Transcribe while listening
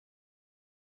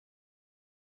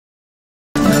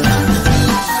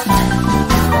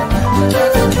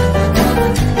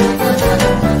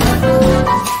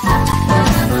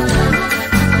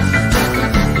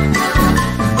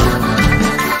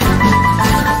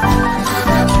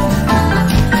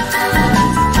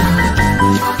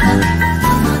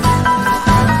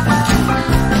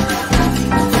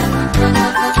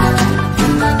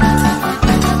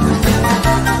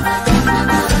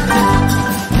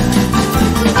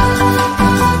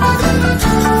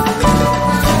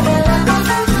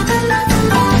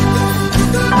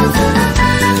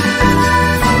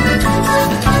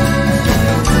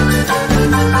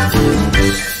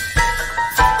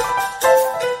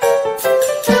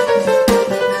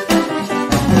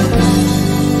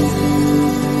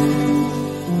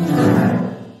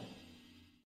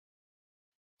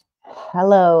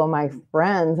Hello, my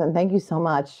friends, and thank you so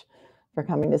much for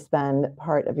coming to spend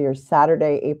part of your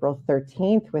Saturday, April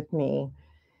 13th with me.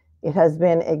 It has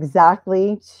been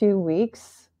exactly 2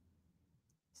 weeks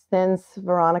since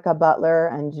Veronica Butler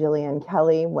and Jilian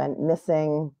Kelley went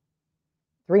missing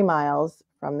 3 miles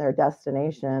from their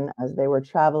destination as they were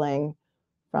traveling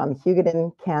from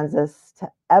Hugoton, Kansas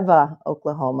to Eva,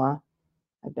 Oklahoma.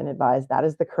 I've been advised that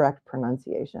is the correct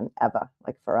pronunciation, Eva,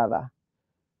 like forever.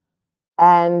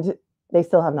 And they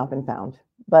still have not been found.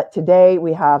 But today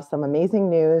we have some amazing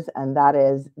news, and that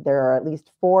is there are at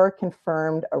least 4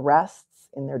 confirmed arrests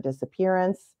in their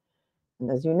disappearance.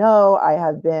 And as you know, I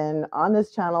have been on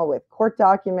this channel with court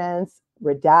documents,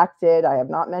 redacted. I have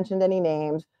not mentioned any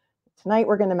names. Tonight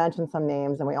we're going to mention some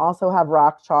names, and we also have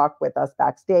Rock Chalk with us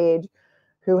backstage,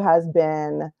 who has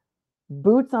been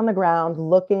boots on the ground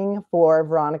looking for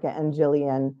Veronica and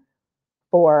Jilian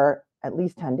for at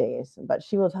least 10 days, but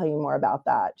she will tell you more about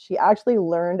that. She actually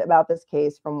learned about this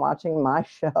case from watching my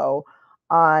show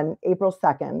on April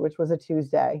 2nd, which was a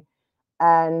Tuesday.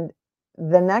 And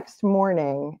the next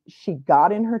morning, she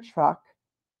got in her truck.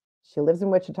 She lives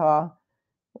in Wichita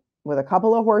with a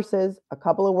couple of horses, a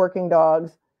couple of working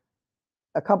dogs,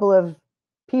 a couple of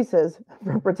pieces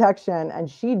for protection, and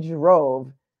she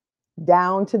drove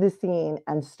down to the scene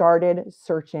and started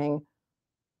searching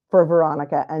for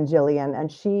Veronica and Jilian.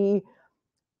 And she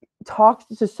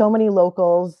talked to so many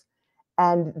locals,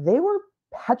 and they were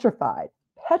petrified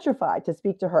to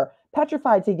speak to her,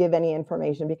 petrified to give any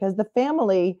information, because the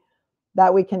family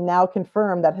that we can now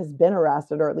confirm that has been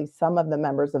arrested, or at least some of the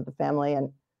members of the family,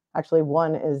 and actually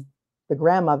one is the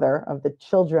grandmother of the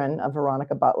children of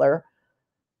Veronica Butler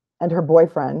and her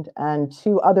boyfriend, and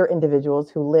 2 other individuals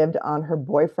who lived on her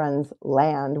boyfriend's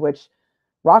land, which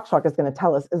Rock Chalk is going to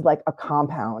tell us is like a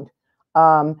compound.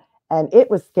 And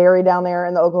it was scary down there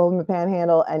in the Oklahoma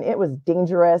Panhandle, and it was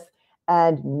dangerous,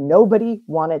 and nobody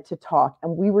wanted to talk.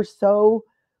 And we were so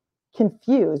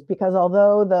confused because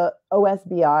although the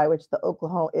OSBI, which is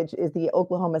the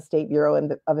Oklahoma State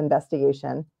Bureau of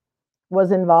Investigation, was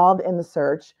involved in the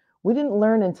search, we didn't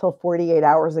learn until 48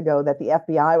 hours ago that the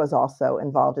FBI was also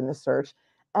involved in the search.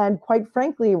 And quite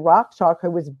frankly, Rock Chalk, who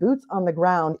was boots on the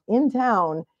ground in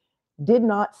town, did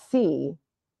not see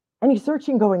any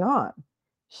searching going on.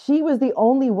 She was the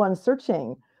only one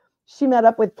searching. She met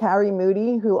up with Carrie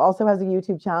Moody, who also has a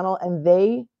YouTube channel, and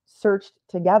they searched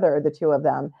together, the 2 of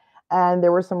them. And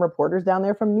there were some reporters down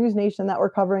there from News Nation that were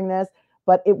covering this,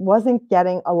 but it wasn't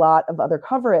getting a lot of other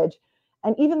coverage.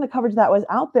 And even the coverage that was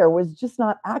out there was just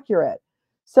not accurate.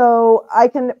 So I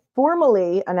can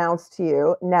formally announce to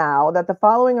you now that the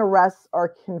following arrests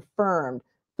are confirmed.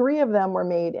 3 of them were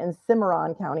made in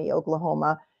Cimarron County,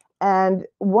 Oklahoma, and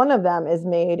one of them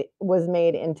was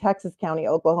made in Texas County,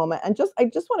 Oklahoma. And I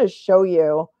just want to show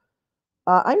you,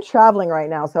 I'm traveling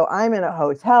right now, so I'm in a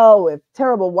hotel with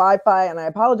terrible Wi-Fi, and I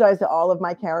apologize to all of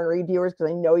my Karen Reed viewers because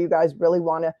I know you guys really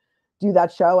want to do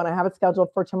that show, and I have it scheduled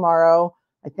for tomorrow.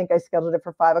 I think I scheduled it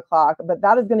for 5 o'clock, but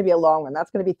that is going to be a long one.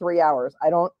 That's going to be 3 hours. I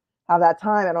don't have that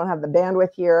time. I don't have the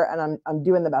bandwidth here, and I'm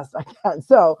doing the best I can.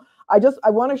 So I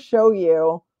want to show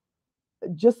you,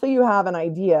 just so you have an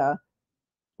idea,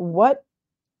 what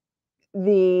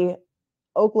the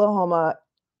Oklahoma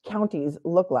counties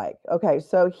look like. Okay,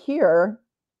 so here's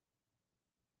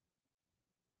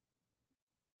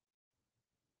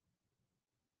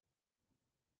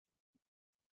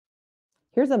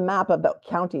a map of the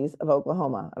counties of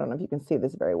Oklahoma. I don't know if you can see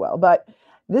this very well, but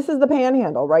this is the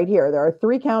Panhandle right here. There are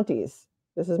 3 counties.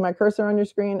 This is my cursor on your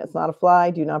screen. It's not a fly.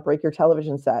 Do not break your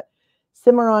television set.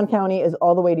 Cimarron County is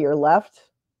all the way to your left.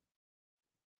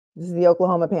 This is the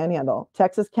Oklahoma Panhandle.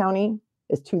 Texas County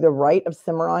is to the right of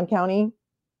Cimarron County,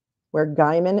 where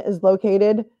Guyman is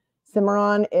located.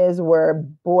 Cimarron is where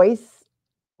Boise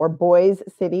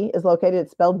City is located.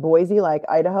 It's spelled Boise like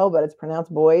Idaho, but it's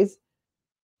pronounced Boise.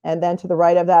 And then to the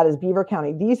right of that is Beaver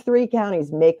County. These 3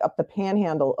 counties make up the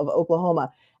Panhandle of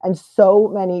Oklahoma. And so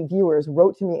many viewers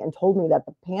wrote to me and told me that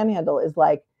the Panhandle is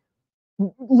like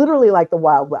literally like the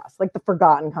Wild West, like the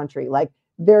forgotten country. Like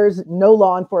there's no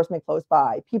law enforcement close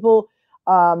by. People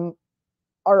are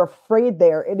afraid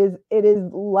there. It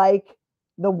is like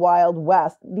the Wild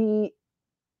West. The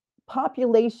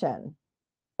population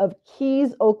of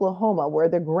Keys, Oklahoma, where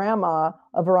the grandma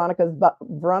of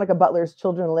Veronica Butler's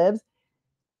children lives,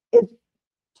 is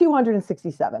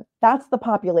 267. That's the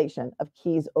population of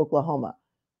Keys, Oklahoma.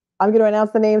 I'm going to announce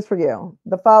the names for you.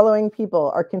 The following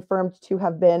people are confirmed to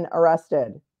have been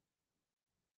arrested.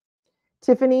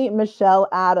 Tifany Machel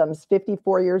Adams,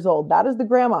 54 years old. That is the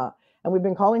grandma. And we've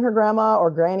been calling her grandma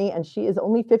or granny, and she is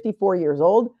only 54 years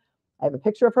old. I have a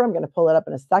picture of her. I'm going to pull it up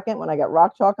in a second when I get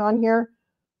Rock Chalk on here.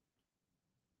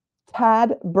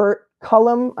 Tad Bert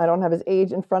Cullum. I don't have his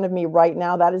age in front of me right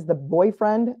now. That is the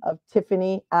boyfriend of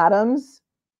Tifany Adams.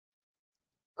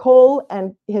 Cole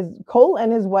and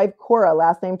his wife Cora,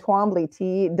 last name Twombly,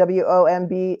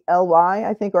 Twombly,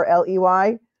 I think, or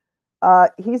Ley.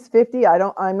 He's 50.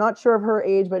 I'm not sure of her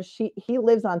age, but he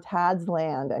lives on Tad's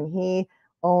land and he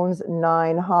owns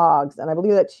 9 hogs. And I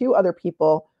believe that 2 other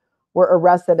people were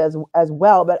arrested as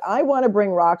well. But I want to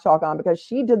bring Rock Chalk on because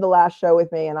she did the last show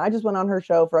with me, and I just went on her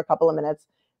show for a couple of minutes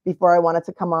before I wanted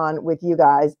to come on with you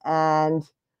guys. And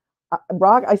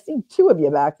Rock, I see 2 of you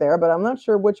back there, but I'm not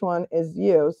sure which one is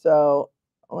you. So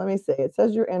let me see. It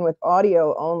says you're in with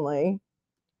audio only.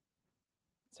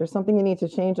 Is there something you need to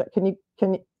change? Can you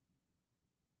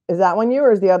is that one you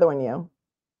or is the other one you?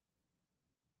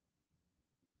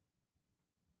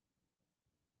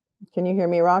 Can you hear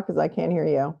me, Rock? Because I can't hear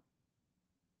you.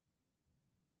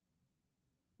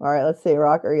 All right, let's see.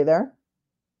 Rock, are you there?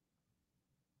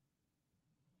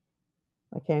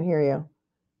 I can't hear you.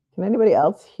 Can anybody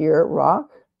else hear Rock?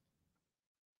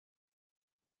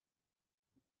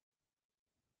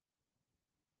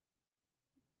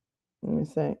 Let me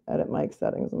see. Edit mic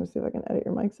settings. Let me see if I can edit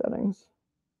your mic settings.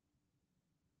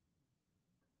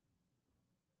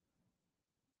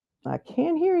 I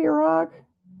can't hear you, Rock.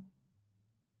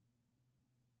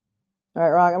 All right,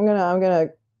 Rock, I'm gonna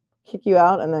kick you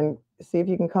out and then see if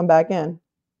you can come back in.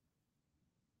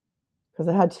 Because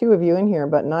I had 2 of you in here,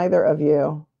 but neither of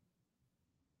you.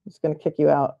 I'm just gonna kick you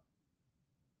out.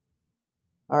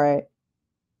 All right.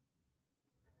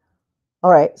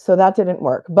 All right, so that didn't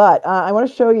work. But I want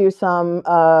to show you some.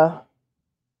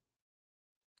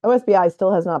 OSBI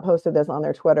still has not posted this on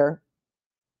their Twitter.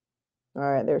 All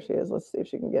right, there she is. Let's see if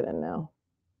she can get in now.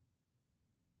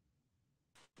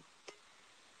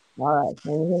 All right,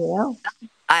 can you hear me now?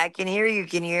 I can hear you.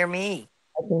 Can you hear me?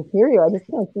 I can hear you. I just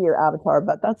can't see your avatar,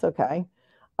 but that's okay.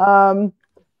 How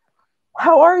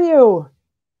are you?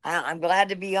 I'm glad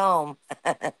to be home.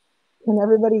 Can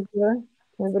everybody hear?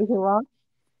 Can everybody hear Rock?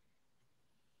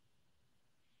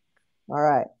 All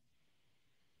right.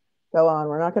 Go on.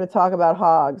 We're not going to talk about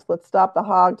hogs. Let's stop the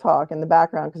hog talk in the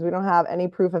background because we don't have any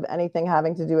proof of anything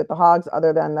having to do with the hogs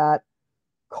other than that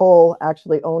Cole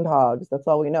actually owned hogs. That's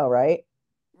all we know, right?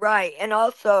 Right. And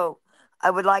also, I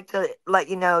would like to let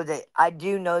you know that I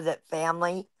do know that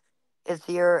family is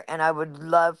here, and I would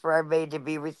love for everybody to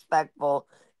be respectful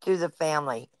to the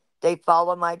family. They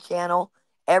follow my channel.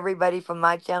 Everybody from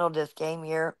my channel just came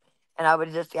here, and I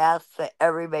would just ask that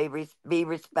everybody be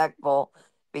respectful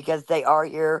because they are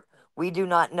here. We do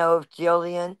not know if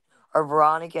Jillian or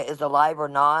Veronica is alive or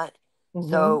not. Mm-hmm.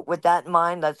 So, with that in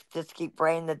mind, let's just keep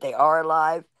praying that they are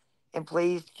alive. And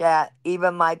please, chat,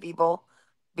 even my people,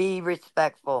 be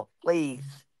respectful, please.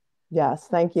 Yes,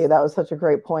 thank you. That was such a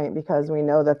great point because we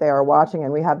know that they are watching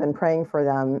and we have been praying for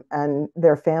them and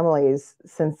their families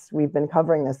since we've been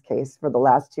covering this case for the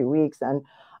last 2 weeks. And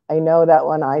I know that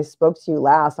when I spoke to you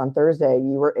last on Thursday,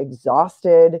 you were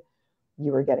exhausted,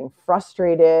 you were getting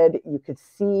frustrated, you could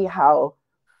see how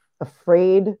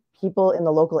afraid people in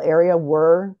the local area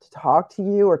were to talk to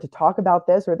you or to talk about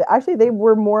this, or actually they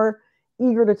were more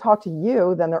eager to talk to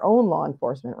you than their own law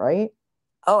enforcement, right?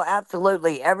 Oh,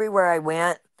 absolutely. Everywhere I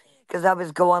went, because I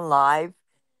was going live,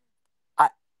 I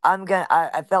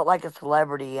I felt like a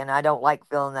celebrity, and I don't like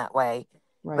feeling that way.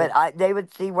 Right, But they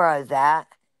would see where I was at,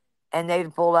 and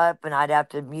they'd pull up, and I'd have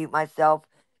to mute myself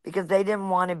because they didn't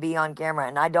want to be on camera,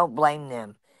 and I don't blame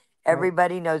them. right.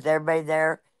 Everybody knows everybody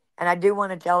there, and I do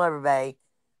want to tell everybody,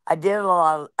 I did a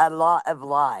lot of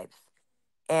lives,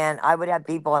 and I would have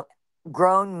people,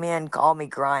 grown men, call me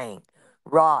crying,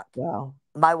 Rock. Wow.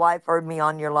 My wife heard me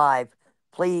on your live.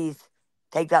 Please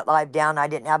take that live down. I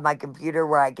didn't have my computer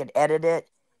where I could edit it.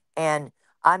 And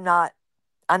I'm not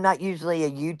I'm not usually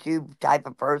a YouTube type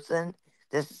of person.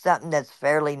 This is something that's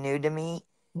fairly new to me.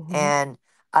 Mm-hmm. And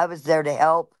I was there to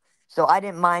help. So I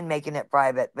didn't mind making it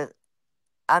private, but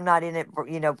I'm not in it for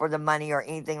for the money or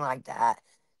anything like that.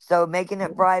 So making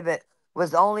it private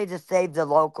was only to save the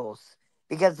locals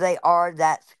because they are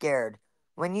that scared.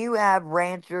 When you have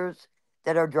ranchers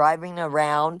that are driving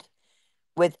around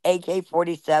with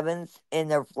AK-47s in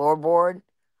their floorboard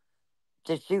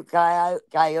to shoot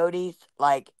coyotes,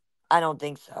 like, I don't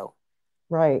think so.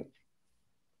 Right.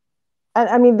 And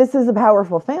I mean, this is a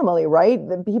powerful family, right?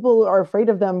 The people are afraid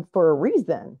of them for a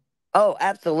reason. Oh,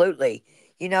 absolutely.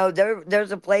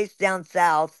 There's a place down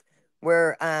south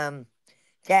where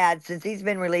Tad, since he's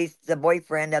been released, the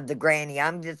boyfriend of the granny,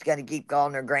 I'm just gonna keep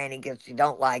calling her granny because she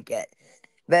don't like it.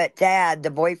 But Tad,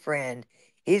 the boyfriend,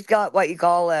 he's got what you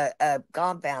call a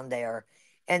compound there,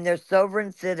 and they're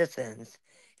sovereign citizens.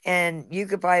 And you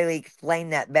could probably explain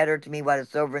that better to me what a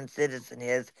sovereign citizen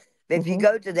is. But if you Mhm.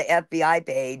 go to the FBI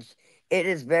page,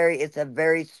 it's a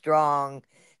very strong.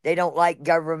 They don't like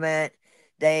government.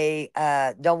 They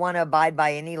don't want to abide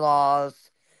by any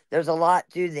laws. There's a lot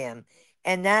to them.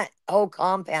 And that whole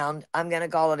compound, I'm going to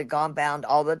call it a compound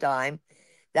all the time.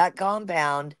 That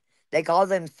compound, they call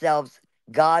themselves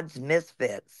God's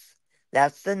Misfits.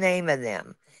 That's the name of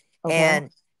them. Okay. And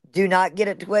do not get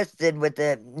it twisted with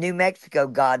the New Mexico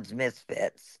God's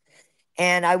Misfits.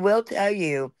 And I will tell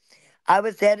you, I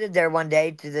was headed there one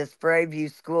day to this Prairie View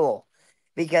school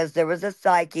because there was a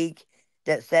psychic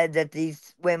that said that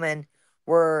these women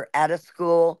were at a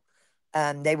school.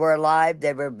 They were alive,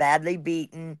 they were badly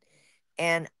beaten.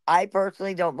 And I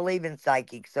personally don't believe in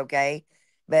psychics, okay?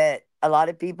 But a lot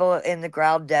of people in the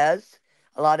crowd does.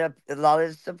 A lot of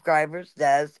the subscribers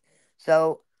does.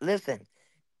 So listen,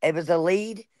 it was a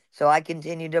lead, so I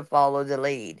continued to follow the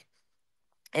lead.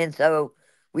 And so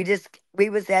we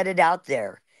was headed out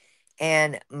there,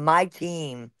 and my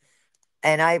team,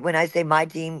 and I when I say my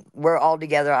team, we're all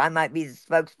together. I might be the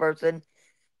spokesperson,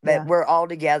 but Yeah. we're all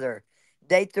together.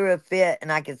 They threw a fit,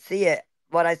 and I could see it.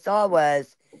 What I saw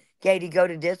was, Katie, go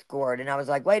to Discord. And I was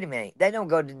like, wait a minute. They don't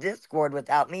go to Discord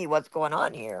without me. What's going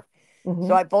on here?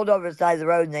 So Mhm. I pulled over the side of the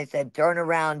road, and they said, turn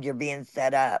around. You're being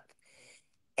set up.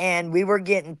 And we were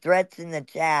getting threats in the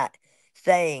chat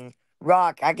saying,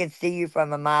 Rock, I can see you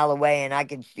from a mile away, and I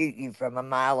can shoot you from a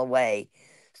mile away.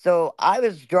 So I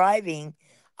was driving.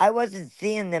 I wasn't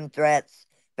seeing them threats,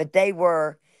 but they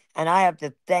were. And I have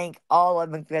to thank all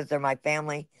of them because they're my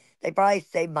family. They probably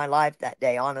saved my life that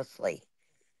day, honestly.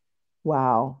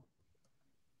 Wow.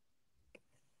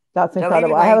 That's So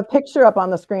incredible. I have a anyway, picture up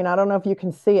on the screen. I don't know if you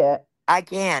can see it. I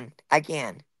can. I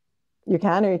can. You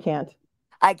can or you can't.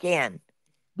 I can.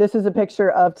 This is a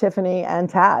picture of Tifany and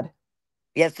Tad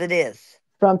Yes, it is.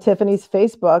 from Tifany's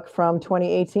Facebook from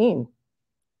 2018.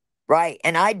 Right.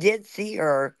 And I did see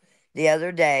her the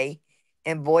other day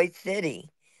in Boyd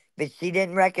City, but she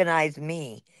didn't recognize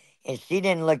me. And she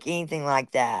didn't look anything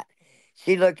like that.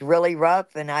 She looked really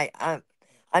rough. And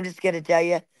I'm just going to tell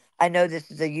you, I know this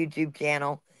is a YouTube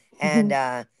channel, and,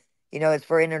 Mhm. it's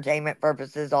for entertainment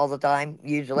purposes all the time, Yep.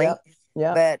 usually.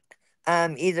 Yep. But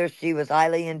either she was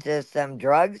highly into some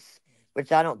drugs,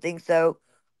 which I don't think so,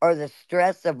 or the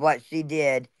stress of what she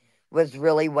did was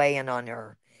really weighing on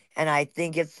her, and I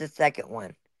think it's the second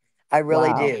one. I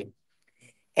really Wow. do.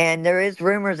 And there is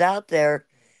rumors out there,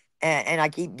 and I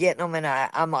keep getting them, and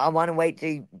I want to wait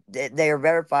till they are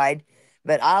verified.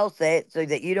 But I'll say it so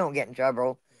that you don't get in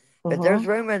trouble. But Uh-huh. there's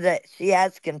rumor that she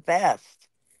has confessed.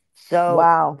 So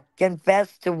Wow.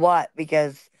 confess to what?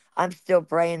 Because I'm still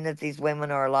praying that these women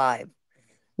are alive.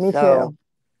 Me So too.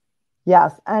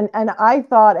 Yes, and I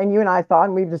thought, and you and I thought,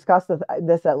 and we've discussed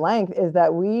this at length, is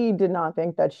that we did not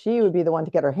think that she would be the one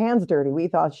to get her hands dirty. We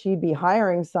thought she'd be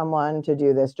hiring someone to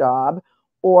do this job,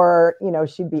 or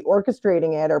she'd be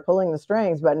orchestrating it or pulling the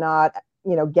strings, but not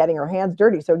getting her hands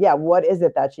dirty. So yeah, what is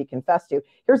it that she confessed to?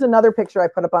 Here's another picture I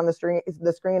put up on the screen.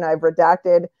 The screen I've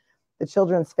redacted the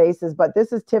children's faces, but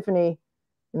this is Tifany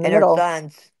in the and her middle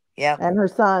sons, yep, and her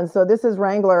son. So this is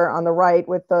Wrangler on the right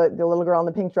with the little girl in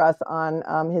the pink dress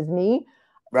on his knee.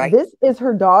 right, This is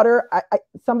her daughter.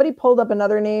 Somebody pulled up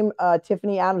another name,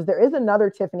 Tifany Adams. There is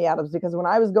another Tifany Adams because when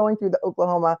I was going through the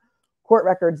Oklahoma court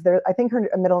records, there I think her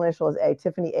middle initial is A,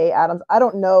 Tifany A. Adams. I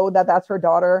don't know that that's her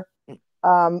daughter.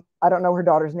 I don't know her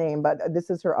daughter's name, but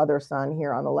this is her other son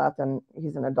here on the left, and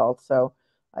he's an adult, so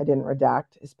I didn't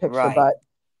redact his picture. right. But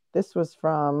this was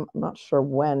from, I'm not sure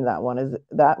when that one is.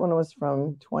 That one was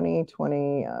from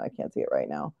 2020. I can't see it right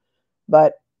now,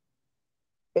 but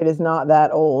it is not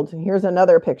that old. Here's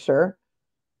another picture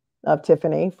of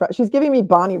Tifany. She's giving me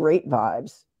Bonnie Raitt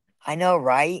vibes. I know,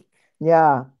 right?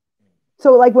 Yeah.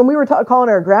 So like when we were calling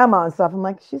her grandma and stuff, I'm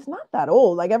like, she's not that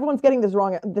old. Like everyone's getting this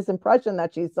wrong, this impression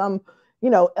that she's some,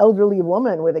 elderly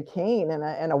woman with a cane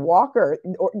and a walker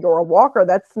or a walker.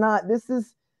 That's not.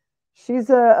 She's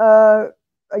a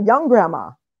young grandma.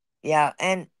 Yeah,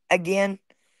 and again,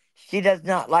 she does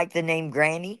not like the name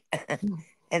Granny.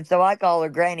 And so I call her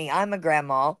Granny. I'm a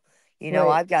grandma.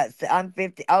 Right. I'm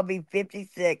 50, I'll be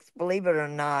 56, believe it or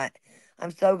not.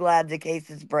 I'm so glad the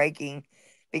case is breaking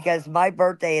because my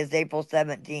birthday is April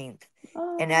 17th.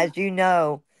 And Oh, as you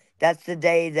know, that's the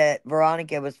day that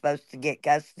Veronica was supposed to get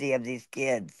custody of these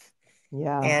kids.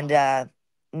 yeah. And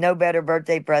no better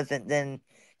birthday present than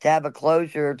to have a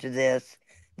closure to this.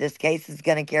 This case is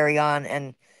going to carry on.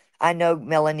 And I know,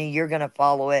 Melanie, you're going to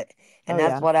follow it. Oh And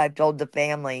that's yeah. what I've told the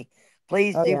family.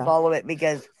 Please Oh do yeah. follow it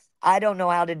because I don't know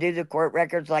how to do the court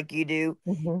records like you do.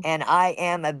 Hmm. And I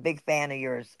am a big fan of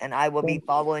yours. And I will be Thank you.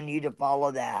 following you to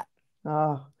follow that.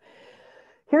 Oh,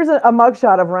 Here's a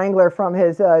mugshot of Wrangler from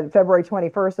his February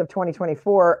 21st of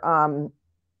 2024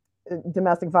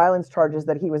 domestic violence charges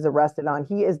that he was arrested on.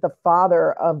 He is the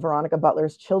father of Veronica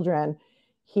Butler's children.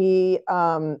 He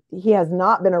has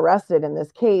not been arrested in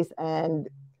this case, and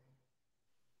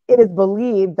it is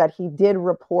believed that he did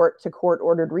report to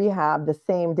court-ordered rehab the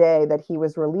same day that he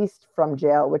was released from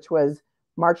jail, which was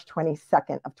March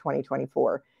 22nd of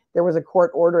 2024. There was a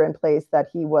court order in place that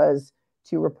he was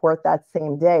to report that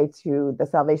same day to the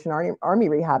Salvation Army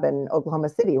rehab in Oklahoma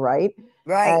City, right?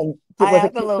 Right. And I was it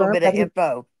have a little confirmed bit of that he?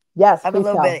 info. Yes, I have a please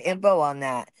little bit tell. of info on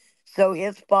that. So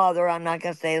his father, I'm not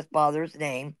going to say his father's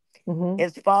name, Mm-hmm.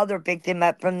 his father picked him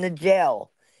up from the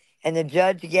jail, and the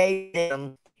judge gave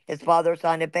him, his father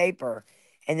signed a paper,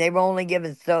 and they were only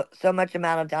given so much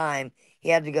amount of time. He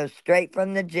had to go straight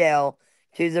from the jail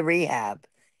to the rehab,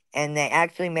 and they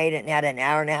actually made it and had an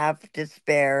hour and a half to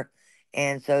spare,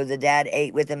 and so the dad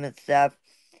ate with him and stuff.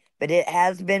 But it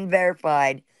has been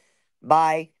verified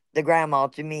by the grandma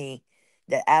to me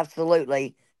that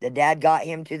absolutely the dad got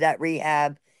him to that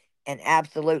rehab, and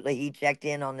absolutely he checked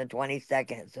in on the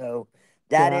 22nd. So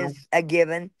that Yeah, is a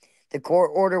given. The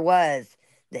court order was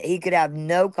that he could have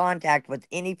no contact with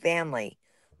any family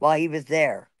while he was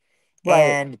there. right.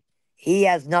 And he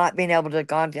has not been able to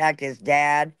contact his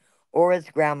dad or his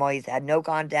grandma. He's had no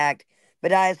contact.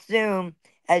 But I assume,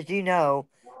 as you know,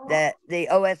 that the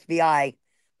OSBI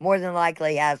more than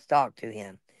likely has talked to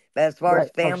him. But Right.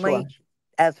 Oh, sure.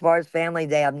 as far as family,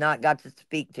 they have not got to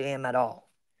speak to him at all.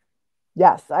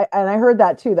 Yes, and I heard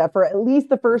that too, that for at least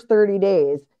the first 30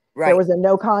 days, there Right. was a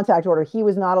no contact order. He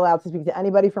was not allowed to speak to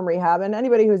anybody from rehab, and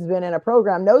anybody who's been in a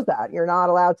program knows that. You're not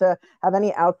allowed to have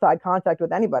any outside contact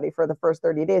with anybody for the first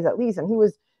 30 days at least. And he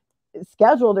was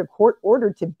scheduled or court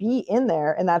ordered to be in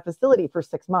there in that facility for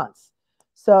 6 months.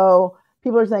 So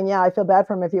people are saying, yeah, I feel bad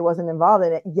for him if he wasn't involved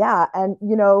in it. Yeah. And,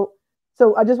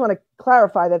 so I just want to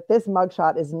clarify that this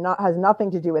mugshot has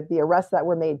nothing to do with the arrests that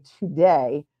were made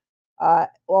today.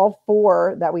 All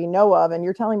four that we know of, and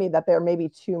you're telling me that there may be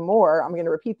two more. I'm going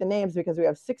to repeat the names because we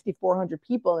have 6,400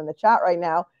 people in the chat right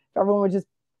now. If everyone would just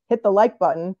hit the like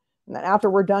button, and then after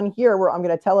we're done here, I'm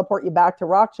going to teleport you back to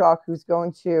Rock Chalk, who's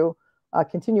going to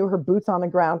continue her boots on the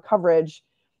ground coverage.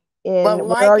 Well,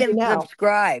 Where are like you and now?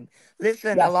 subscribe.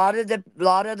 Listen, a Yes.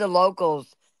 lot of the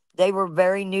locals, they were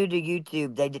very new to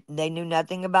YouTube. They knew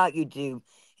nothing about YouTube.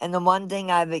 And the one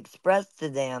thing I've expressed to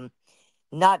them,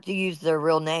 not to use their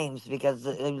real names because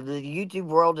the YouTube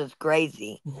world is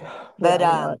crazy. Yeah, But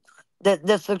I know it.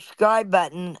 the subscribe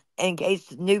button, in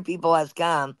case new people has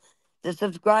come, the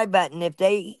subscribe button, if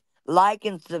they like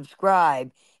and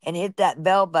subscribe and hit that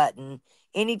bell button,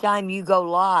 anytime you go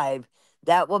live,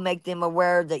 that will make them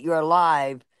aware that you're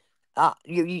alive.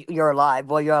 You're alive.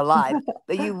 Well, you're alive,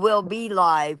 but you will be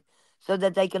live so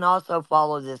that they can also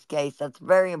follow this case. That's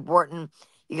very important.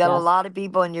 You got a Yes. lot of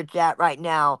people in your chat right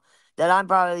now that I'm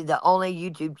probably the only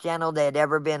YouTube channel they had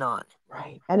ever been on.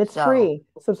 Right. And it's So, free.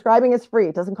 Subscribing is free.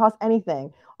 It doesn't cost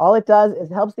anything. All it does is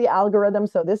helps the algorithm.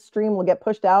 So this stream will get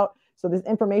pushed out. So this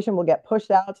information will get pushed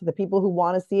out to the people who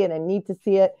want to see it and need to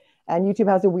see it. And YouTube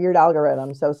has a weird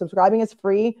algorithm. So subscribing is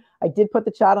free. I did put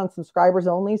the chat on subscribers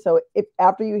only. So if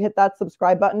after you hit that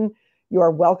subscribe button, you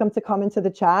are welcome to come into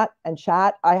the chat and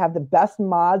chat. I have the best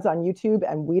mods on YouTube,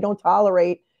 and we don't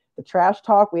tolerate the trash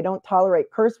talk. We don't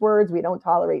tolerate curse words. We don't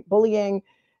tolerate bullying.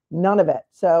 None of it.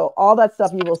 So all that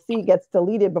stuff you will see gets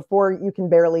deleted before you can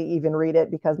barely even read it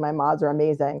because my mods are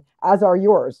amazing, as are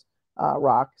yours,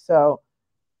 Rock. So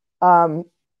um,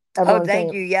 oh, everyone's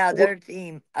thank saying, you. Yeah, they're a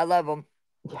team. I love them.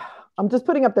 yeah. I'm just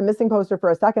putting up the missing poster for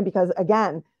a second because,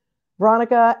 again,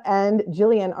 Veronica and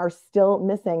Jillian are still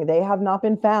missing. They have not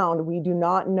been found. We do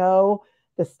not know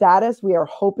the status. We are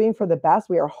hoping for the best.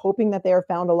 We are hoping that they are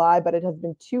found alive, but it has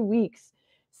been 2 weeks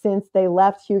since they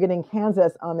left Hugoton,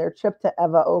 Kansas on their trip to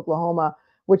Eva, Oklahoma,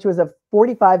 which was a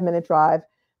 45-minute drive.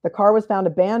 The car was found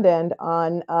abandoned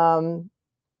on,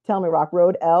 tell me, Rock,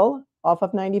 Road L off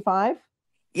of 95.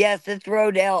 Yes, it's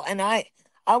Rodell, and I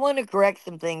want to correct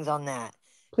some things on that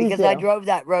Please because I do. drove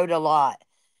that road a lot.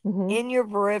 Mm-hmm. In your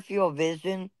peripheral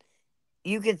vision,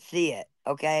 you could see it,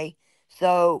 okay?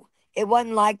 So it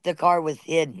wasn't like the car was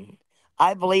hidden.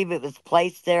 I believe it was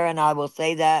placed there, and I will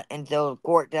say that until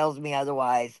court tells me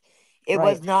otherwise. It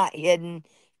was Right. not hidden.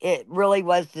 It really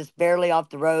was just barely off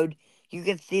the road. You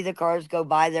could see the cars go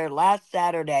by there last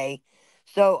Saturday.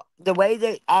 So the way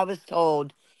that I was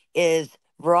told is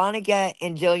Veronica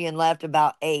and Jillian left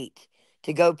about 8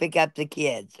 to go pick up the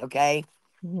kids, okay?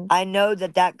 Mm-hmm. I know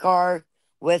that that car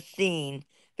was seen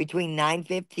between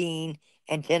 9:15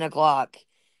 and 10 o'clock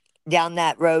down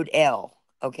that road L,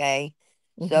 okay?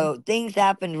 Mm-hmm. So things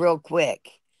happened real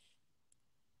quick.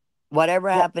 Whatever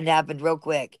Well, happened real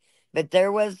quick. But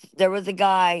there was a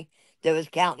guy that was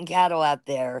counting cattle out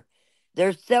there.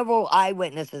 There's several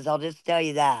eyewitnesses. I'll just tell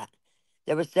you that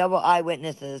there were several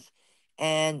eyewitnesses,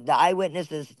 and the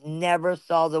eyewitnesses never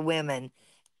saw the women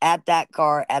at that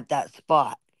car at that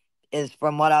spot. Is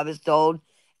from what I was told,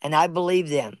 and I believe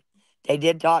them. They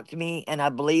did talk to me, and I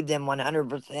believe them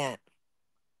 100%.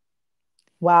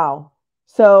 wow.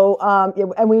 So,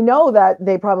 and we know that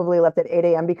they probably left at 8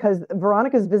 a.m. because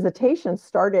Veronica's visitation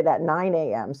started at 9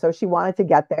 a.m. So she wanted to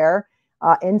get there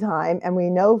in time. And we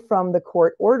know from the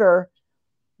court order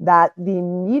that the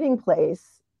meeting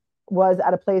place was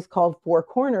at a place called Four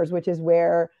Corners, which is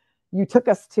where you took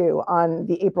us to on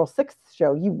the April 6th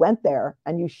show. You went there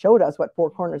and you showed us what Four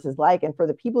Corners is like. And for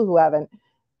the people who haven't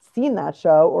seen that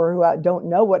show or who don't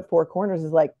know what Four Corners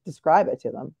is like, describe it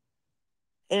to them.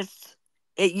 It's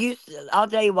it used to, I'll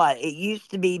tell you what, it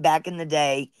used to be back in the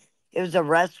day. It was a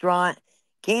restaurant.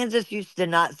 Kansas used to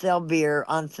not sell beer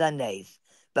on Sundays,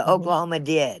 but Mm-hmm. Oklahoma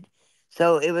did.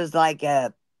 So it was like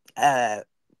a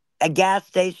a gas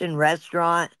station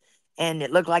restaurant, and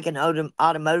it looked like an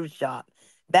automotive shop.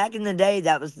 Back in the day,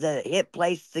 that was the hit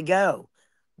place to go.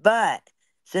 But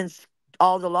since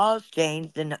all the laws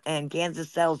changed and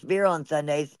Kansas sells beer on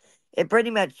Sundays, it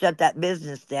pretty much shut that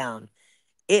business down.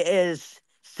 It is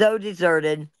so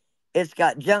deserted. It's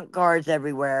got junk cars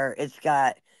everywhere. It's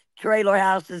got trailer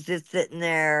houses just sitting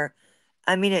there.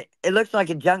 I mean, it looks like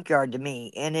a junkyard to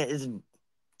me, and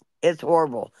it's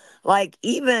horrible. Like,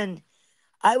 even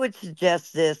I would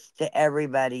suggest this to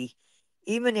everybody,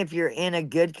 even if you're in a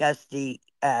good custody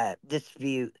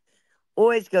dispute,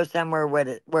 always go somewhere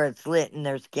where it's lit and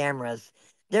there's cameras.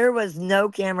 There was no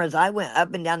cameras. I went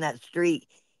up and down that street.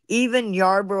 Even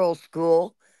Yarborough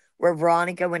School, where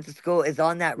Veronica went to school, is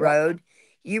on that Yep. road.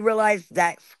 You realize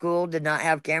that school did not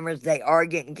have cameras. They are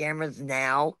getting cameras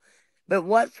now. But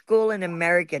what school in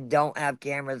America don't have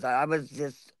cameras?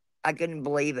 I couldn't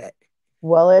believe it.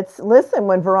 Well, listen,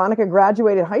 when Veronica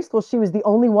graduated high school, she was the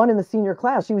only one in the senior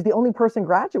class. She was the only person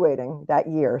graduating that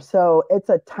year. So it's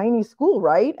a tiny school,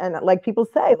 right? And like people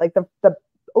say, like the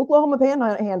Oklahoma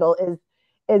Panhandle is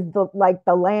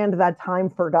the land that time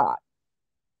forgot,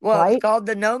 Well, it was right? called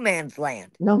the No Man's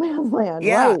Land. No man's land,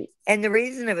 Yeah, right? and the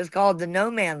reason it was called the No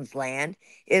Man's Land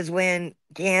is when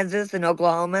Kansas and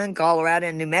Oklahoma and Colorado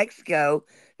and New Mexico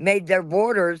made their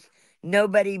borders,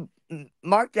 nobody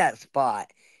marked that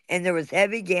spot. And there was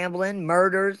heavy gambling,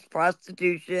 murders,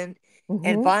 prostitution.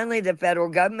 And Hmm. finally, the federal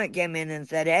government came in and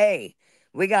said, hey,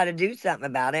 we got to do something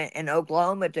about it. And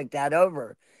Oklahoma took that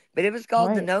over. But it was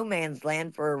called the Right. No Man's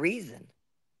Land for a reason.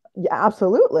 Yeah,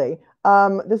 absolutely.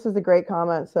 This is a great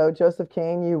comment. So Joseph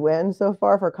Kane, you win so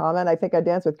far for comment. I think I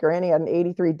danced with Granny at an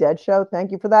 83 Dead show.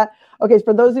 Thank you for that. Okay, so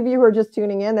for those of you who are just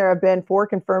tuning in, there have been 4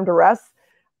 confirmed arrests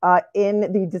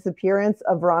in the disappearance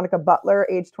of Veronica Butler,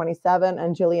 age 27,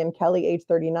 and Jilian Kelley, age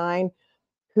 39,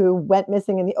 who went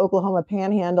missing in the Oklahoma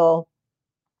Panhandle,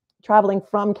 traveling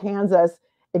from Kansas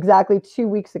exactly 2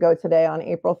 weeks ago today on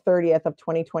April 30th of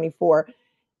 2024.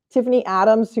 Tifany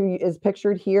Adams, who is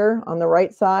pictured here on the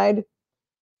right side,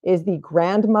 is the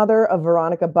grandmother of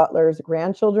Veronica Butler's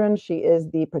grandchildren. She is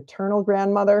the paternal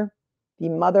grandmother, the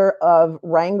mother of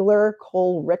Wrangler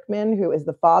Cole Rickman, who is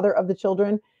the father of the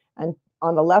children. And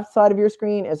on the left side of your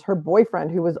screen is her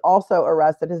boyfriend, who was also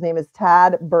arrested. His name is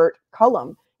Tad Bert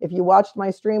Cullum. If you watched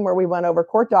my stream where we went over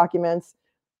court documents,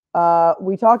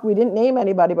 we didn't name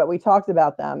anybody, but we talked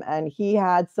about them. And he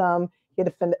had a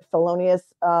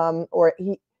felonious, or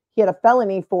he had a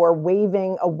felony for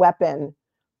waving a weapon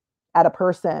at a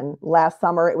person last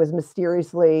summer. It was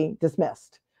mysteriously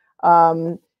dismissed.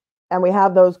 Um, and we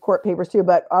have those court papers too.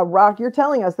 But Rock, you're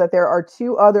telling us that there are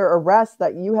 2 other arrests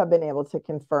that you have been able to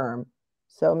confirm.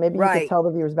 So maybe you could Right. tell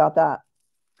the viewers about that.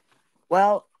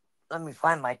 Well, let me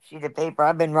find my sheet of paper.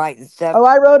 I've been writing stuff. Oh,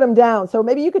 I wrote them down. So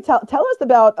maybe you could tell us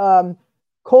about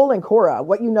Cole and Cora,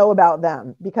 what you know about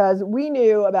them, because we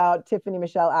knew about Tifany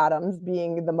Machel Adams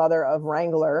being the mother of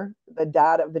Wrangler, the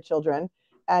dad of the children,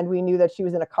 and we knew that she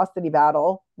was in a custody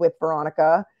battle with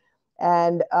Veronica,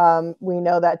 and we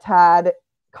know that Tad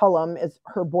Cullum is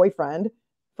her boyfriend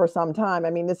for some time. I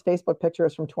mean, this Facebook picture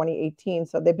is from 2018,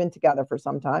 so they've been together for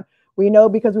some time. We know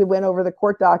because we went over the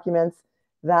court documents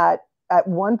that at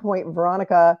one point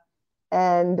Veronica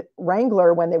and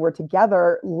Wrangler, when they were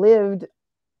together, lived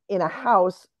in a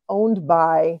house owned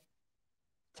by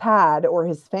Tad or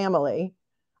his family.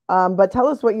 But tell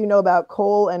us what you know about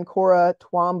Cole and Cora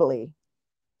Twombly.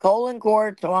 Cole and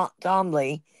Cora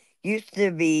Twombly used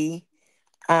to be,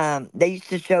 they used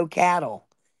to show cattle,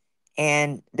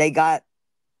 and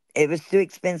it was too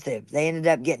expensive. They ended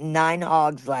up getting 9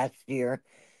 hogs last year,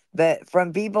 But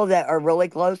from people that are really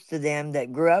close to them,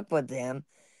 that grew up with them,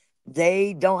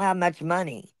 they don't have much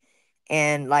money.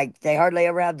 And like they hardly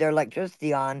ever have their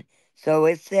electricity on. So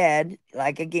it's said,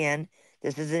 like again,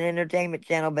 this is an entertainment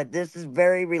channel, but this is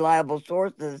very reliable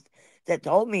sources that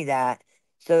told me that.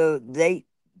 So they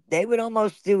would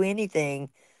almost do anything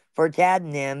for Tad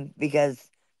and them because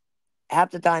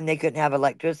half the time they couldn't have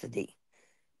electricity.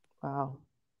 Wow.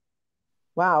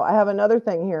 Wow. I have another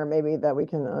thing here, maybe that we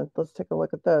can, let's take a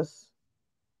look at this.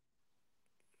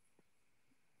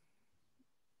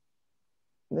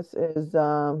 This is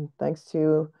thanks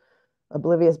to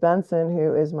Oblivious Benson,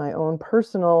 who is my own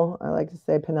personal, I like to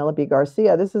say, Penelope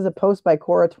Garcia. This is a post by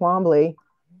Cora Twombly,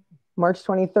 March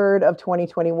 23rd of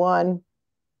 2021.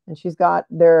 And she's got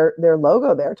their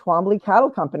logo there, Twombly Cattle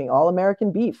Company, all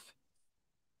American beef.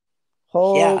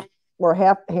 Whole Yeah. or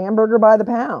half hamburger by the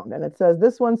pound. And it says,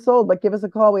 this one's sold, but give us a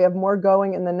call. We have more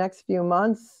going in the next few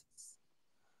months.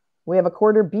 We have a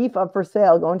quarter beef up for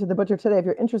sale. Going to the butcher today. If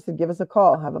you're interested, give us a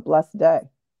call. Have a blessed day.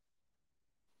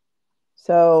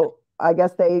 So I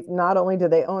guess they not only do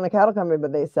they own a cattle company,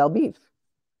 but they sell beef.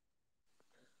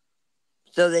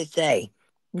 So they say.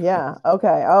 Yeah.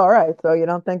 Okay. All right. So you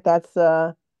don't think that's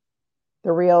the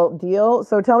real deal?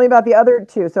 So tell me about the other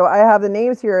two. So I have the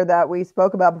names here that we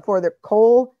spoke about before. They're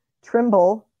Cole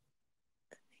Trimble.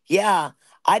 Yeah.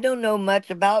 I don't know much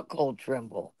about Cole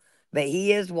Trimble, but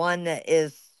he is one that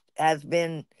has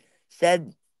been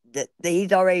said that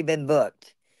he's already been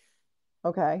booked.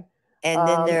 Okay. And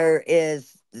then Um, there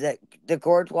is the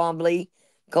Cole Twombly,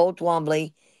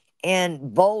 and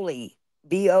Boley,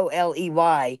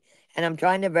 Boley. And I'm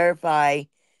trying to verify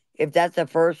if that's a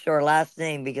first or last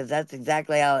name because that's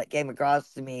exactly how it came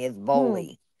across to me is hmm,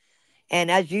 Boley. And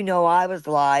as you know, I was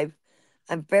live.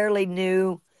 I'm fairly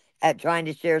new at trying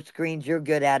to share screens. You're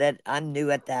good at it. I'm new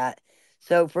at that.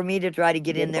 So for me to try to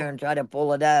get in there beautiful. and try to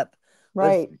pull it up was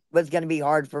Right. was going to be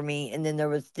hard for me. And then there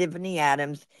was Tifany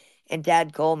Adams and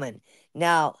Tad Coleman.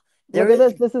 Now there Look at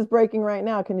is this. This is breaking right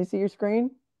now. Can you see your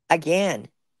screen? again.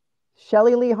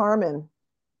 Shelley Lee Harmon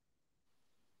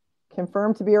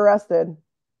confirmed to be arrested.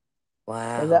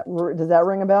 Wow, Does that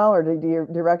ring a bell, or do you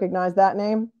recognize that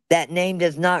name? that name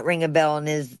does not ring a bell, and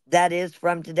is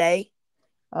from today.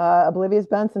 Oblivious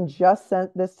Benson just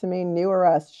sent this to me. New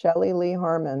arrest, Shelley Lee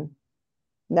Harmon.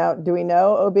 Now, do we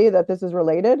know, OB, that this is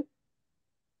related?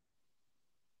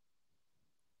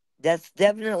 That's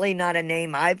definitely not a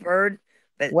name I've heard.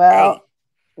 But hey, Well,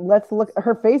 let's look at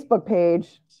her Facebook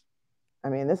page. I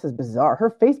mean, this is bizarre.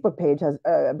 Her Facebook page has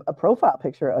a profile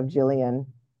picture of Jillian.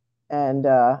 And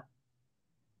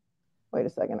wait a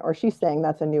second. Or she's saying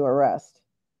that's a new arrest.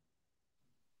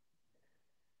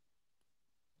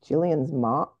 Jillian's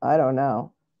mom? I don't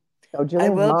know. So I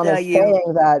Jillian's will mom tell is you.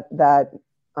 saying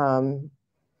um,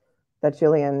 that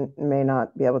Jillian may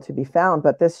not be able to be found.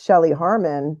 But this Shelley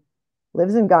Harmon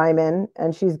lives in Guyman,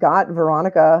 and she's got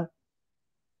Veronica.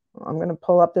 I'm going to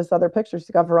pull up this other picture.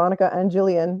 She's got Veronica and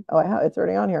Jillian. Oh, it's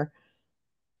already on here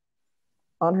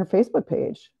on her Facebook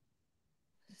page.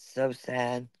 So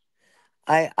sad.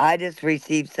 I just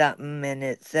received something and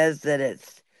it says that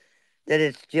it's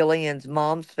Jillian's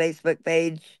mom's Facebook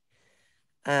page.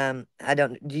 I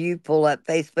don't. Do you pull up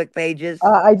Facebook pages?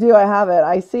 I do. I have it.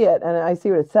 I see it, and I see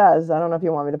what it says. I don't know if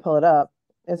you want me to pull it up.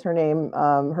 Is her name?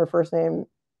 Her first name.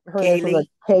 Her initials are Kaylee.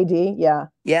 KD. Yeah.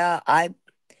 Yeah, You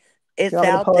it's want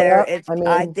me to out pull it there. up? It's I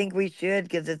I mean, think we should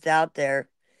because it's out there,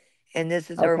 and this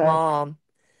is her okay. mom.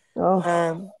 Oh,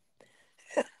 Um,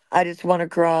 I just want to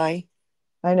cry.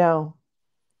 I know.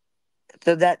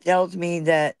 So that tells me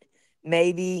that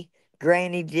maybe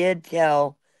Granny did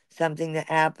tell something that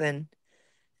happened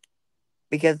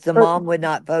because the For mom would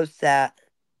not post that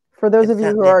for those if of you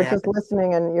something who didn't are just happen.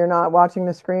 listening and you're not watching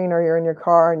the screen, or you're in your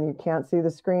car and you can't see the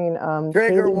screen,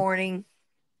 Trigger Kaylee, warning.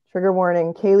 trigger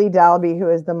warning, Kaylee Dalby, who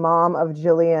is the mom of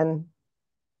Jillian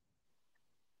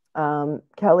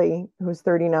Kelley, who's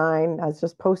 39, has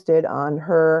just posted on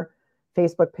her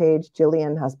Facebook page,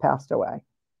 Jillian has passed away.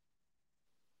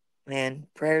 Man,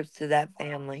 prayers to that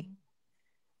family.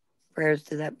 Prayers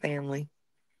to that family.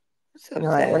 So All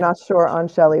right, we're sad. not sure on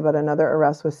Shelley, but another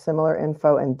arrest with similar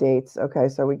info and dates. Okay,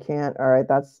 so we can't. All right,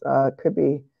 that's could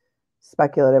be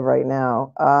speculative right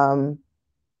now.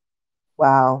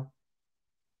 Wow.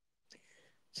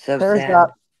 So Prayers sad.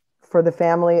 up for the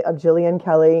family of Jillian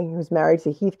Kelley, who's married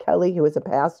to Heath Kelley, who is a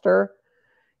pastor.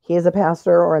 He is a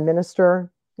pastor or a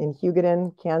minister in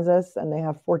Hugoton, Kansas, and they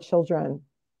have 4 children.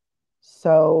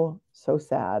 So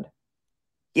sad.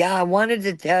 Yeah, I wanted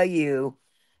to tell you,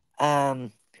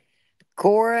 um,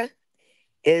 Cora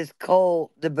is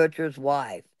Cole the butcher's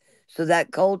wife. So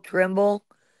that Cole Trimble,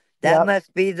 that Yep.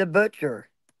 must be the butcher.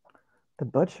 The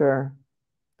butcher.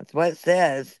 That's what it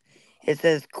says. It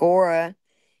says Cora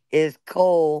is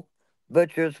Cole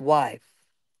Butcher's wife.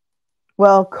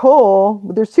 Well,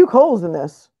 Cole, there's two Coles in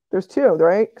this. There's two,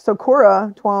 right? So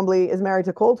Cora Twombly is married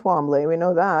to Cole Twombly. We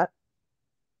know that.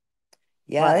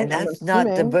 Yeah, Right? and I'm that's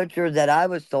not the assuming. butcher that I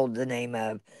was told the name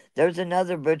of. There's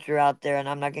another butcher out there, and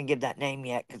I'm not going to give that name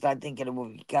yet because I think it will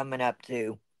be coming up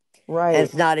too. And Right.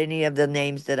 it's not any of the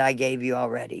names that I gave you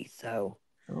already. So,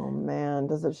 Oh man,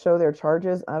 does it show their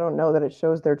charges? I don't know that it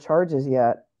shows their charges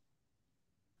yet.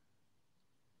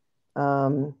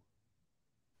 Um,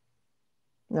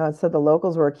 no, it said the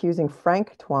locals were accusing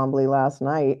Frank Twombly last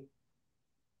night.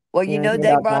 well, You know anything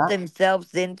they about brought that?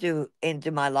 themselves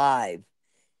into my live,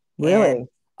 and Really?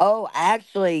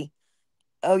 actually,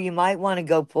 you might want to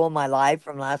go pull my live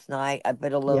from last night. I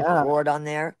put a little Yeah. short on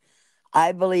there.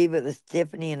 I believe it was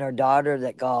Tiffany and her daughter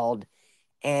that called,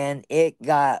 and it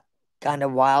got kind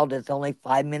of wild. It's only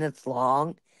 5 minutes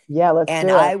long. Yeah, let's And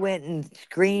do it. I went and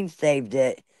screen saved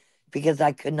it because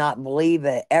I could not believe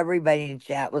it. Everybody in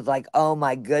chat was like, "Oh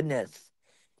my goodness!"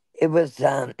 It was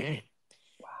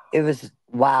it was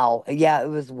wow. Yeah, it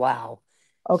was wow.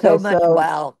 Okay, So much so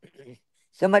wow,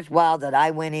 so much wow that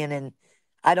I went in and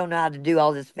I don't know how to do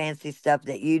all this fancy stuff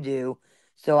that you do,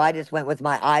 so I just went with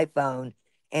my iPhone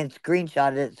and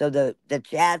screenshotted it. So the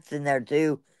chat's in there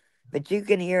too, but you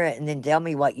can hear it and then tell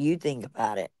me what you think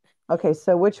about it. okay,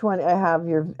 so which one I have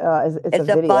your it's a It's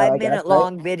a video, five I guess, minute right?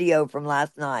 long video from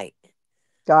last night.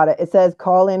 Got it. It says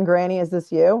call in Granny, is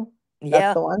this you? That's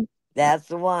Yeah, the one? that's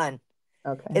the one.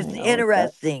 Okay, It's hang on one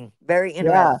sec. interesting. Very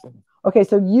Yeah. interesting. Okay,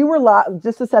 so you were live,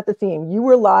 just to set the scene, you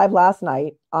were live last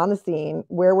night on the scene.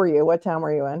 Where were you? What town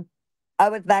were you in? I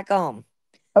was back home.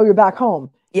 Oh, you're back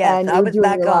home Yes, and I you're was doing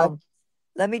back your live. home.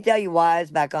 Let me tell you why I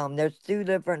was back home. There's two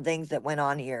different things that went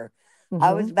on here.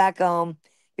 I Mm-hmm. was back home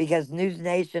because News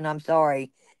Nation, I'm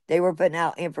sorry, they were putting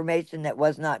out information that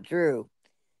was not true.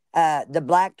 The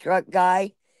black truck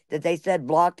guy that they said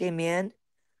blocked him in,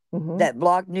 Mm-hmm. that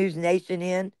blocked News Nation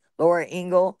in, Laura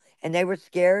Ingle, and they were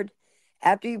scared.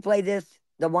 After you play this,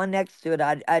 the one next to it,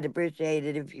 I'd appreciate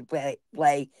it if you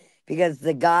play because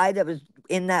the guy that was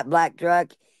in that black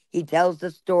truck, he tells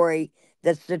the story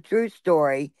that's the true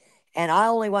story, and I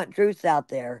only want truths out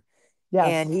there.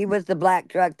 And Yes, he was the black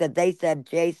truck that they said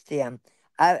chased him.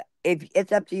 If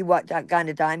it's up to you what kind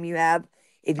of time you have.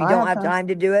 If you I don't have have time. time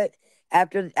to do it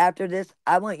after this,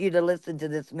 I want you to listen to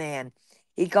this man.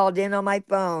 He called in on my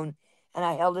phone, and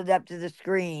I held it up to the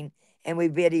screen, and we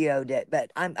videoed it.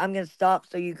 But I'm gonna stop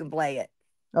so you can play it.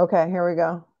 Okay, here we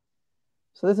go.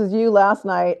 So this is you last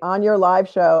night on your live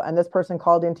show, and this person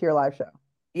called into your live show.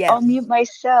 I'll Yes, mute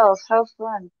myself. How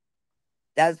fun.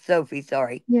 that's Sophie.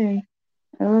 Sorry. Yay.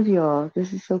 I love you all.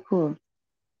 This is so cool.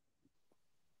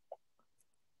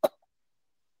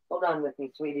 Hold on with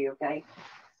me, sweetie. Okay.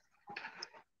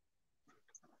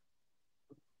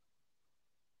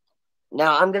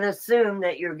 Now I'm gonna assume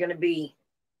that you're gonna be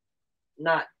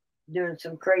not doing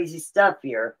some crazy stuff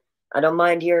here. I don't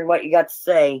mind hearing what you got to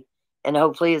say, and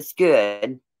hopefully it's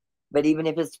good. But even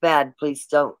if it's bad, please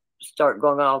don't start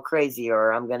going all crazy,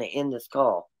 or I'm going to end this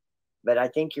call. But I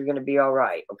think you're going to be all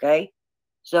right, okay?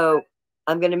 So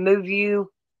I'm going to move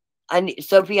you.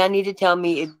 Sophie, I need to tell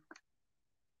me.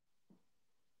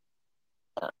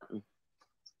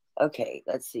 Okay,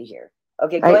 let's see here.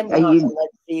 Okay, go ahead and talk.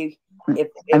 Let's see if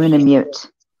I'm going to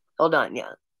mute. Hold on,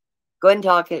 yeah. Go ahead and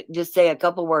talk. Just say a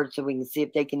couple words so we can see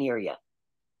if they can hear you.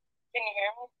 Can you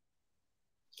hear me?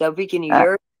 Sophie, can you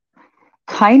hear?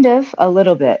 Kind of, a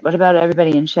little bit. What about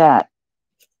everybody in chat?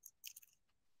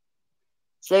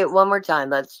 Say it one more time.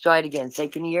 Let's try it again. Say,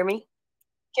 can you hear me?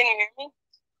 Can you hear me?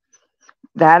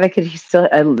 That I could still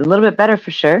a little bit better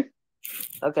for sure.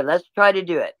 Okay, let's try to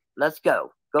do it. Let's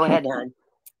go. Go ahead, hon.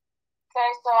 Okay,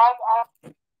 so I've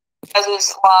as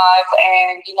this live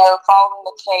and following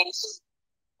the case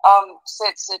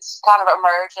since it's kind of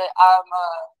emerged.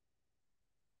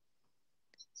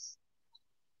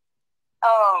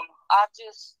 I've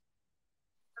just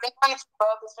been trying to keep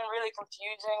up. It's been really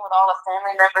confusing with all the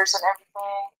family members and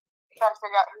everything. Trying to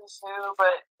figure out who's who,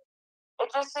 but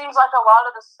it just seems like a lot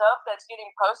of the stuff that's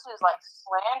getting posted is like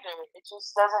slander. It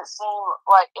just doesn't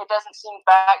seem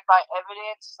backed by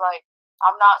evidence. Like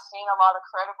I'm not seeing a lot of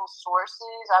credible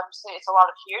sources. I'm saying it's a lot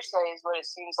of hearsay is what it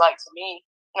seems like to me.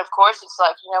 And of course it's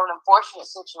like, an unfortunate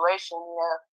situation,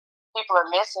 people are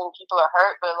missing, people are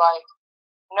hurt, but like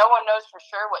no one knows for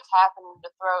sure what's happening to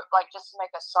just to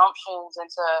make assumptions and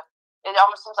it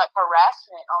almost seems like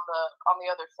harassment on the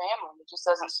other family. It just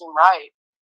doesn't seem right.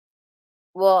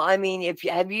 Well, I mean,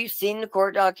 have you seen the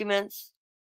court documents?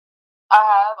 I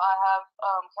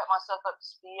have kept myself up to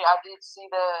speed. I did see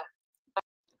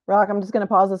Rock, I'm just going to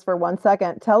pause this for 1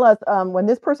 second. Tell us, when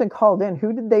this person called in,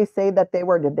 who did they say that they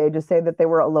were? Did they just say that they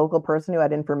were a local person who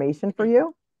had information for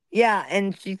you? Yeah,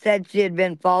 and she said she had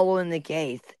been following the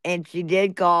case, and she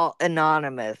did call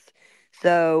anonymous.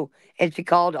 So, and she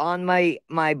called on my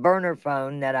burner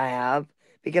phone that I have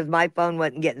because my phone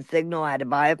wasn't getting signal. I had to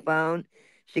buy a phone.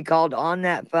 She called on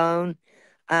that phone,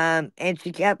 and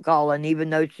she kept calling even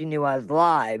though she knew I was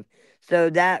live. So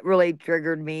that really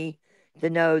triggered me to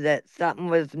know that something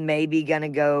was maybe going to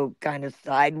go kind of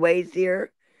sideways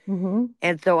here. Mm-hmm.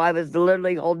 And so I was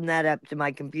literally holding that up to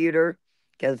my computer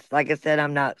because, like I said,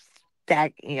 I'm not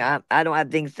I don't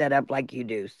have things set up like you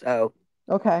do. So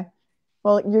Okay.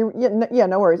 Well, yeah,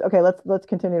 no worries. Okay, let's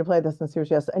continue to play this and see what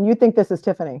she has. And you think this is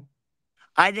Tifany?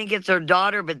 I think it's her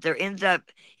daughter, but there ends up,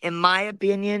 in my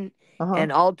opinion, Uh-huh.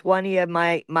 and all 20 of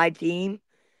my team,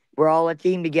 we're all a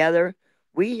team together.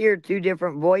 We hear two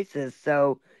different voices.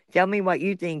 So tell me what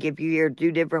you think if you hear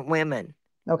two different women.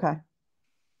 Okay.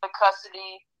 The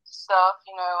custody stuff,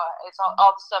 it's all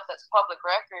the stuff that's public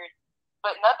record,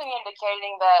 but nothing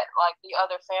indicating that like the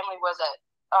other family was at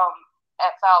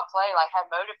foul play, like had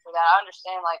motive for that. I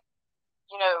understand, like,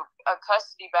 a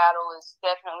custody battle is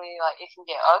definitely like it can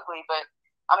get ugly, but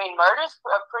I mean, murder's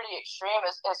pretty extreme,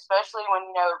 especially when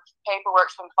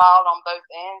paperwork's been filed on both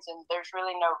ends and there's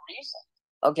really no reason.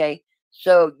 Okay,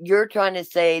 so you're trying to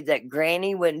say that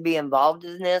Granny wouldn't be involved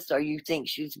in this, or you think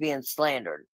she's being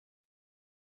slandered?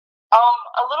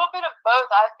 A little bit of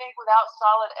both. I think without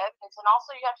solid evidence, and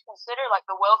also you have to consider like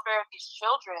the welfare of these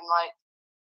children. Like,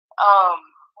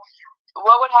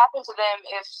 what would happen to them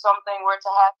if something were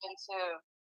to happen to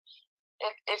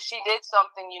if she did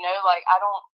something? Like I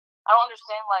don't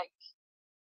understand. Like,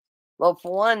 Well,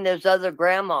 for one, there's other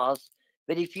grandmas,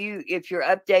 but if you're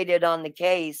updated on the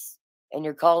case and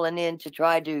you're calling in to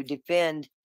try to defend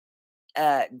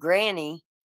Granny,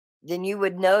 then you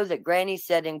would know that Granny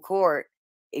said in court,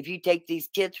 if you take these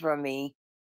kids from me,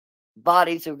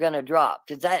 bodies are going to drop,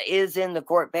 because that is in the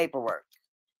court paperwork.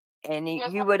 And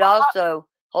you would also,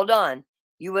 hold on,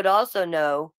 you would also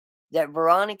know that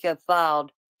Veronica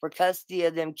filed for custody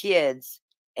of them kids,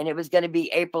 and it was going to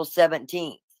be April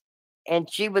 17th. And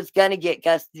she was going to get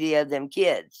custody of them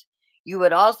kids. You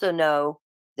would also know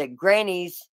that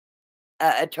Granny's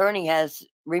attorney has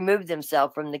removed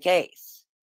himself from the case.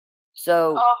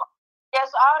 So... yes,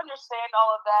 I understand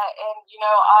all of that, and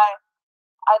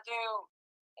I do,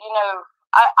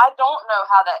 I don't know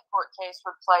how that court case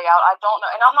would play out. I don't know,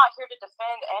 and I'm not here to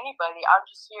defend anybody. I'm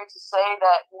just here to say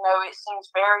that it seems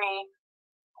very,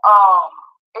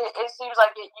 it seems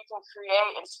like you can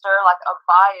create and stir like a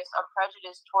bias, a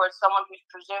prejudice towards someone who's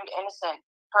presumed innocent.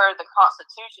 Per the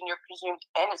Constitution, you're presumed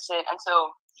innocent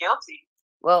until guilty.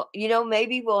 Well,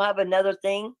 maybe we'll have another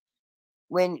thing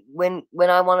when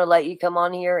I want to let you come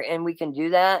on here and we can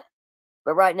do that.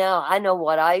 But right now, I know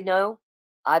what I know.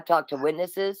 I've talked to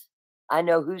witnesses. I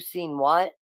know who's seen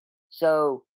what.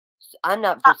 So I'm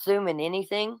not presuming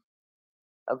anything.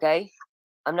 Okay?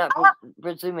 I'm not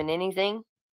presuming anything.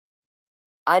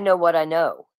 I know what I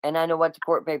know. And I know what the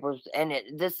court papers, and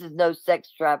this is no sex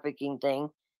trafficking thing.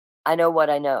 I know what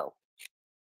I know.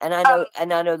 And I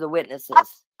know the witnesses.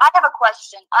 I have a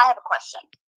question.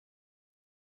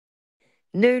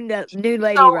 New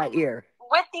lady right here.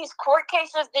 With these court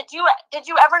cases, did you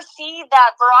ever see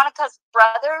that Veronica's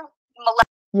brother molested?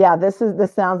 Yeah,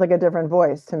 this sounds like a different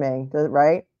voice to me,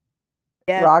 right?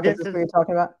 Yeah, Rock, is this what you're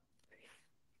talking about?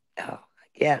 Oh,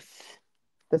 yes.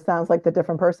 This sounds like the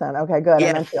different person. Okay, good.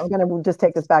 Yes. And then I'm going to just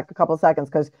take this back a couple of seconds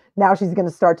because now she's going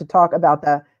to start to talk about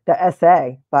the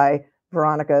essay by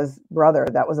Veronica's brother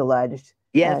that was alleged.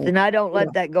 Yes, and I don't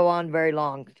let that go on very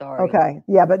long. Sorry. Okay.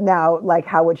 Yeah, but now, like,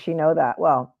 how would she know that?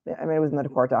 Well, I mean, it was in the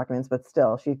court documents, but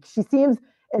still, she seems,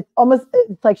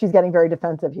 it's like she's getting very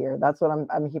defensive here. That's what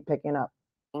I'm keep picking up.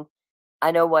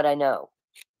 I know what I know.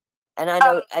 And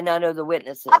I know the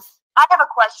witnesses. I have a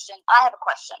question.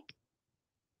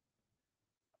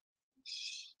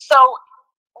 So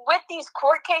with these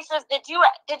court cases, did you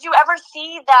ever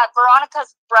see that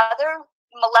Veronica's brother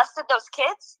molested those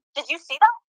kids? Did you see that?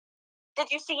 Did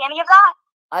you see any of that?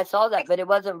 I saw that, but it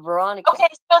wasn't Veronica. Okay,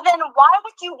 so then why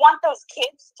would you want those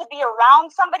kids to be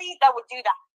around somebody that would do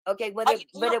that? Okay, but it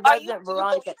wasn't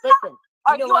Veronica. Listen,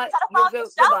 you know what?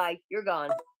 Goodbye. You're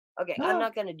gone. Okay, I'm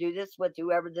not going to do this with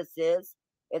whoever this is.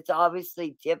 It's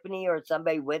obviously Tifany or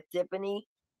somebody with Tifany.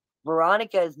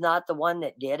 Veronica is not the one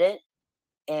that did it.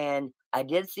 And I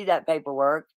did see that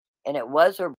paperwork, and it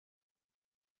was her.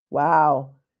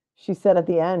 Wow. She said at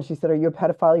the end, she said, "Are you a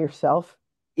pedophile yourself?"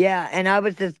 Yeah, and I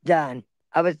was just done.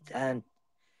 I was done.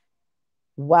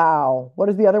 Wow. What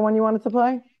is the other one you wanted to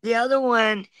play? The other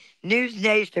one, News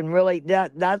Nation, really,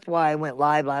 that's why I went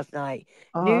live last night.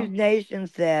 Uh-huh. News Nation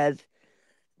says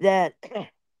that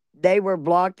they were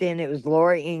blocked in. It was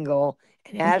Laura Ingle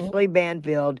and Ashley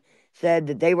Banfield said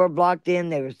that they were blocked in.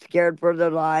 They were scared for their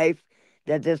life,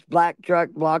 that this black truck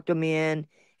blocked them in,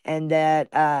 and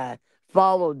that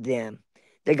followed them.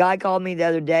 The guy called me the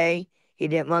other day. He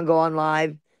didn't want to go on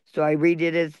live, so I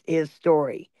redid his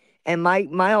story. And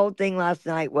my whole thing last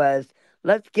night was,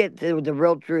 let's get to the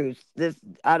real truth.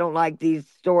 I don't like these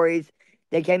stories.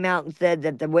 They came out and said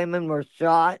that the women were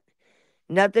shot.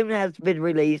 Nothing has been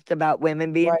released about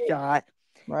women being Right. shot.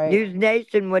 Right. News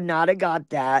Nation would not have got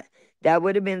that. That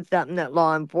would have been something that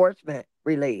law enforcement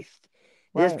released.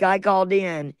 This Right. guy called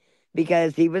in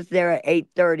because he was there at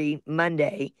 8:30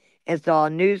 Monday and saw a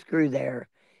news crew there.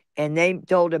 And they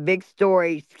told a big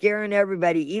story, scaring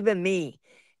everybody, even me.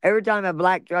 Every time a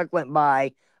black truck went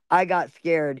by, I got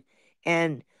scared.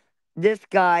 And this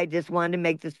guy just wanted to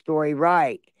make the story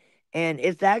right. And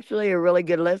it's actually a really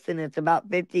good listen. It's about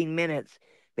 15 minutes.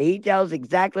 But he tells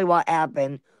exactly what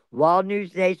happened while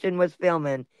News Nation was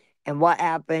filming and what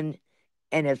happened.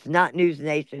 And it's not News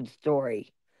Nation's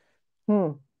story.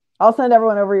 I'll send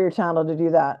everyone over your channel to do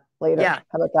that later. Yeah.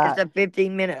 How about that? It's a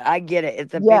 15-minute. I get it.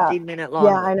 It's a Yeah. 15-minute long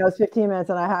Yeah, one. I know it's 15 minutes,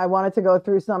 and I wanted to go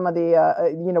through some of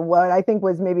the, what I think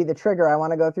was maybe the trigger. I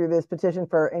want to go through this petition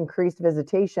for increased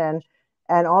visitation,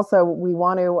 and also we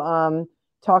want to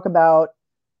talk about.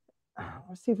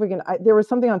 Let's see if we can. There was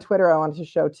something on Twitter I wanted to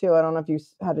show too. I don't know if you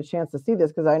had a chance to see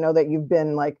this because I know that you've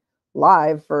been like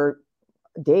live for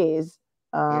days.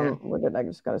 Yeah. Where did I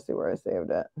just got to see where I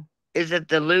saved it? Is it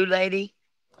the Lou lady?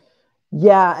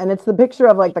 Yeah, and it's the picture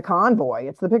of like the convoy.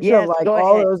 It's the picture Yes, of like go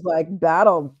all ahead. those like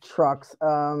battle trucks.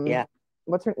 Yeah.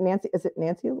 What's her Nancy? Is it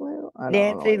Nancy Lou? I don't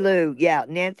Nancy know. Lou. Yeah,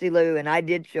 Nancy Lou. And I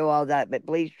did show all that, but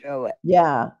please show it.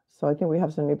 Yeah. So I think we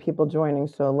have some new people joining.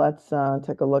 So let's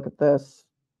take a look at this.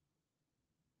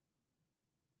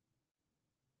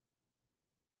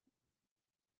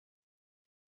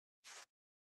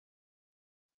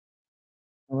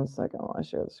 One second while I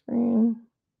share the screen.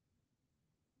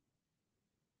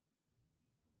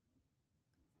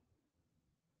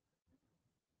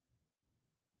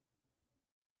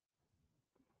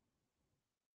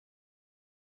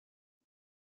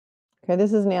 Okay,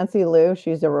 this is Nancy Lou.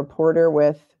 She's a reporter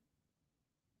with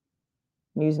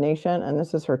News Nation, and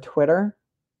this is her Twitter.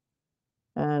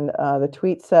 And the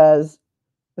tweet says,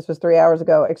 this was 3 hours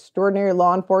ago, extraordinary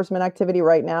law enforcement activity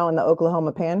right now in the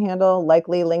Oklahoma Panhandle,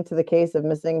 likely linked to the case of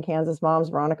missing Kansas moms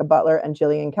Veronica Butler and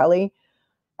Jilian Kelley.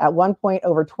 At one point,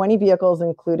 over 20 vehicles,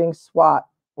 including SWAT,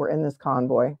 were in this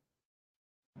convoy.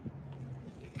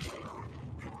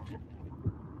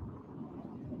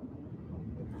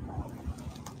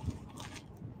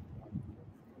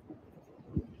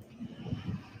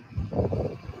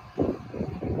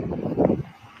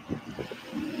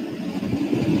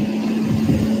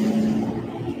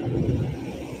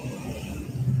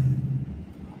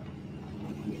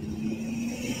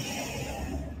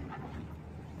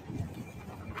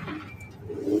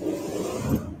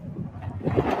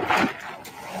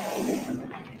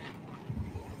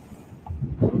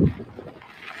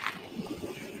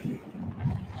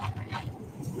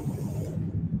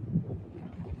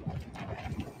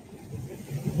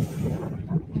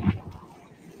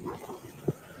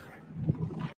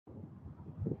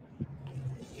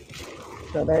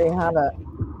 So there you have it.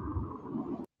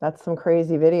 That's some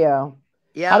crazy video.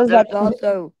 Yeah, How does there's that?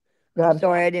 also. Go I'm ahead.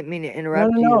 sorry, I didn't mean to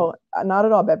interrupt you. No, not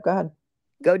at all, babe. Go ahead.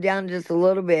 Go down just a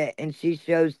little bit, and she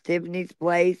shows Tiffany's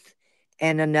place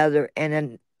and another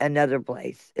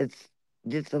place. It's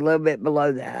just a little bit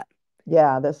below that.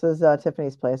 Yeah, this is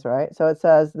Tiffany's place, right? So it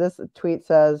says, this tweet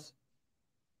says,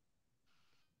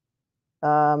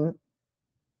 it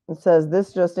says,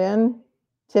 this just in,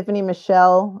 Tifany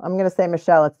Machel, I'm going to say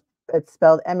Michelle, it's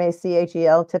spelled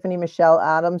Machel, Tifany Machel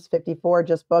Adams, 54,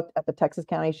 just booked at the Texas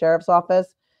County Sheriff's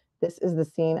Office. This is the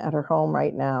scene at her home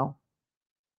right now.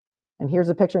 And here's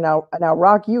a picture. Now,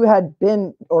 Rock, you had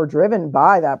been or driven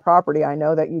by that property. I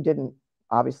know that you didn't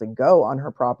obviously go on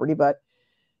her property, but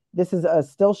this is a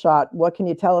still shot. What can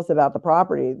you tell us about the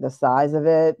property? The size of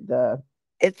it?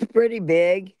 It's pretty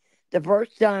big. The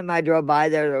first time I drove by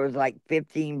there was like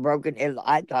 15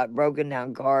 I thought broken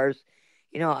down cars.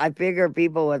 I figure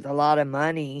people with a lot of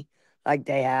money, like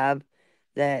they have,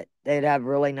 that they'd have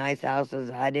really nice houses.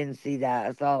 I didn't see that.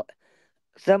 I saw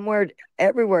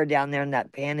everywhere down there in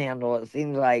that panhandle, it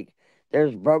seems like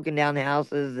there's broken down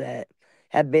houses that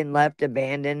have been left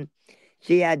abandoned.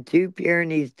 She had 2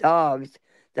 Pyrenees dogs.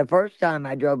 The first time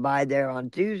I drove by there on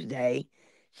Tuesday,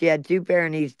 she had 2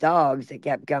 Pyrenees dogs that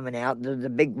kept coming out, the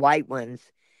big white ones.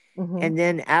 And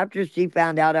then after she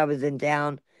found out I was in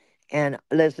town, and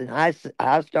listen, I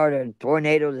started a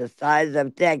tornado the size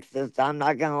of Texas, I'm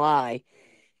not going to lie.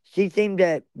 She seemed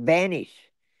to vanish,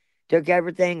 took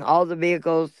everything, all the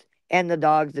vehicles and the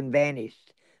dogs, and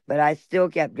vanished. But I still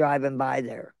kept driving by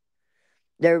there.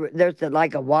 There's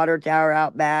like a water tower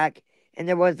out back, and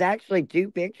there was actually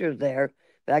 2 pictures there,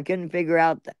 but I couldn't figure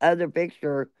out the other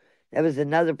picture. There was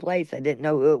another place. I didn't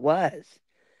know who it was.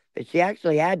 But she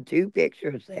actually had 2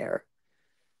 pictures there.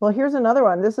 Well, here's another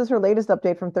one. This is her latest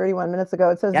update from 31 minutes ago.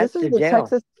 It says That's this is the the jail.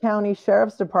 Texas County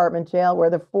Sheriff's Department jail where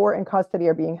the 4 in custody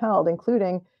are being held,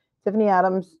 including Tifany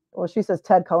Adams. Well, she says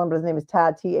Ted Cullum, but his name is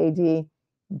Tad, T-A-D,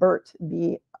 Bert,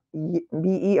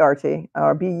 B-E-R-T,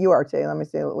 or B-U-R-T. Let me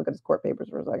see. Look at his court papers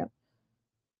for a second.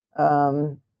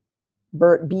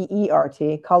 Bert,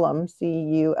 B-E-R-T, Cullum,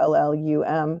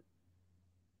 C-U-L-L-U-M,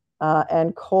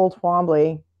 and Cole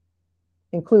Twombly,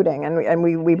 including, and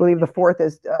we believe the 4th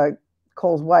is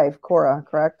Cole's wife, Cora,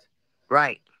 correct?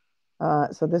 Right.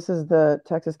 So this is the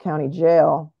Texas County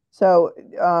Jail. So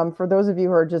for those of you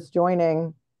who are just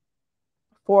joining,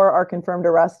 4 are confirmed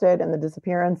arrested in the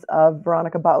disappearance of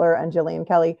Veronica Butler and Jilian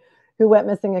Kelley, who went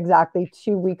missing exactly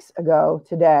 2 weeks ago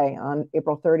today on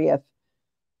April 30th.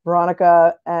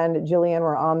 Veronica and Jilian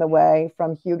were on the way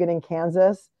from Hugoton,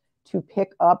 Kansas to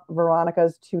pick up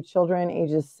Veronica's 2 children,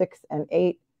 ages 6 and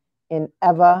 8, in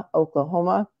Eva,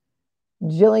 Oklahoma.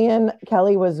 Jilian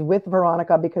Kelley was with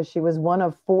Veronica because she was one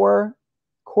of 4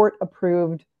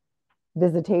 court-approved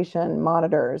visitation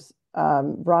monitors.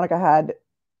 Veronica had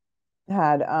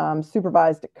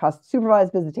supervised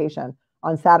visitation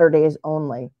on Saturdays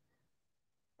only.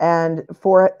 And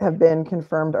 4 have been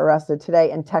confirmed arrested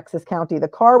today in Texas County. The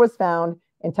car was found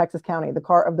in Texas County, the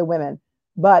car of the women.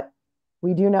 But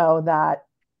we do know that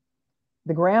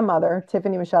the grandmother,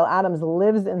 Tifany Machel Adams,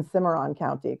 lives in Cimarron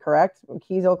County, correct?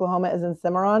 Keys, Oklahoma is in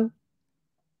Cimarron?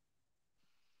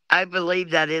 I believe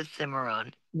that is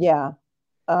Cimarron. Yeah.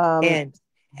 And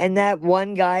that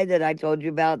one guy that I told you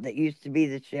about that used to be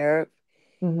the sheriff,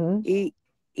 he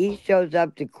shows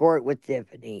up to court with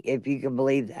Tifany, if you can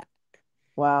believe that.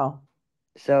 Wow.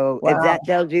 So if that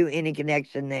tells you any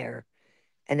connection there,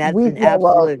 and that's an absolute.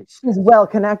 Well, she's well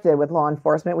connected with law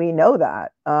enforcement. We know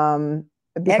that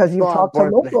because you've talked to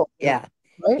local. Yeah,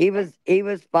 right? He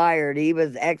was fired. He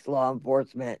was ex-law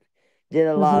enforcement. Did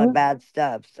a lot of bad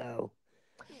stuff. So.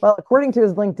 Well, according to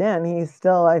his LinkedIn, he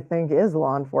still, I think, is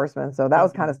law enforcement. So that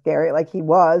was kind of scary. Like he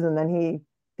was, and then he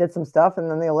did some stuff,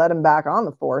 and then they let him back on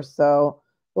the force. So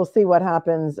we'll see what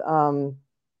happens,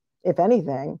 if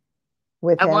anything,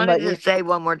 with him. I wanted to say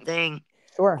one more thing.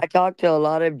 Sure. I talked to a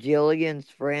lot of Jillian's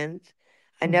friends.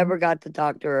 I never got to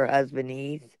talk to her husband,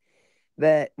 Heath.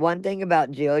 But one thing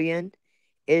about Jillian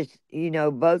is,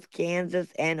 both Kansas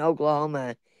and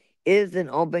Oklahoma is an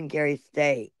open carry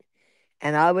state.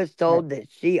 And I was told that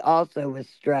she also was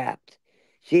strapped.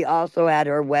 She also had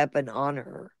her weapon on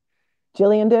her.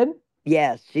 Jillian did?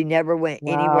 Yes, she never went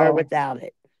anywhere without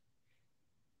it.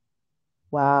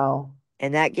 Wow.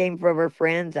 And that came from her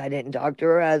friends. I didn't talk to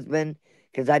her husband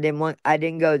because I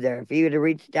didn't go there. If he would have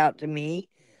reached out to me,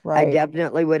 I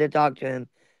definitely would have talked to him.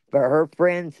 But her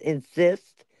friends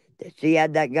insist that she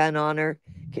had that gun on her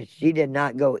because she did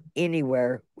not go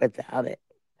anywhere without it.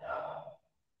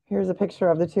 Here's a picture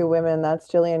of the 2 women.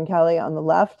 That's Jilian Kelley on the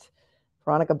left,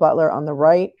 Veronica Butler on the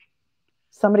right.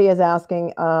 Somebody is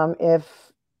asking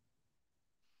if,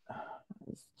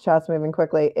 chat's moving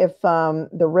quickly, if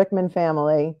the Rickman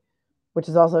family, which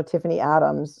is also Tifany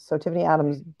Adams, so Tifany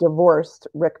Adams divorced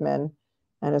Rickman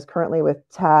and is currently with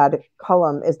Tad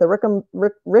Cullum. Is the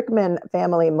Rickman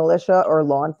family militia or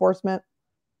law enforcement?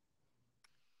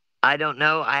 I don't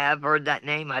know. I have heard that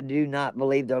name. I do not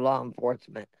believe they're law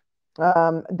enforcement.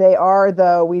 They are,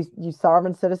 though, you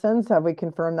sovereign citizens. Have we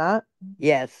confirmed that?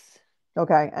 Yes.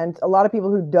 Okay. And a lot of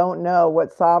people who don't know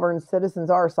what sovereign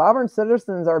citizens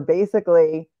are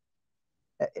basically,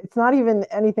 it's not even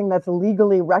anything that's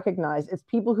legally recognized. It's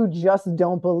people who just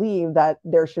don't believe that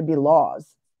there should be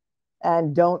laws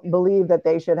and don't believe that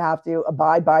they should have to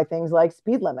abide by things like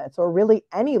speed limits or really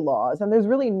any laws. And there's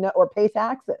really or pay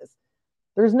taxes.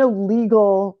 There's no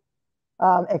legal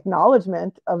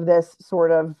acknowledgement of this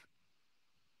sort of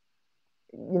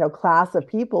class of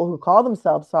people who call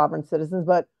themselves sovereign citizens.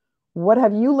 But what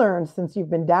have you learned since you've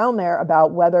been down there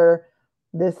about whether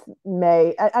this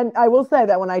may, and I will say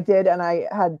that when I did, and I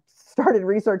had started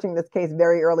researching this case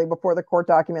very early before the court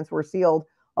documents were sealed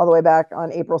all the way back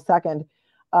on April 2nd,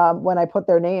 when I put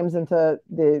their names into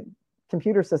the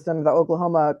computer system, the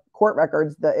Oklahoma court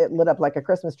records, it lit up like a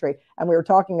Christmas tree. And we were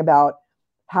talking about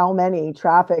how many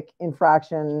traffic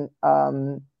infraction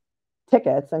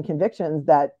tickets and convictions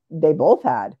that they both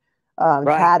had,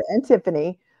 Right. Tad and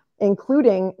Tifany,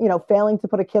 including, failing to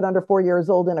put a kid under 4 years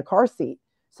old in a car seat.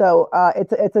 So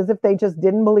it's as if they just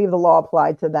didn't believe the law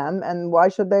applied to them. And why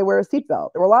should they wear a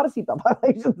seatbelt? There were a lot of seatbelt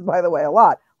violations, by the way, a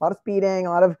lot of speeding,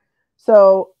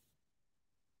 so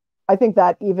I think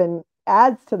that even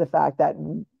adds to the fact that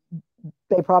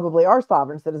they probably are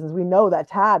sovereign citizens. We know that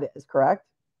Tad is, correct?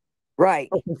 Right.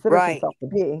 Or considers Right. himself to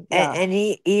be. Yeah. And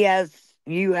he has,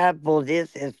 you have pulled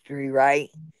his history, right?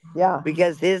 Yeah.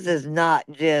 Because his is not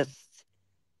just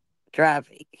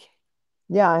traffic.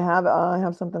 Yeah, I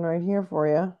have something right here for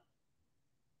you.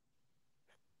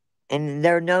 And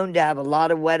they're known to have a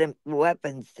lot of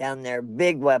weapons down there,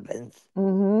 big weapons.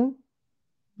 Mm-hmm.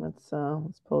 Let's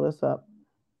pull this up.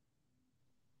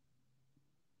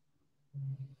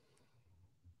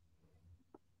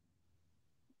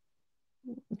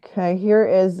 Okay,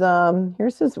 here's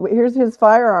his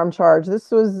firearm charge. This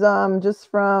was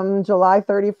just from July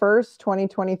 31st,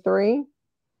 2023.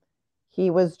 He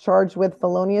was charged with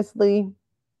feloniously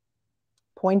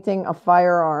pointing a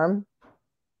firearm,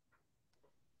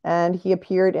 and he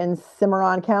appeared in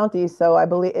Cimarron County. So I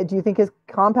believe, do you think his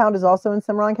compound is also in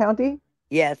Cimarron County?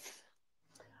 Yes.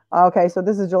 Okay, so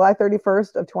this is July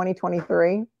 31st of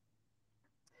 2023.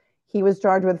 He was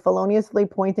charged with feloniously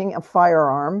pointing a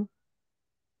firearm.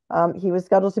 He was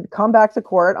scheduled to come back to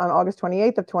court on August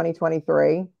 28th of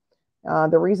 2023.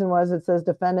 The reason was, it says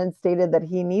defendant stated that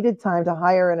he needed time to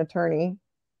hire an attorney.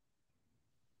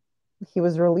 He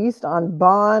was released on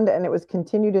bond, and it was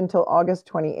continued until August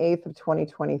 28th of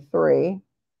 2023.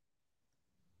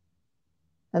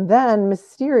 And then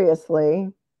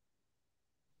mysteriously,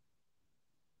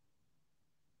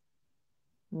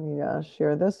 let me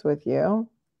share this with you.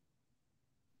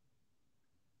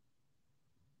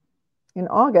 In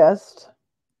August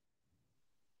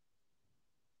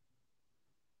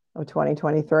of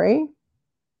 2023,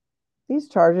 these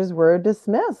charges were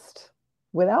dismissed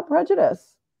without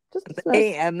prejudice. Just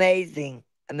dismissed. Amazing.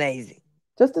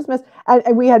 Just dismissed.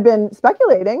 And we had been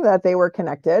speculating that they were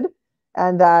connected,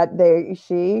 and that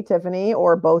she, Tifany,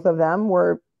 or both of them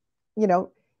were,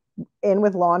 in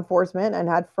with law enforcement and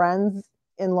had friends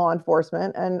in law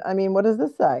enforcement. And I mean, what does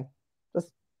this say?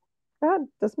 Just go ahead,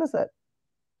 dismiss it.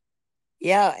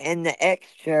 Yeah, and the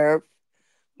ex-sheriff,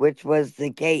 which was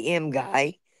the KM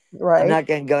guy. Right. I'm not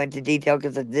going to go into detail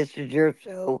because this is your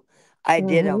show. I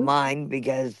did on mine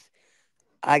because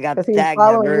I got the tag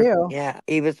number. You. Yeah,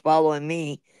 he was following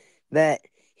me. But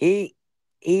he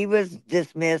was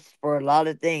dismissed for a lot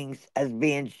of things as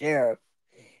being sheriff.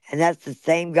 And that's the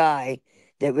same guy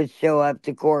that would show up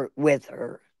to court with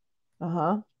her.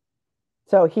 Uh-huh.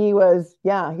 So he was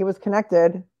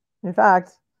connected. In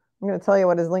fact, I'm going to tell you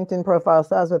what his LinkedIn profile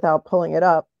says without pulling it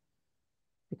up,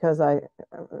 because I'm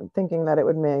thinking that it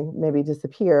would maybe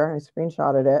disappear. I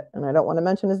screenshotted it, and I don't want to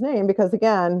mention his name because,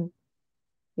 again,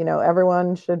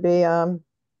 everyone should be innocent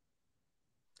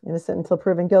until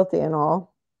proven guilty and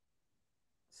all.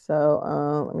 So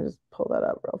let me just pull that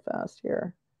up real fast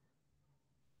here.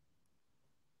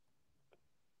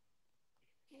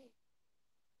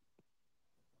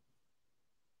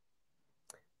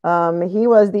 He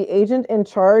was the agent in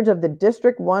charge of the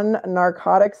District 1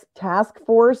 Narcotics Task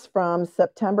Force from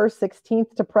September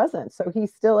 16th to present. So he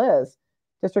still is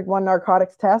District 1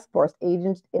 Narcotics Task Force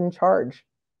agent in charge.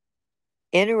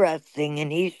 Interesting.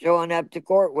 And he's showing up to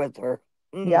court with her.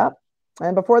 Yep.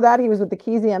 And before that, he was with the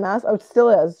Keys EMS. Oh,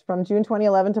 still is. From June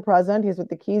 2011 to present, he's with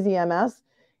the Keys EMS.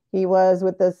 He was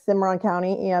with the Cimarron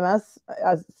County EMS,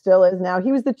 still is now.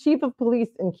 He was the chief of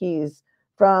police in Keys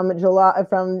from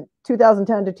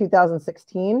 2010 to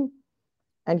 2016.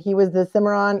 And he was the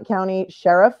Cimarron County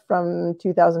Sheriff from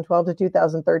 2012 to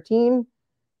 2013.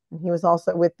 And he was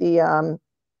also with the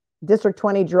District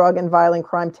 20 Drug and Violent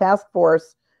Crime Task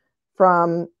Force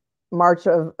from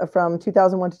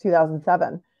 2001 to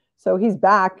 2007. So he's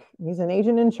back. He's an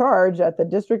agent in charge at the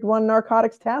District 1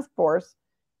 Narcotics Task Force,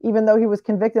 even though he was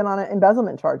convicted on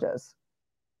embezzlement charges.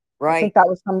 Right. I think that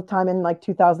was sometime in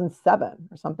 2007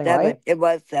 or something, right? It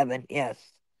was 7, yes.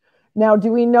 Now,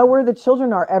 do we know where the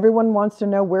children are? Everyone wants to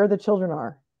know where the children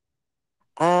are.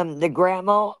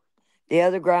 The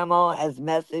other grandma has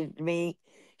messaged me.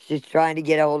 She's trying to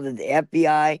get a hold of the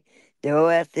FBI, the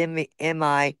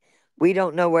OSBI. We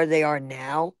don't know where they are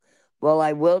now. Well,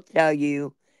 I will tell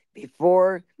you,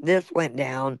 before this went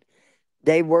down,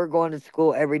 they were going to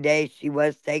school every day. She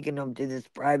was taking them to this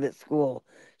private school.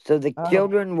 So the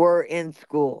children were in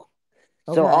school.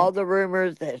 Okay. So all the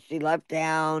rumors that she left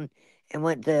town and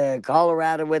went to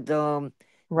Colorado with them,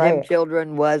 them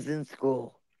children was in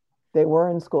school. They were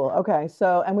in school. Okay.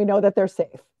 So, and we know that they're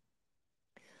safe.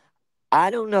 I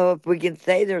don't know if we can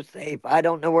say they're safe. I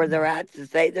don't know where they're at to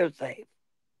say they're safe.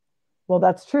 Well,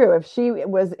 that's true. If she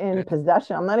was in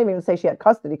possession, I'm not even going to say she had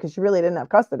custody because she really didn't have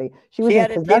custody. She was in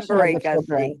had a possession of temporary the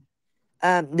custody.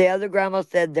 children. The other grandma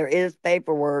said there is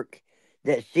paperwork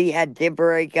that she had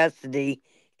temporary custody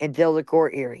until the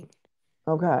court hearing.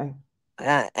 Okay.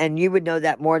 And you would know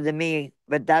that more than me,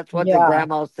 but that's what Yeah.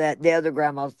 the other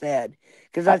grandma said.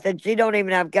 Because I said, she don't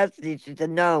even have custody. She said,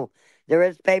 no, there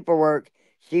is paperwork.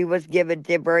 She was given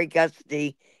temporary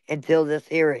custody until this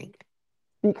hearing.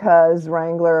 Because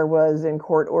Wrangler was in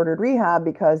court-ordered rehab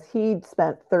because he'd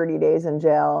spent 30 days in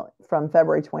jail from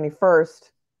February 21st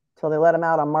till they let him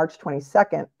out on March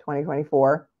 22nd,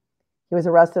 2024. He was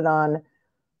arrested on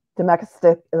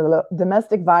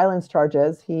domestic violence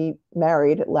charges. He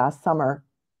married last summer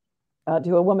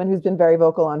to a woman who's been very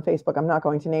vocal on Facebook. I'm not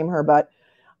going to name her, but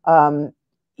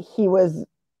he was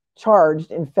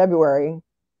charged in February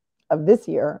of this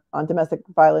year on domestic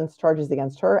violence charges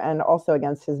against her and also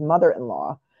against his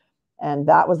mother-in-law. And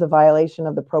that was a violation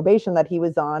of the probation that he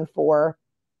was on for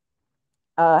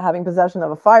having possession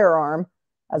of a firearm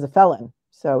as a felon.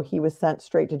 So he was sent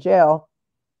straight to jail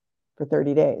for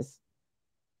 30 days.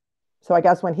 So I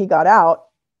guess when he got out,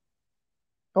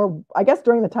 or I guess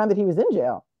during the time that he was in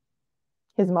jail,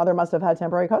 his mother must have had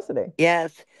temporary custody.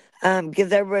 Yes,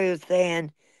 because everybody was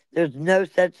saying there's no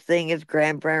such thing as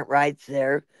grandparent rights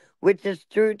there, which is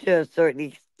true to a certain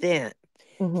extent.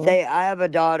 Mhm. Say I have a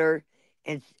daughter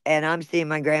and I'm seeing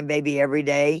my grandbaby every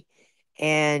day,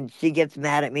 and she gets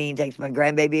mad at me and takes my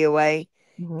grandbaby away.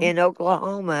 Mhm. In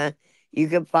Oklahoma, you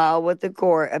can file with the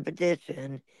court a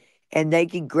petition, and they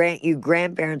can grant you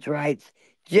grandparents' rights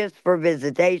just for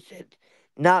visitation,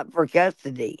 not for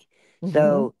custody. Mhm.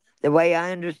 So the way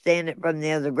I understand it from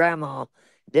the other grandma,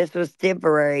 this was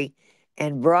temporary,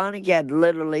 and Veronica had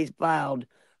literally filed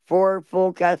for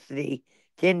full custody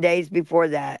 10 days before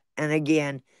that. And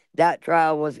again, that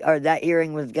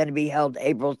hearing was going to be held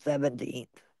April 17th.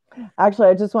 Actually,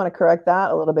 I just want to correct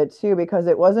that a little bit too, because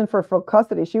it wasn't for full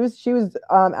custody. She was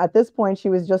at this point, she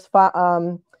was just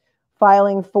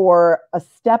filing for a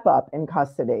step up in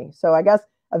custody. So I guess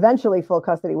eventually full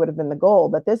custody would have been the goal,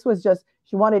 but this was just,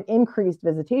 she wanted increased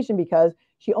visitation because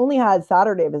she only had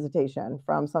Saturday visitation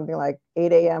from something like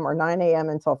 8 a.m. or 9 a.m.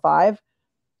 until 5.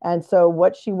 And so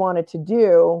what she wanted to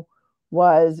do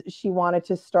was she wanted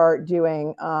to start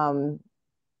doing, I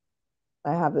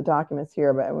have the documents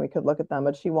here, but we could look at them,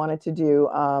 but she wanted to do,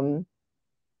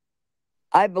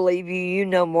 I believe you. You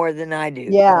know more than I do.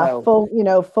 yeah,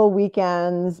 So. full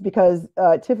weekends, because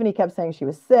Tifany kept saying she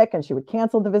was sick and she would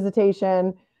cancel the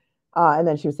visitation. And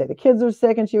then she would say the kids are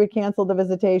sick and she would cancel the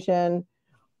visitation.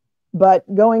 But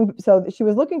so she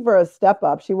was looking for a step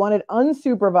up. She wanted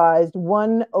unsupervised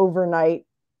one overnight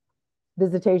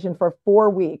visitation for 4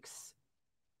 weeks.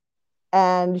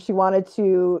 And she wanted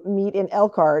to meet in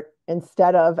Elkhart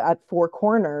instead of at Four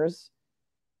Corners.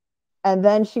 And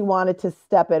then she wanted to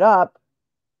step it up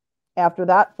after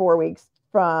that 4 weeks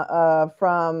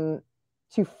from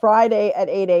to Friday at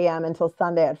 8 a.m. until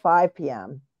Sunday at 5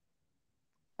 p.m.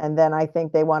 And then I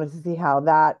think they wanted to see how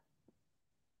that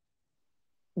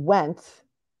went.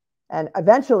 And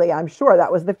eventually, I'm sure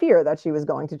that was the fear that she was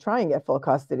going to try and get full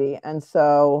custody. And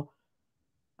so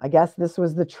I guess this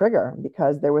was the trigger,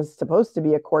 because there was supposed to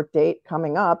be a court date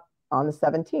coming up on the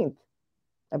 17th,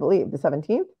 I believe, the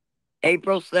 17th?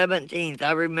 April 17th.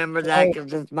 I remember that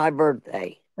because it's my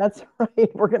birthday. That's right.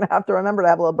 We're going to have to remember to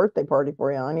have a little birthday party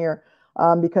for you on here,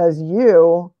 because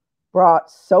you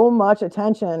brought so much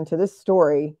attention to this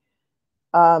story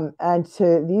and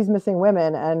to these missing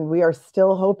women. And we are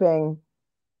still hoping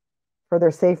for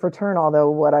their safe return, although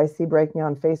what I see breaking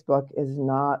on Facebook is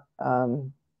not.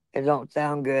 It don't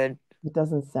sound good. It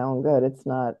doesn't sound good. It's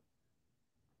not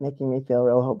making me feel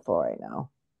real hopeful right now.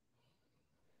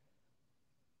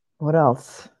 What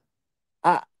else?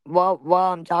 While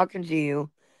I'm talking to you,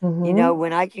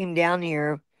 when I came down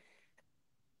here,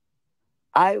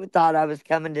 I thought I was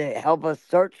coming to help a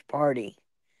search party.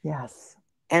 Yes.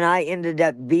 And I ended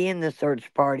up being the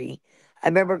search party. I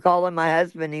remember calling my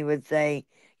husband. He would say,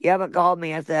 "You haven't called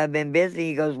me." I said, "I've been busy."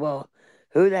 He goes, "Well,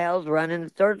 who the hell's running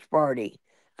the search party?"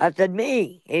 I said,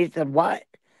 "Me." He said, "What?"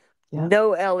 Yeah.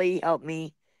 No LE helped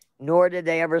me, nor did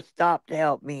they ever stop to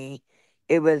help me.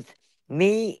 It was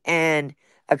me and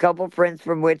a couple friends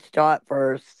from Wichita at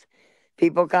first.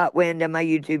 People caught wind of my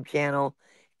YouTube channel,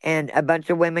 and a bunch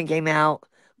of women came out.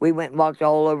 We went and walked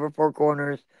all over Four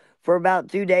Corners. For about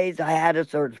 2 days, I had a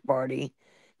search party.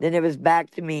 Then it was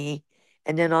back to me.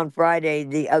 And then on Friday,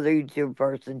 the other YouTube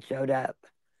person showed up.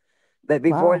 But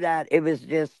before that, it was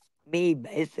just me,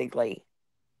 basically.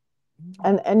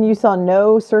 And you saw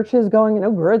no searches going,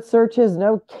 no grid searches,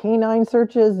 no canine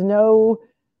searches, no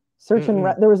search and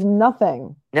Mm-mm. there was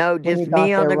nothing No, when you just me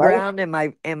got on there, the right? ground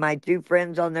and my two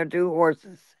friends on their two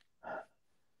horses.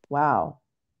 Wow.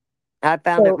 I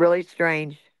found it So really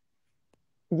strange.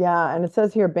 yeah, and it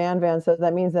says here, Ban Van says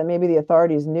that means that maybe the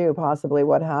authorities knew possibly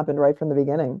what happened right from the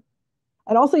beginning.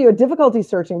 And also you had difficulty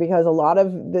searching because a lot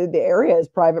of the area is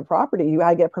private property. You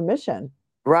had to get permission.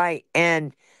 Right.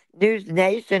 And News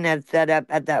Nation had set up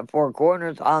at that Four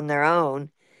Corners on their own.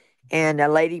 And a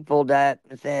lady pulled up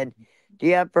and said, "Do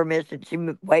you have permission?" She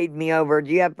waved me over.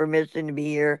 "Do you have permission to be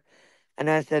here?" And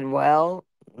I said, "Well,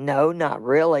 no, not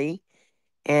really."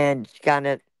 And she kind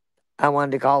of, I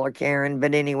wanted to call her Karen.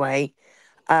 But anyway,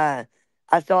 uh,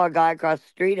 I saw a guy across the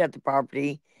street at the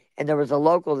property and there was a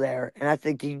local there. And I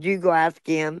said, "Could you go ask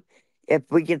him if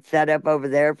we could set up over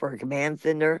there for a command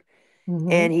center?" Mm-hmm.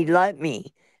 And he let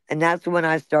me. And that's when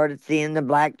I started seeing the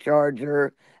black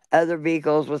Charger. Other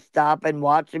vehicles was stopping,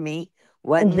 watching me.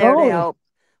 And Wasn't there to drones. help.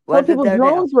 Told Wasn't people there to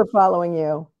help. drones were following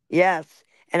you. Yes.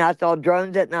 And I saw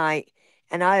drones at night.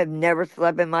 And I have never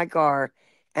slept in my car.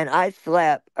 And I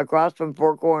slept across from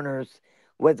Four Corners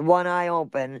with one eye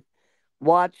open,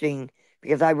 watching,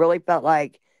 because I really felt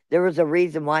like there was a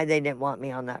reason why they didn't want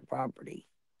me on that property.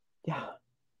 Yeah.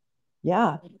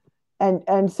 Yeah.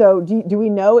 And so do we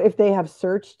know if they have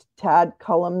searched Tad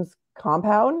Cullum's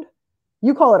compound?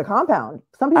 You call it a compound.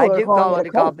 Some I people are do calling call it a it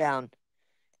a cult. compound.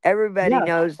 Everybody Yeah,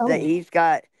 knows tell that me. he's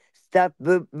got stuff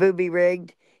booby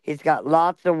rigged. He's got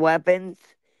lots of weapons,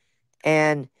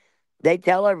 and they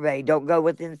tell everybody don't go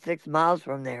within 6 miles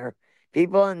from there.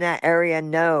 People in that area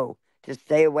know to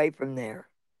stay away from there.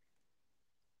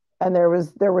 And there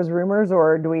was rumors,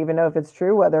 or do we even know if it's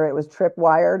true, whether it was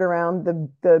tripwired around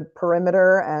the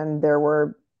perimeter and there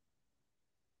were,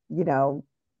 you know,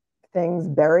 things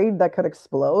buried that could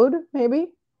explode, maybe?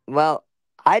 Well,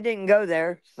 I didn't go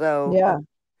there, so Yeah,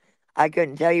 I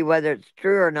couldn't tell you whether it's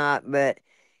true or not, but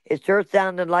it sure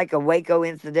sounded like a Waco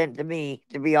incident to me,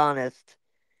 to be honest.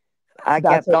 I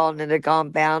that's kept a calling it a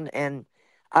compound, and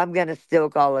I'm going to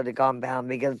still call it a compound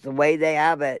because the way they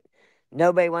have it,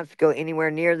 nobody wants to go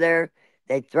anywhere near there.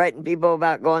 They threaten people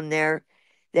about going there.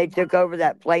 They took over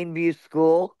that Plainview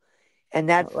school, and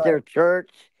that's right. their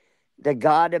church, the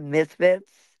God of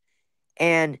Misfits.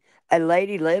 And a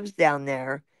lady lives down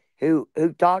there who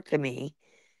talked to me,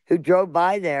 who drove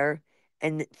by there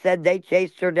and said they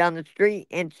chased her down the street,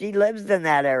 and she lives in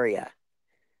that area.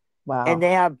 And Wow.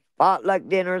 they have potluck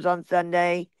dinners on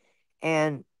Sunday,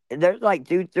 and there's like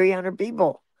 300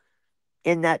 people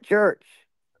in that church.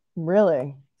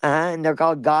 Really? And they're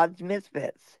called God's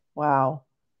Misfits. Wow.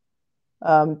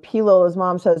 P. Lola's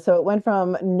mom says, so it went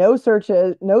from no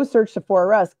searches, no search to 4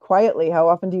 arrests quietly. How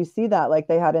often do you see that? Like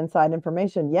they had inside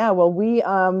information. Yeah, well, we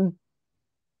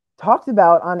talked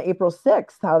about on April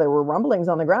 6th how there were rumblings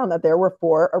on the ground that there were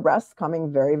 4 arrests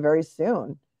coming very, very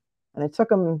soon. And it took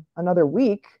them another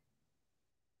week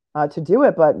to do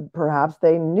it, but perhaps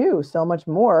they knew so much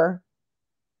more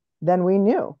than we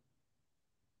knew,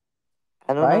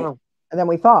 I don't right? know. And then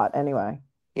we thought, anyway.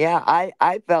 Yeah,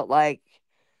 I felt like,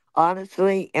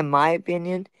 honestly, in my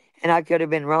opinion, and I could have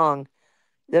been wrong,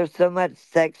 there's so much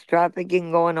sex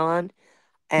trafficking going on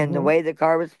and the Mm-hmm. way the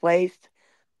car was placed.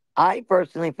 I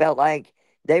personally felt like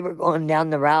they were going down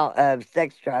the route of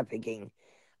sex trafficking.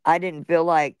 I didn't feel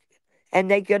like, and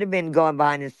they could have been going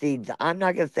behind the scenes. I'm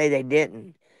not going to say they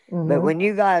didn't. But Mm-hmm. when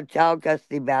you got a child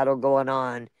custody battle going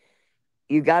on,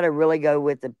 you got to really go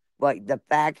with the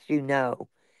facts you know.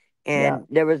 Yeah. And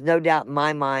there was no doubt in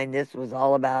my mind this was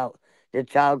all about the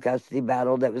child custody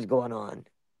battle that was going on.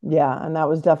 Yeah, and that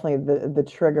was definitely the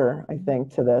trigger, I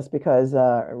think, to this because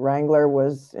Wrangler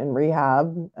was in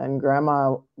rehab and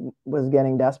Grandma was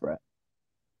getting desperate.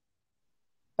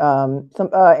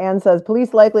 Anne says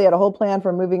police likely had a whole plan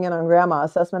for moving in on Grandma.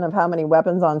 Assessment of how many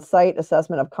weapons on site,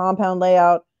 assessment of compound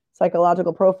layout,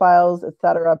 psychological profiles,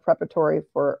 etc., preparatory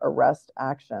for arrest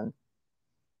action.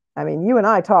 I mean, you and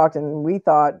I talked, and we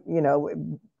thought,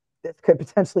 this could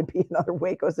potentially be another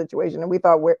Waco situation, and we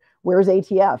thought, where's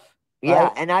ATF? Yeah,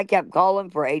 Right? and I kept calling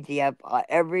for ATF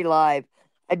every live.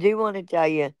 I do want to tell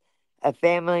you, a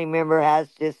family member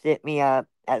has just hit me up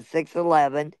at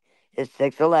 611. It's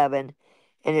 611.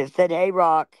 And it said, "Hey,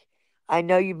 Rock, I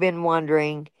know you've been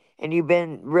wondering and you've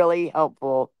been really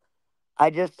helpful.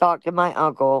 I just talked to my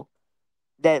uncle.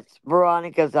 That's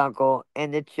Veronica's uncle.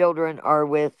 And the children are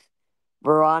with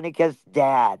Veronica's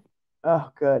dad."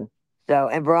 Oh, good. So,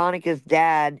 and Veronica's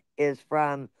dad is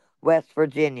from West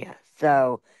Virginia.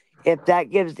 So, if that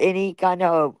gives any kind of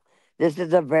hope, this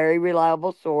is a very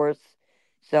reliable source.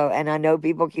 So, and I know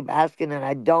people keep asking, and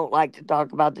I don't like to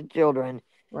talk about the children,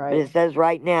 but Right. it says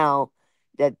right now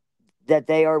that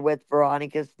they are with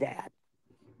Veronica's dad.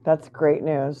 That's great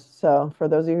news. So, for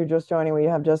those of you who are just joining, we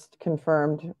have just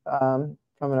confirmed from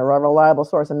a reliable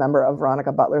source, a member of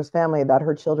Veronica Butler's family, that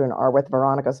her children are with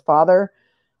Veronica's father.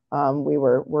 We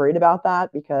were worried about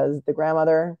that because the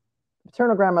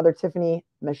paternal grandmother, Tifany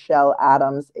Machel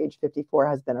Adams, age 54,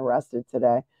 has been arrested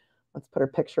today. Let's put her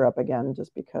picture up again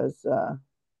just because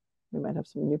we might have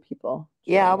some new people.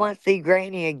 Yeah, I want to see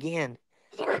Granny again.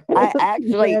 I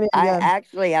Granny again.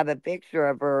 actually have a picture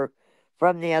of her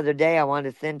from the other day I want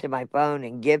to send to my phone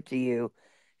and give to you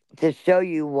to show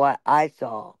you what I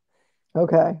saw.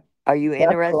 Okay. Are you That's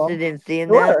interested cool. in seeing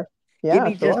Sure. that? Yeah, Give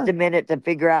me sure. just a minute to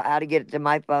figure out how to get it to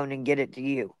my phone and get it to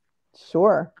you.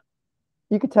 Sure.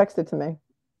 You could text it to me.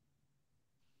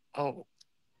 Oh,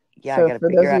 yeah, So I got to for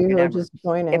figure those of out you your who are number. just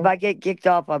joining. If I get kicked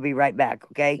off, I'll be right back,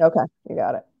 okay? Okay, you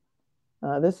got it.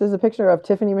 This is a picture of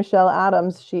Tifany Machel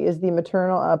Adams. She is the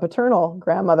paternal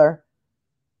grandmother.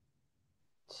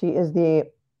 She is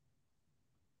the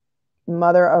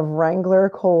mother of Wrangler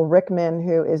Cole Rickman,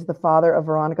 who is the father of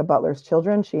Veronica Butler's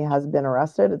children. She has been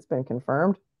arrested. It's been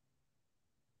confirmed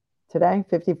today,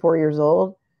 54 years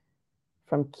old,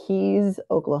 from Keys,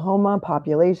 Oklahoma,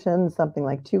 population something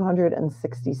like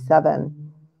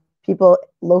 267. People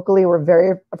locally were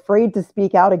very afraid to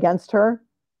speak out against her.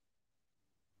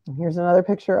 And here's another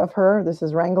picture of her. This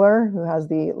is Wrangler, who has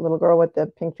the little girl with the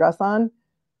pink dress on.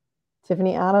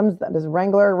 Tifany Adams, that is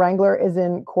Wrangler. Wrangler is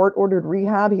in court-ordered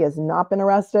rehab. He has not been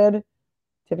arrested.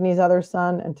 Tifany's other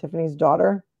son and Tifany's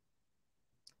daughter.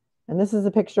 And this is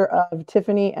a picture of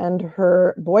Tifany and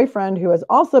her boyfriend, who has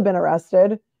also been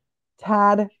arrested,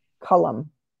 Tad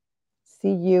Cullum,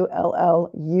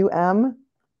 Cullum.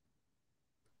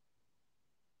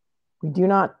 We do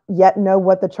not yet know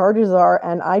what the charges are,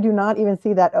 and I do not even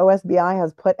see that OSBI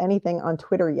has put anything on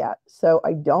Twitter yet. So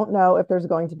I don't know if there's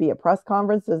going to be a press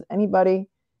conference. Does anybody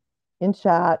in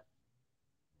chat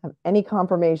have any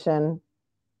confirmation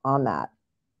on that?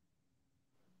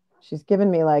 She's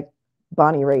given me like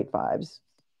Bonnie Raitt vibes.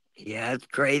 Yeah, it's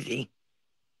crazy.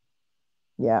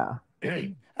 Yeah.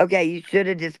 Okay, you should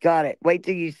have just got it. Wait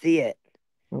till you see it.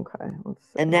 Okay, let's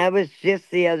see. And that was just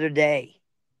the other day.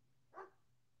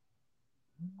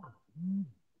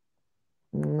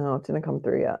 No, it didn't come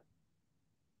through yet.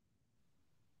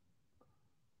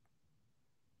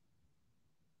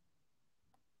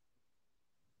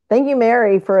 Thank you,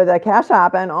 Mary, for the Cash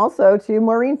App, and also to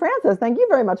Maureen Francis. Thank you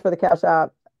very much for the Cash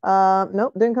App.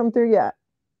 Nope, didn't come through yet.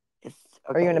 Okay.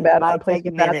 Are you in a bad place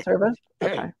with bad service?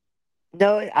 Okay.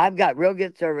 No, I've got real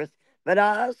good service, but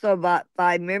I also bought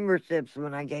 5 memberships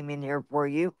when I came in here for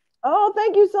you. Oh,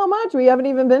 thank you so much. We haven't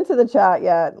even been to the chat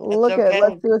yet.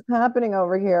 Let's see what's happening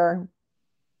over here.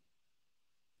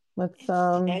 Let's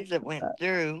As it went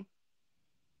through.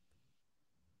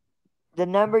 The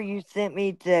number you sent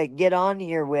me to get on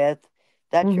here with,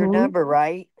 that's your number,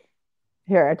 right?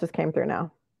 Here, it just came through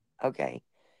now. Okay.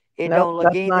 It Nope, don't look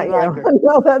anything like her.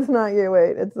 No, that's not you.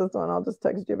 Wait, it's this one. I'll just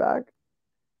text you back.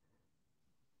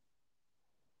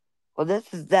 Well,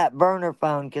 this is that burner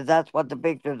phone because that's what the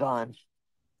picture's on.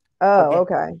 Oh,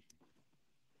 okay.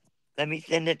 Let me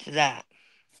send it to that.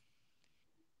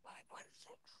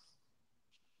 516.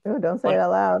 Oh, don't say it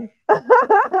out loud.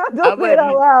 Don't say it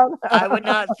out loud. I would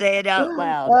not say it out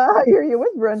loud. I hear you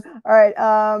whispering. All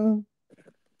right.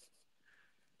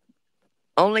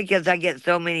 Only because I get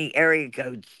so many area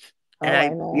codes. And I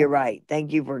know. You're right.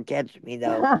 Thank you for catching me,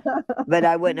 though. But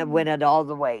I wouldn't have went it all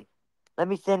the way. Let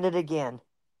me send it again.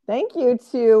 Thank you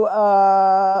to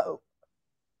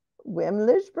Wim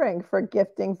Lischbrink for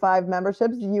gifting 5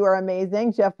 memberships. You are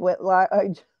amazing. Jeff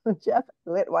Litweiler,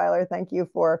 thank you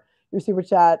for your super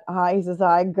chat. Hi, he says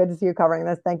hi. Good to see you covering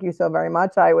this. Thank you so very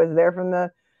much. I was there from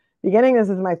the beginning. This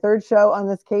is my 3rd show on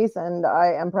this case, and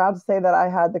I am proud to say that I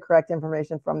had the correct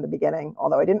information from the beginning,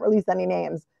 although I didn't release any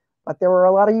names. But there were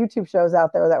a lot of YouTube shows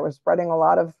out there that were spreading a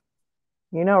lot of,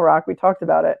 Rock, we talked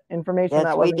about it, information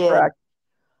that wasn't correct.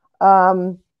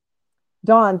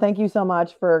 Dawn, thank you so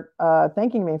much for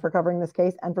thanking me for covering this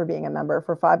case and for being a member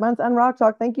for 5 months. And Rock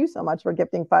Talk, thank you so much for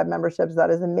gifting 5 memberships.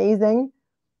 That is amazing.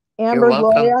 Amber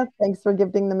Gloria, thanks for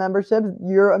gifting the memberships.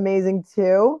 You're amazing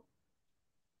too.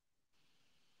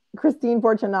 Christine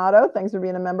Fortunato, thanks for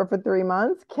being a member for 3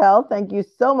 months. Kel, thank you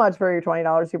so much for your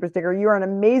 $20 super sticker. You are an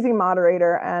amazing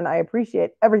moderator, and I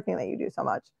appreciate everything that you do so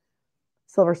much.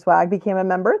 Silver Swag became a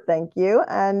member. Thank you.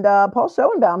 And Paul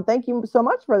Schoenbaum, thank you so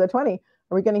much for the 20.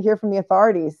 Are we going to hear from the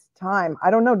authorities? Time.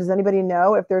 I don't know. Does anybody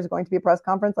know if there's going to be a press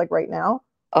conference like right now?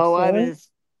 Oh, I was,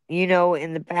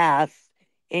 in the past,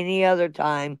 any other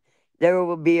time, there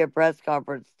will be a press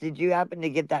conference. Did you happen to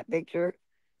get that picture?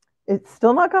 It's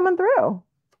still not coming through.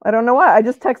 I don't know why. I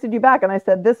just texted you back and I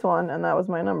said this one, and that was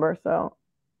my number. So,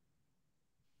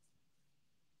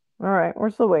 all right,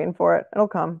 we're still waiting for it. It'll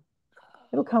come.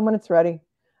 It'll come when it's ready.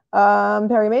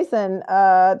 Perry Mason,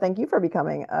 thank you for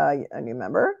becoming a new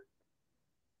member.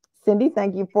 Cindy,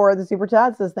 thank you for the super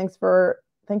chat. Says thank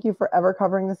you for ever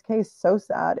covering this case. So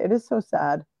sad. It is so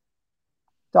sad.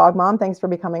 Dog Mom, thanks for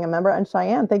becoming a member. And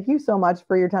Cheyenne, thank you so much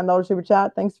for your $10 super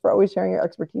chat. Thanks for always sharing your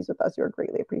expertise with us. You are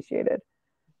greatly appreciated.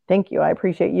 Thank you. I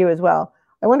appreciate you as well.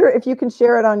 I wonder if you can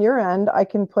share it on your end. I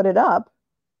can put it up.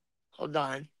 Hold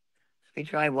on. Let me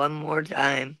try one more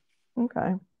time.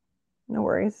 Okay. No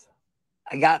worries.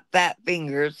 I got fat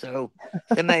fingers, so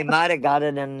somebody might have got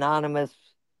an anonymous.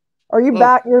 Are you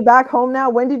back? You're back home now?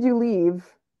 When did you leave?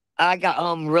 I got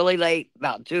home really late,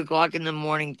 about 2 o'clock in the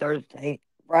morning,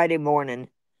 Friday morning.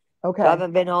 Okay. So I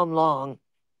haven't been home long.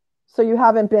 So you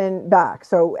haven't been back.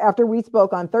 So after we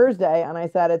spoke on Thursday and I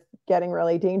said it's getting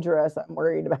really dangerous, I'm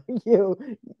worried about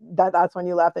you. That's when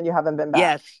you left and you haven't been back.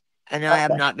 Yes, and I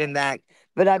have not been back.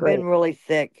 But I've been really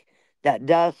sick. That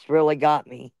dust really got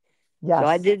me. Yes. So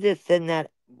I did just send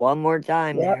that one more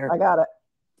time there. I got it.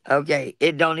 Okay.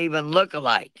 It don't even look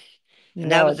alike.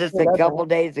 And that was just a couple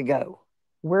days ago.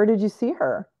 Where did you see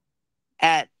her?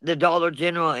 At the Dollar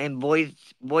General in Boise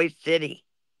City.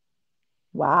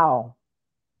 Wow.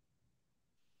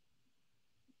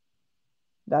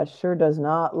 That sure does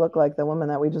not look like the woman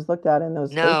that we just looked at in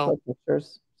those Facebook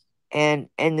pictures. And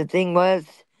the thing was,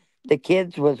 the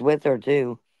kids was with her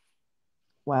too.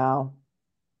 Wow.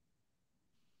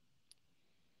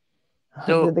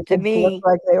 So did the kids look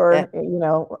like they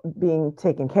were, being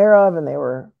taken care of, and they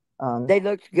were? They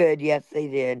looked good. Yes, they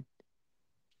did.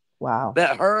 Wow.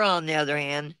 But her, on the other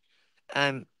hand,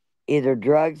 either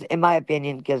drugs, in my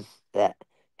opinion, because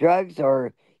drugs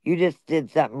or you just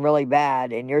did something really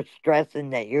bad and you're stressing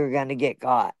that you're going to get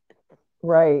caught.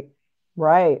 Right.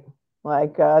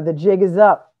 Like the jig is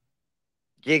up.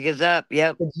 Jig is up,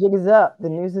 yep. The jig is up. The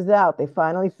news is out. They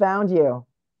finally found you.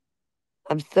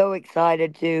 I'm so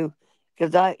excited too,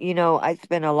 because I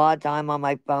spend a lot of time on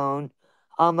my phone,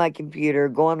 on my computer,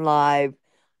 going live.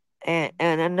 And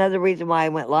another reason why I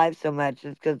went live so much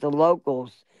is because the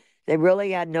locals, they really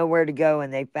had nowhere to go,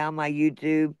 and they found my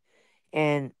YouTube,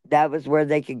 and that was where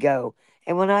they could go.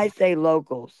 And when I say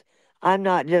locals, I'm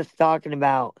not just talking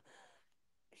about,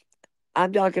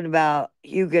 I'm talking about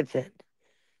Hugoton,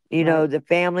 the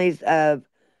families of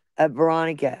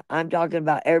Veronica. I'm talking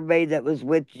about everybody that was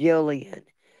with Jillian.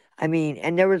 I mean,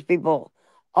 and there was people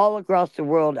all across the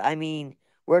world. I mean,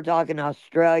 we're talking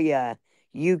Australia,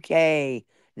 UK.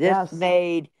 This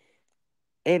made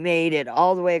it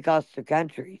all the way across the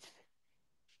countries.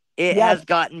 It has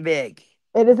gotten big.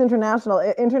 It is international.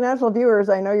 International viewers,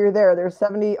 I know you're there. There's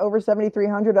over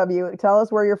 7,300 of you. Tell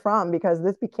us where you're from, because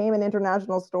this became an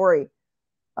international story.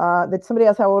 That somebody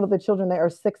asked how old are the children? They are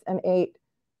 6 and 8.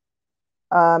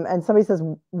 And somebody says,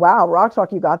 "Wow, Rock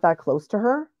Talk, you got that close to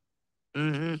her?"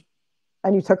 Mm-hmm.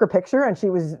 And you took her picture, and she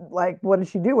was like, "What did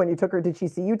she do when you took her? Did she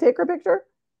see you take her picture?"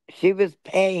 She was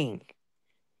paying.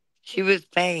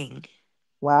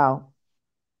 Wow.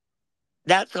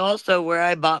 That's also where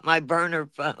I bought my burner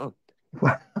phone.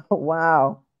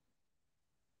 Wow.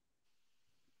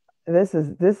 This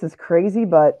is crazy,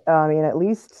 but I mean, at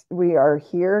least we are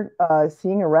here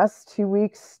seeing arrests 2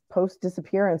 weeks post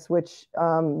disappearance, which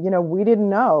we didn't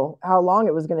know how long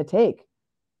it was going to take.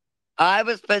 I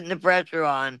was putting the pressure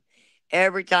on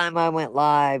every time I went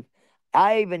live.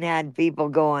 I even had people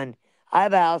going, "I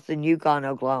have a house in Yukon,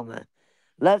 Oklahoma.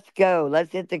 Let's go.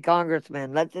 Let's hit the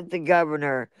congressman. Let's hit the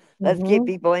governor. Let's get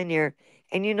people in here."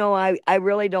 And I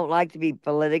really don't like to be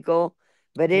political,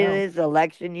 but it is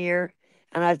election year.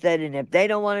 And I said, and if they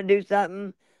don't want to do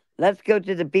something, let's go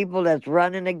to the people that's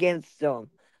running against them.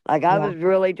 Like, I was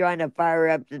really trying to fire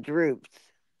up the troops.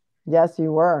 Yes,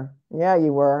 you were. Yeah,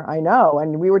 you were. I know.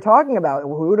 And we were talking about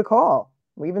who to call.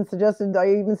 I even suggested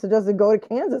go to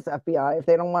Kansas FBI if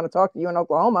they don't want to talk to you in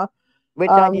Oklahoma. Which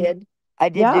I did. I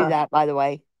did do that, by the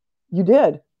way. You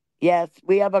did? Yes.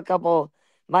 We have a couple.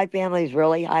 My family's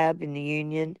really high up in the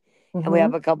union. And we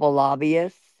have a couple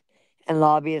lobbyists. And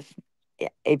lobbyists,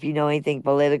 if you know anything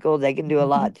political, they can do a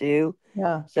lot too.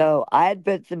 Yeah. So I had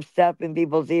put some stuff in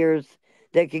people's ears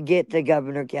that could get to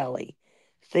Governor Kelley.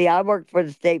 See, I worked for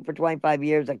the state for 25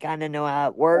 years. I kind of know how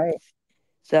it works. Right.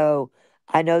 So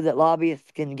I know that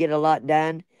lobbyists can get a lot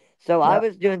done. So I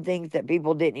was doing things that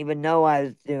people didn't even know I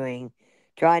was doing,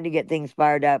 trying to get things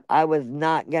fired up. I was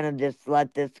not going to just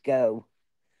let this go.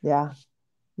 Yeah.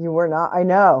 You were not. I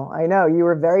know. You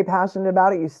were very passionate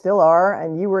about it. You still are.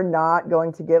 And you were not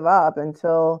going to give up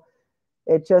until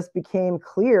it just became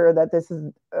clear that these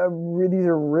are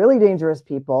really dangerous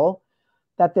people,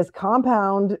 that this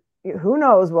compound, who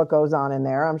knows what goes on in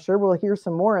there. I'm sure we'll hear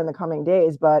some more in the coming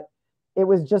days, but it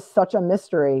was just such a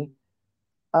mystery.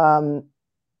 And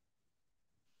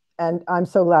I'm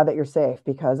so glad that you're safe,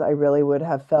 because I really would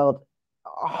have felt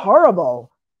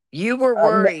horrible. You were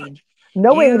worried.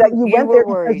 Knowing that you went there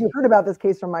worried because you heard about this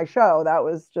case from my show. That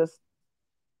was just,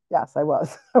 yes, I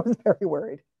was. I was very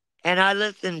worried. And I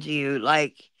listened to you.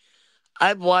 Like,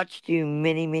 I've watched you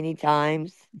many, many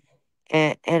times,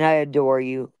 and I adore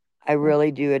you. I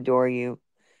really do adore you.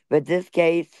 But this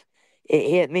case, it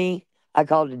hit me. I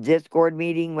called a Discord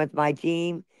meeting with my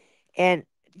team. And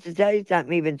to tell you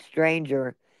something even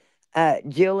stranger,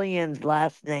 Jillian's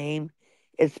last name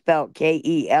is spelled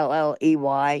Kelley.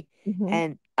 Mm-hmm.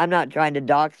 And I'm not trying to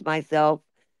dox myself,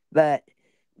 but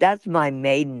that's my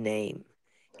maiden name.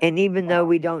 And even though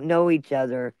we don't know each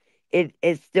other, it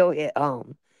still hit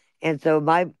home. And so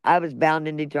I was bound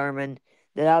and determined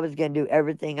that I was going to do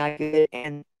everything I could.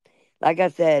 And like I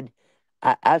said,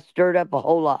 I stirred up a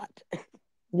whole lot.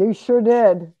 You sure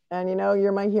did. And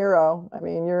you're my hero. I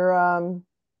mean, you're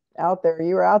out there.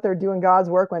 You were out there doing God's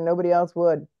work when nobody else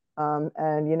would. And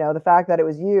the fact that it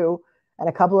was you and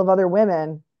a couple of other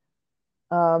women,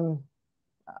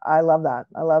 I love that.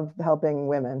 I love helping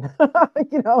women.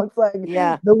 It's like,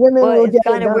 Yeah. the women Well, will it's get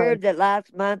kind it of done. weird that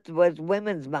last month was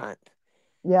Women's Month.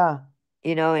 Yeah.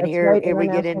 And That's here right, we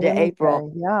get International into Women's April.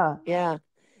 Day. Yeah. Yeah.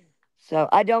 So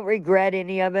I don't regret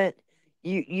any of it.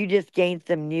 You just gained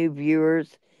some new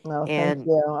viewers. Oh, thank And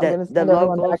you. I'm going to the send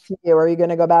everyone locals. back to you. Are you going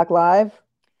to go back live?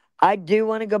 I do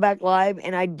want to go back live,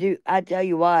 and I tell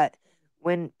you what,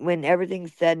 when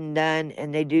everything's said and done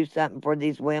and they do something for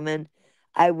these women,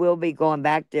 I will be going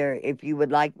back there. If you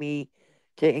would like me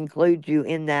to include you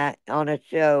in that on a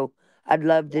show, I'd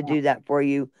love to do that for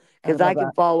you, because I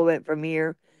can follow it from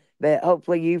here, but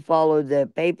hopefully you follow the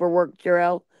paperwork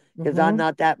trail, because I'm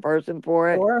not that person for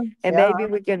it. Sure. And Yeah.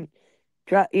 maybe we can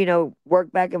try,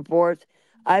 work back and forth.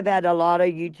 I've had a lot of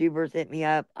YouTubers hit me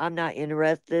up. I'm not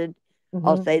interested.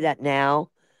 I'll say that now.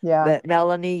 Yeah. But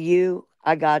Melanie,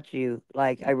 I got you.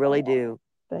 Like, I really do.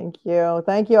 Thank you.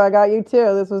 Thank you. I got you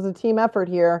too. This was a team effort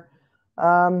here.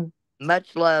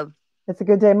 Much love. It's a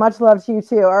good day. Much love to you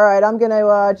too. All right. I'm going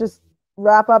to just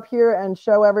wrap up here and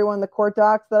show everyone the court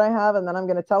docs that I have, and then I'm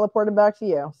going to teleport it back to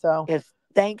you. So yes.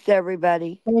 Thanks,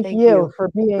 everybody. Thank you for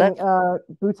being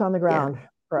boots on the ground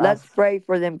for us. Let's pray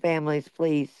for them families,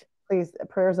 please. Please,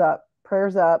 prayers up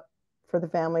for the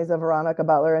families of Veronica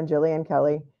Butler and Jilian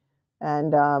Kelley.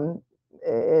 And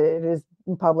it is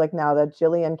public now that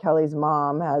Jilian Kelley's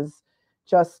mom has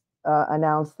just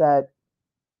announced that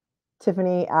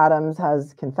Tifany Adams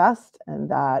has confessed,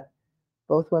 and that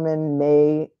both women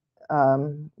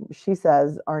she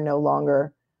says, are no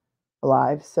longer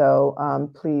alive. So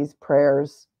please,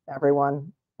 prayers,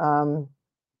 everyone.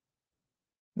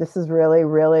 This is really,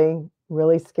 really,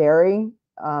 really scary.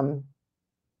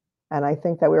 And I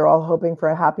think that we were all hoping for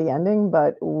a happy ending,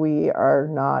 but we are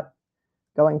not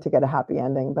going to get a happy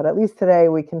ending. But at least today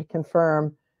we can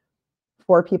confirm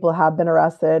 4 people have been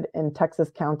arrested in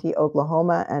Texas County,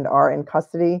 Oklahoma, and are in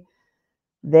custody.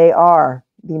 They are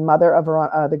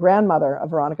the grandmother of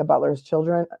Veronica Butler's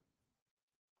children,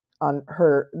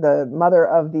 the mother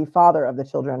of the father of the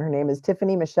children. Her name is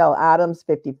Tifany Machel Adams,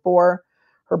 54.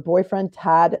 Her boyfriend,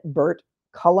 Tad Bert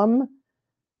Cullum,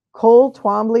 Cole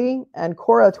Twombly, and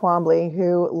Cora Twombly,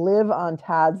 who live on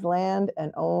Tad's land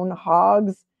and own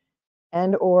hogs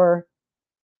and or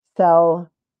sell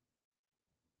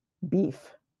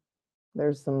beef.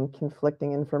 There's some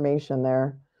conflicting information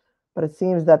there, but it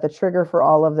seems that the trigger for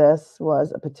all of this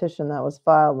was a petition that was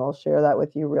filed, and I'll share that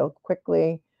with you real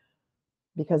quickly,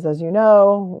 because as you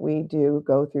know, we do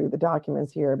go through the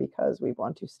documents here because we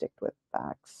want to stick with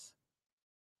facts.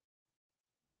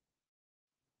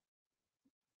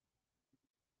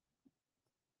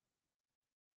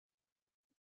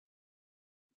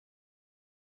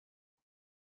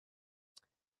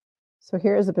 So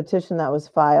here is a petition that was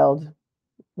filed.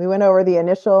 We went over the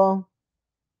initial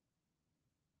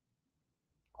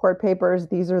court papers.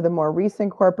 These are the more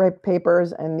recent court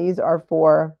papers, and these are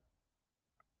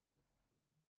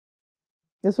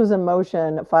this was a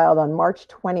motion filed on March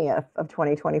 20th of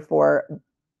 2024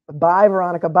 by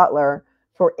Veronica Butler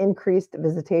for increased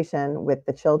visitation with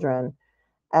the children.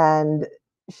 And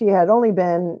she had only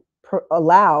been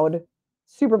allowed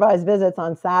supervised visits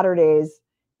on Saturdays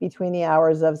between the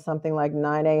hours of something like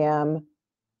 9 a.m.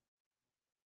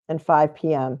 and 5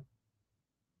 p.m.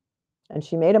 And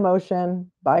she made a motion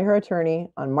by her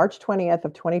attorney on March 20th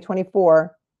of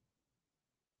 2024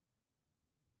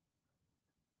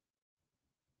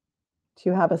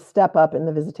 to have a step up in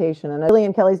the visitation. And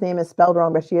Jilian Kelley's name is spelled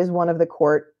wrong, but she is one of the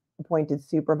court appointed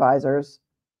supervisors.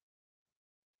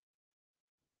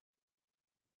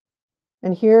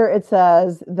 And here it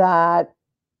says that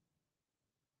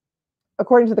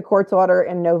according to the court's order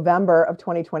in November of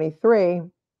 2023,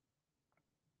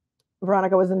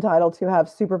 Veronica was entitled to have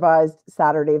supervised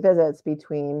Saturday visits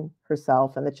between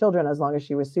herself and the children as long as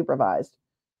she was supervised.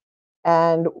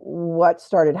 And what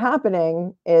started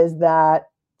happening is that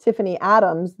Tifany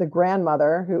Adams, the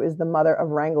grandmother, who is the mother of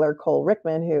Wrangler Cole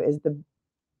Rickman, who is the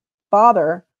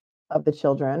father of the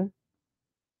children,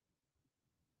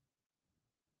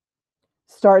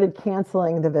 started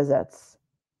canceling the visits.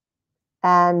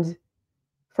 And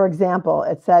for example,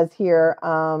 it says here,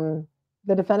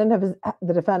 the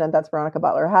defendant, that's Veronica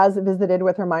Butler, has visited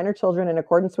with her minor children in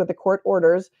accordance with the court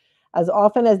orders as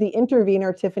often as the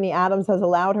intervener, Tifany Adams, has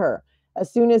allowed her.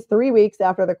 As soon as 3 weeks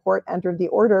after the court entered the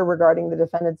order regarding the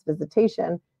defendant's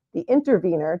visitation, the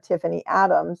intervener, Tifany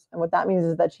Adams, and what that means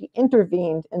is that she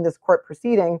intervened in this court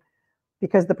proceeding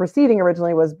because the proceeding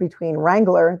originally was between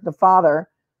Wrangler, the father,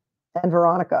 and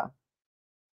Veronica.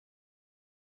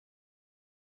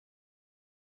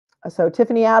 So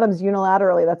Tifany Adams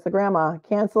unilaterally, that's the grandma,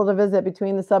 canceled a visit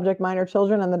between the subject minor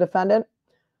children and the defendant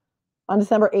on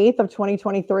December 8th of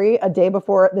 2023, a day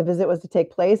before the visit was to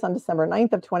take place. On December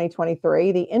 9th of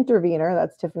 2023, the intervener,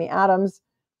 that's Tifany Adams,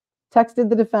 texted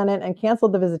the defendant and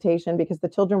canceled the visitation because the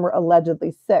children were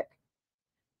allegedly sick.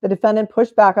 The defendant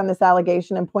pushed back on this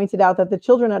allegation and pointed out that the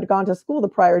children had gone to school the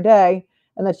prior day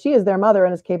and that she is their mother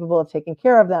and is capable of taking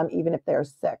care of them even if they are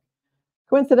sick.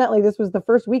 Coincidentally, this was the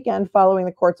first weekend following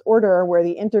the court's order where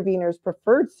the intervener's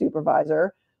preferred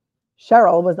supervisor,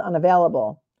 Cheryl, was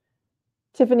unavailable.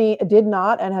 Tifany did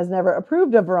not and has never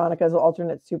approved of Veronica's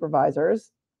alternate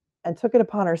supervisors and took it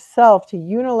upon herself to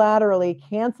unilaterally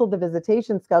cancel the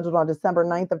visitation scheduled on December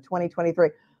 9th of 2023.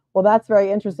 Well, that's very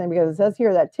interesting because it says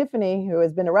here that Tifany, who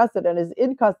has been arrested and is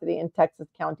in custody in Texas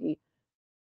County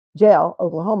Jail,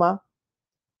 Oklahoma,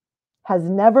 has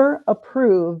never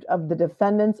approved of the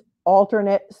defendant's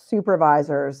alternate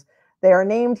supervisors. They are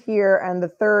named here, and the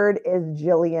third is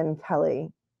Jilian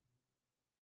Kelley.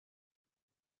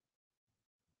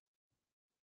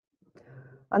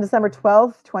 On December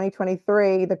 12th,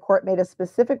 2023, the court made a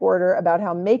specific order about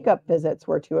how makeup visits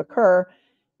were to occur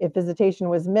if visitation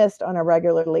was missed on a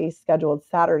regularly scheduled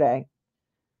Saturday.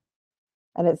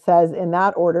 And it says in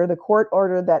that order, the court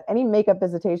ordered that any makeup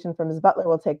visitation from Ms. Butler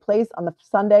will take place on the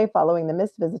Sunday following the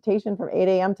missed visitation from 8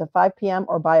 a.m. to 5 p.m.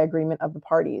 or by agreement of the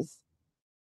parties.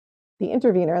 The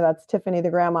intervener, that's Tifany the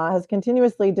grandma, has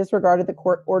continuously disregarded the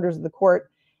court orders of the court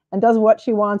and does what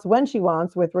she wants when she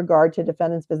wants with regard to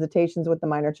defendant's visitations with the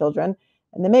minor children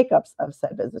and the makeups of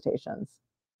said visitations.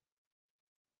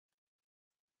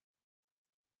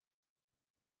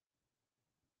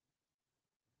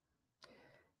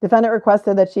 Defendant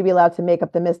requested that she be allowed to make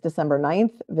up the missed December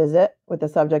 9th visit with the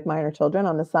subject minor children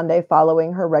on the Sunday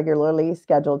following her regularly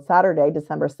scheduled Saturday,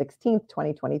 December 16th,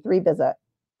 2023 visit.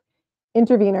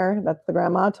 Intervener, that's the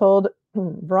grandma, told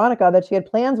Veronica that she had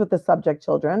plans with the subject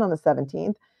children on the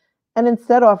 17th and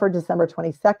instead offered December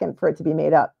 22nd for it to be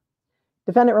made up.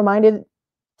 Defendant reminded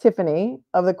Tifany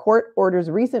of the court order's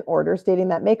recent order stating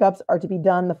that makeups are to be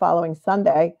done the following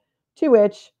Sunday, to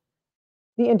which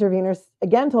the interveners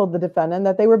again told the defendant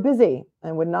that they were busy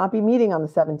and would not be meeting on the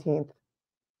 17th.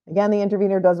 Again, the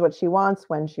intervener does what she wants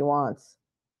when she wants.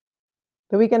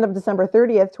 The weekend of December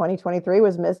 30th, 2023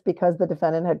 was missed because the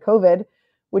defendant had COVID,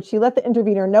 which she let the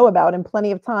intervener know about in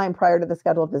plenty of time prior to the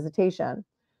scheduled visitation.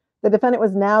 The defendant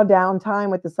was now down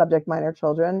time with the subject minor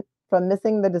children from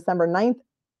missing the December 9th,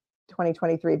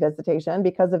 2023 visitation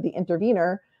because of the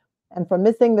intervener and from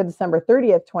missing the December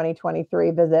 30th,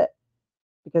 2023 visit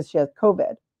because she has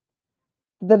COVID.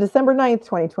 The December 9th,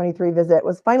 2023 visit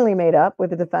was finally made up with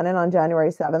the defendant on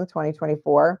January 7th,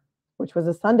 2024, which was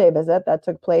a Sunday visit that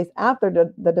took place after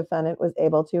the defendant was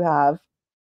able to have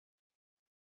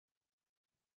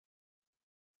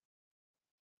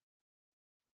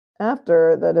I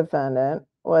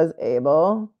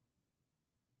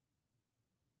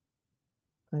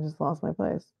just lost my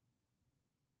place.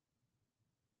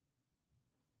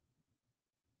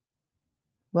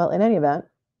 Well, in any event,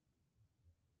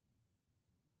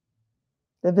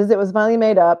 the visit was finally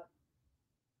made up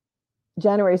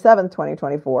January 7th,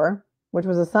 2024, which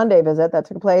was a Sunday visit that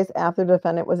took place after the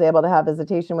defendant was able to have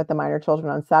visitation with the minor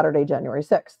children on Saturday, January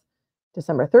 6th.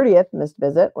 December 30th, missed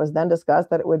visit, was then discussed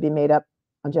that it would be made up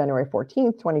on January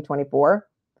 14th, 2024.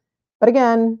 But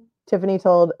again, Tifany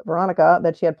told Veronica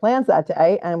that she had plans that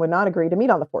day and would not agree to meet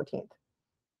on the 14th.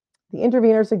 The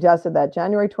intervener suggested that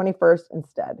January 21st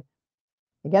instead.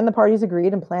 Again, the parties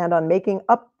agreed and planned on making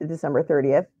up the December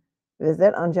 30th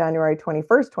visit on January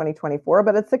 21st, 2024,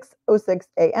 but at 6:06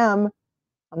 a.m.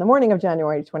 on the morning of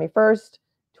January 21st,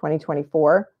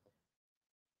 2024,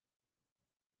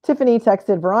 Tifany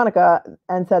texted Veronica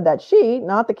and said that she,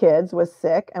 not the kids, was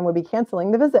sick and would be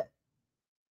canceling the visit.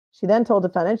 She then told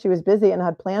defendant she was busy and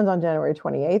had plans on January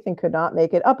 28th and could not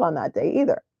make it up on that day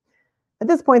either. At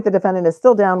this point, the defendant is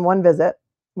still down one visit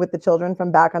with the children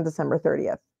from back on December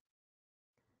 30th.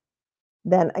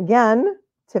 Then again,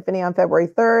 Tifany on February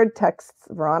 3rd texts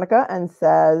Veronica and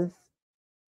says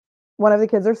one of the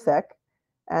kids are sick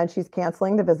and she's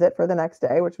canceling the visit for the next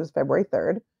day, which was February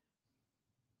 3rd.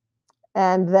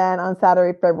 And then on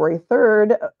Saturday, February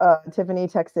 3rd,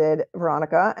 Tifany texted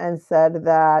Veronica and said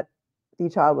that the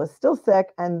child was still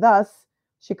sick and thus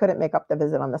she couldn't make up the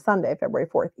visit on the Sunday, February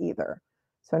 4th either.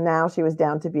 So now she was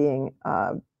down to being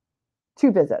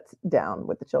 2 visits down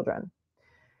with the children.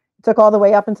 It took all the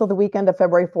way up until the weekend of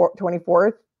February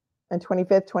 24th and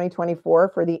 25th, 2024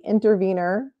 for the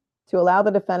intervener to allow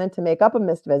the defendant to make up a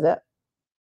missed visit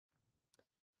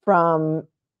from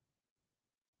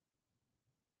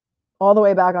all the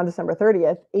way back on December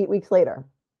 30th, 8 weeks later.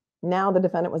 Now the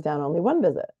defendant was down only 1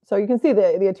 visit. So you can see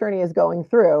the attorney is going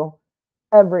through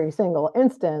every single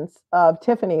instance of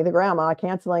Tifany, the grandma,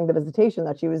 canceling the visitation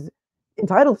that she was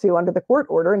entitled to under the court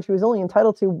order, and she was only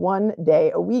entitled to 1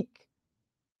 day a week.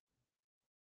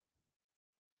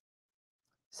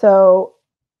 So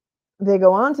they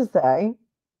go on to say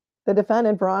the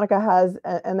defendant, Veronica, has,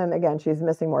 and then again, she's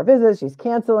missing more visits, she's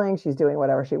canceling, she's doing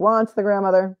whatever she wants, the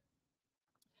grandmother.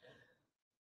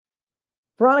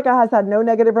 Veronica has had no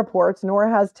negative reports, nor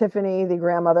has Tifany, the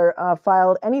grandmother,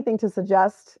 filed anything to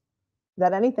suggest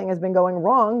that anything has been going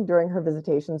wrong during her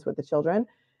visitations with the children.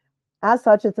 As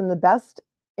such, it's in the best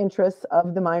interests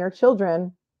of the minor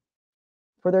children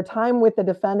for their time with the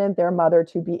defendant, their mother,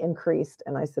 to be increased.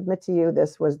 And I submit to you,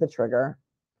 this was the trigger.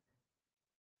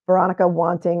 Veronica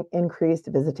wanting increased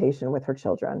visitation with her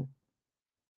children,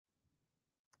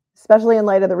 especially in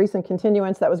light of the recent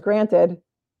continuance that was granted,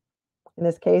 in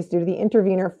this case, due to the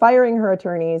intervener firing her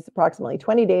attorneys approximately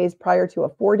 20 days prior to a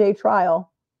 4-day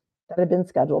trial that had been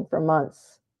scheduled for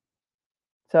months.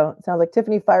 So it sounds like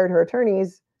Tifany fired her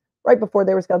attorneys right before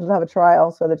they were scheduled to have a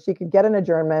trial so that she could get an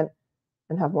adjournment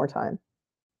and have more time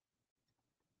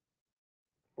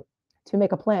to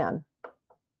make a plan.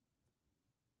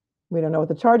 We don't know what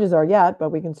the charges are yet,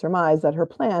 but we can surmise that her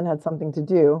plan had something to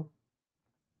do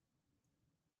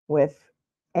with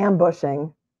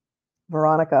ambushing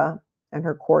Veronica and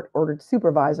her court-ordered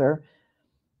supervisor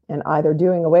and either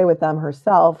doing away with them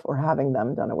herself or having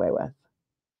them done away with.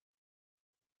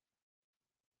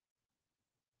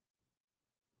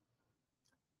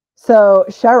 So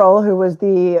Cheryl, who was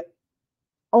the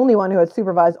only one who had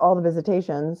supervised all the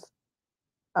visitations,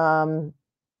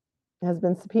 has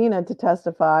been subpoenaed to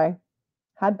testify,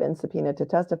 had been subpoenaed to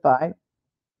testify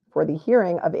for the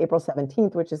hearing of April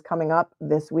 17th, which is coming up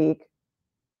this week.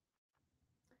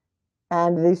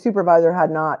 And the supervisor had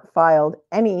not filed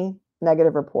any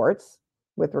negative reports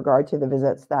with regard to the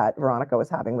visits that Veronica was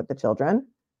having with the children.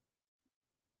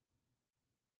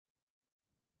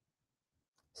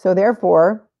 So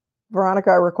therefore,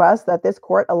 Veronica requests that this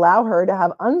court allow her to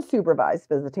have unsupervised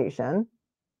visitation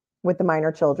with the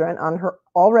minor children on her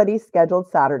already scheduled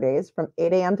Saturdays from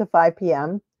 8 a.m. to 5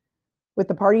 p.m., with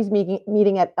the parties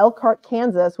meeting at Elkhart,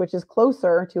 Kansas, which is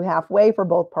closer to halfway for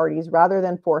both parties, rather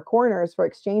than Four Corners for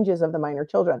exchanges of the minor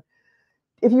children.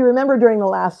 If you remember during the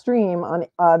last stream on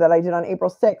that I did on April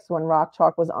 6th, when Rock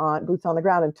Chalk was on Boots on the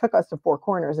Ground and took us to Four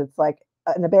Corners, it's like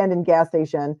an abandoned gas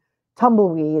station,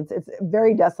 tumbleweeds, it's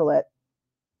very desolate.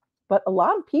 But a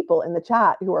lot of people in the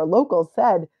chat who are locals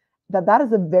said that that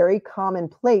is a very common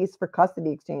place for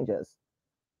custody exchanges.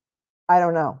 I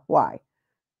don't know why.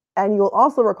 And you'll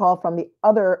also recall from the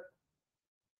other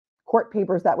court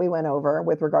papers that we went over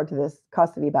with regard to this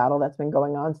custody battle that's been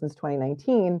going on since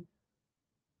 2019,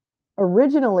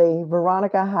 originally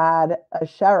Veronica had a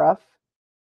sheriff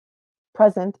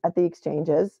present at the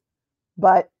exchanges,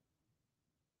 but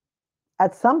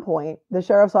at some point the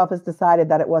sheriff's office decided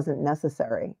that it wasn't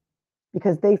necessary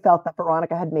because they felt that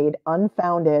Veronica had made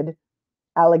unfounded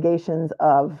allegations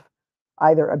of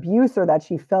either abuse or that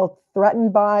she felt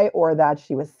threatened by or that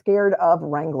she was scared of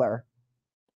Wrangler.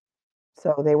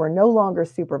 So they were no longer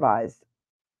supervised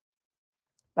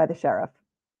by the sheriff.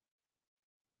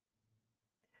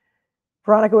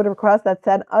 Veronica would request that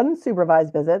said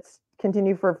unsupervised visits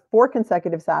continue for 4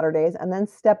 consecutive Saturdays and then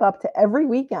step up to every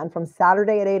weekend from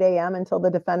Saturday at 8 a.m. until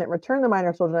the defendant returned the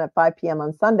minor children at 5 p.m.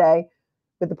 on Sunday,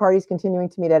 with the parties continuing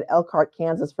to meet at Elkhart,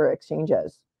 Kansas for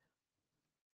exchanges.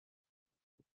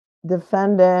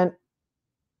 defendant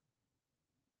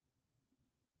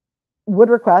would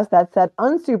request that said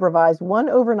unsupervised 1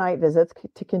 overnight visits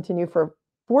to continue for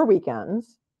 4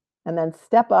 weekends, and then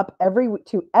step up every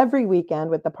weekend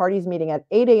with the parties meeting at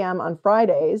 8 a.m. on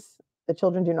Fridays. The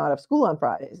children do not have school on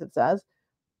Fridays, it says,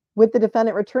 with the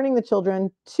defendant returning the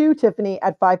children to Tifany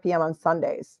at 5 p.m. on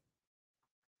Sundays.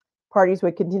 Parties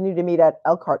would continue to meet at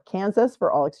Elkhart, Kansas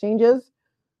for all exchanges.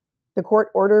 The court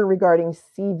order regarding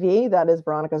CV, that is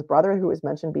Veronica's brother, who was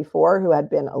mentioned before, who had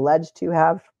been alleged to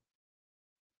have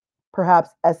perhaps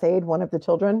SA'd one of the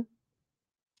children.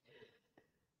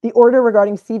 The order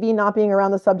regarding CV not being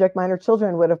around the subject minor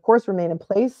children would, of course, remain in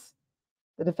place.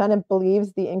 The defendant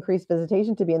believes the increased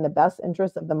visitation to be in the best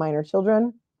interest of the minor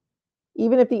children.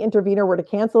 Even if the intervener were to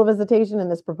cancel visitation in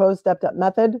this proposed stepped-up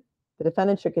method, the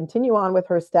defendant should continue on with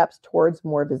her steps towards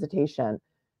more visitation.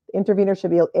 The intervener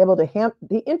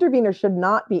should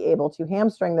not be able to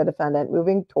hamstring the defendant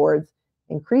moving towards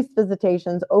increased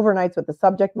visitations, overnights with the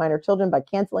subject minor children by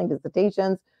canceling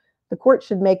visitations. The court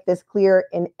should make this clear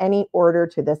in any order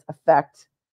to this effect.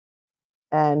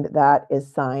 And that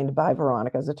is signed by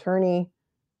Veronica's attorney.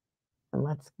 And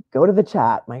let's go to the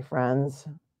chat, my friends.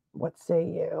 What say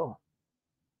you?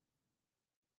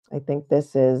 I think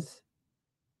this is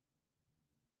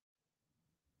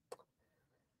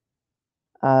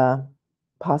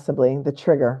possibly the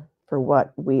trigger for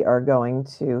what we are going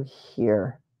to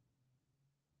hear.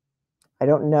 I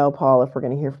don't know, Paul, if we're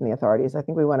going to hear from the authorities. I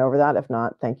think we went over that. If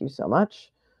not, thank you so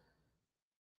much.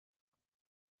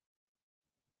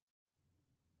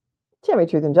 Tammy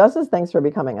Truth and Justice, thanks for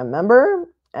becoming a member.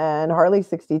 And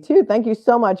Harley62, thank you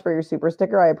so much for your super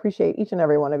sticker. I appreciate each and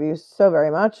every one of you so very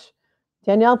much.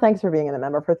 Danielle, thanks for being a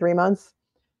member for 3 months.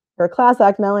 You're a class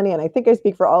act, Melanie, and I think I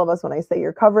speak for all of us when I say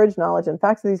your coverage, knowledge, and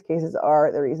facts of these cases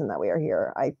are the reason that we are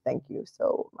here. I thank you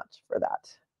so much for that.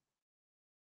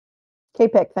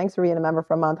 K-Pick, thanks for being a member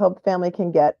for a month. Hope the family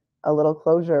can get a little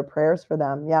closure. Prayers for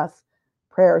them. Yes,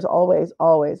 prayers always,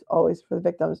 always, always for the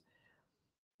victims.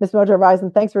 Miss Mojo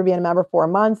Rising, thanks for being a member 4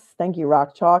 months. Thank you,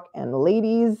 Rock Chalk and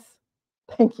ladies.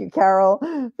 Thank you, Carol,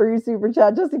 for your super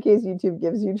chat, just in case YouTube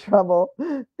gives you trouble.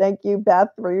 Thank you, Beth,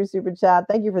 for your super chat.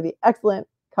 Thank you for the excellent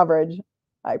coverage.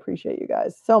 I appreciate you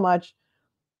guys so much.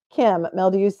 Kim,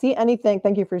 Mel, do you see anything?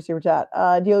 Thank you for your super chat.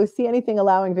 Do you see anything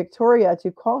allowing Victoria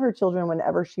to call her children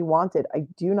whenever she wanted? I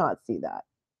do not see that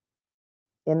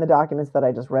in the documents that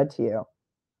I just read to you.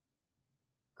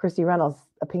 Christy Reynolds,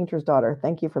 a painter's daughter,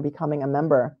 thank you for becoming a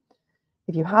member.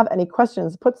 If you have any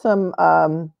questions, put some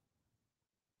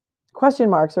question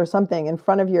marks or something in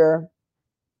front of your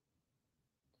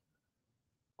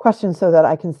questions so that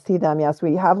I can see them. Yes,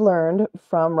 we have learned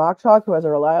from Rock Chalk, who has a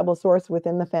reliable source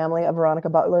within the family of Veronica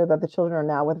Butler, that the children are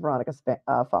now with Veronica's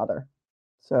father.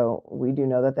 So we do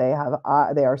know that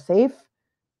they are safe.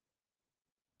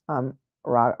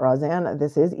 Roseanne,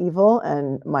 this is evil,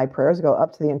 and my prayers go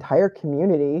up to the entire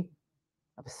community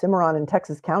of Cimarron and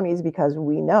Texas counties, because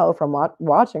we know from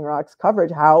watching Rock's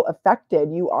coverage how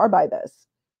affected you are by this.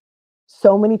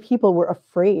 So many people were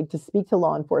afraid to speak to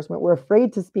law enforcement, were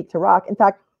afraid to speak to Rock. In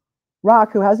fact,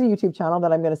 Rock, who has a YouTube channel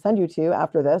that I'm going to send you to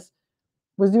after this,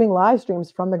 was doing live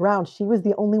streams from the ground. She was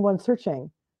the only one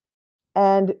searching.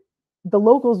 And the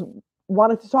locals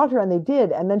wanted to talk to her, and they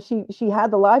did. And then she had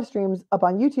the live streams up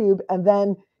on YouTube, and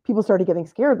then people started getting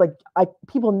scared. Like,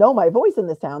 people know my voice in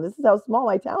this town. This is how small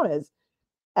my town is.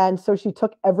 And so she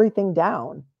took everything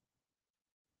down.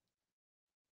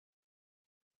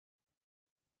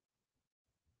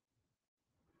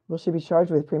 Will she be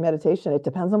charged with premeditation? It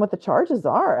depends on what the charges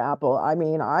are, Apple. I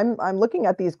mean, I'm looking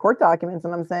at these court documents,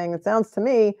 and I'm saying, it sounds to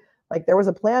me like there was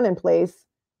a plan in place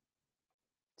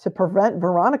to prevent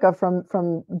Veronica from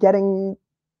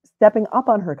stepping up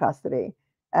on her custody.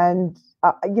 And,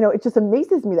 it just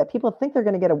amazes me that people think they're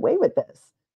going to get away with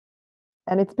this.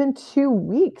 And it's been 2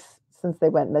 weeks since they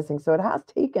went missing. So it has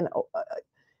taken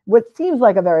what seems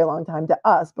like a very long time to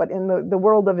us, but in the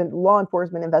world of law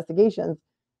enforcement investigations,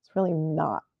 it's really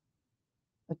not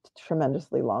a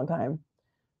tremendously long time.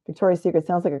 Victoria's Secret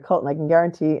sounds like a cult, and I can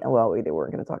guarantee, well, we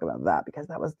weren't going to talk about that because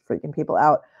that was freaking people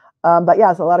out. But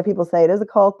yes, a lot of people say it is a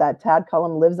cult, that Tad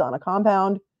Cullum lives on a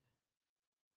compound.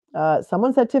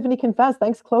 Someone said Tifany confessed.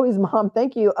 Thanks, Chloe's mom.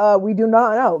 Thank you. We do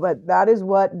not know, but that is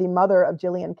what the mother of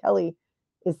Jilian Kelley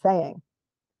is saying.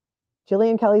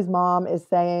 Jilian Kelley's mom is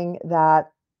saying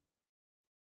that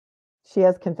she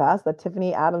has confessed, that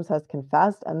Tifany Adams has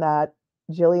confessed, and that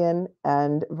Jilian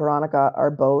and Veronica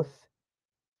are both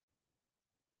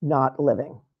not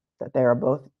living, that they are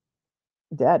both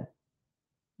dead.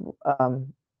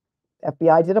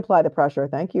 FBI did apply the pressure.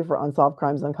 Thank you for Unsolved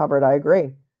Crimes Uncovered. I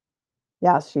agree.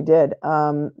 Yes, she did.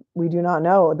 We do not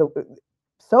know.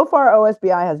 So far,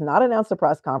 OSBI has not announced a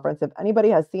press conference. If anybody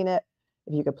has seen it,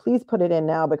 if you could please put it in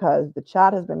now, because the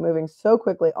chat has been moving so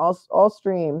quickly, all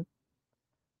stream,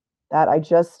 that I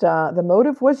just, the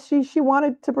motive was she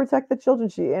wanted to protect the children.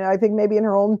 And I think maybe in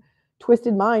her own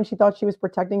twisted mind, she thought she was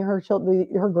protecting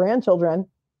her grandchildren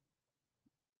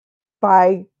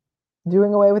by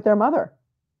doing away with their mother.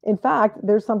 In fact,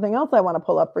 there's something else I want to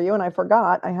pull up for you, and I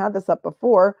forgot. I had this up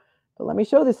before, but let me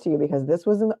show this to you because this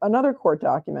was another court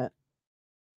document.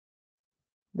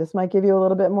 This might give you a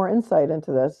little bit more insight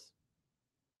into this.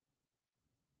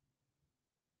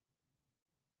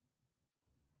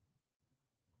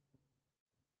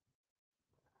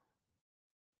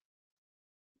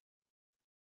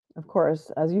 Of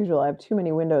course, as usual, I have too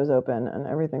many windows open and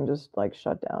everything just like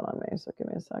shut down on me. So give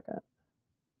me a second.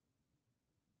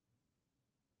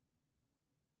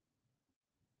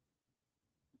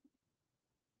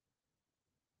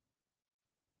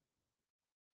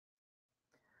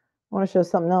 I want to show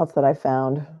something else that I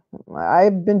found.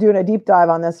 I've been doing a deep dive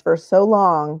on this for so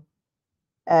long,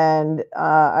 and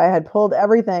I had pulled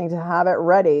everything to have it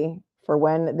ready for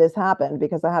when this happened,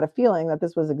 because I had a feeling that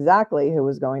this was exactly who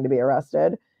was going to be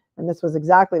arrested, and this was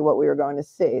exactly what we were going to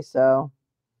see. So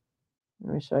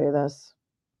let me show you this.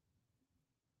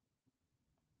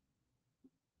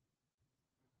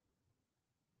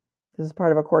 This is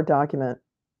part of a court document.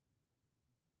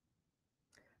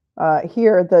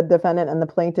 Here, the defendant and the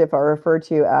plaintiff are referred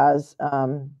to as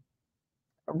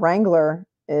Wrangler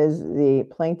is the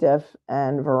plaintiff,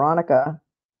 and Veronica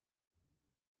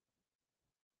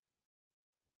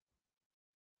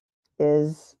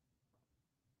is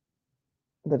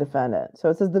the defendant. So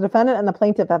it says the defendant and the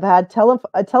plaintiff have had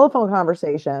a telephone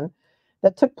conversation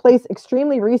that took place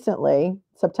extremely recently,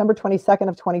 September 22nd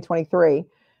of 2023,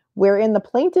 wherein the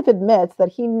plaintiff admits that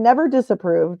he never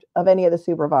disapproved of any of the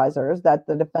supervisors that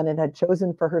the defendant had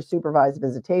chosen for her supervised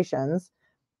visitations,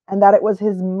 and that it was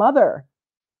his mother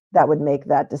that would make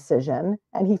that decision,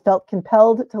 and he felt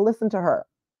compelled to listen to her.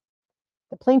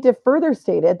 The plaintiff further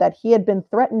stated that he had been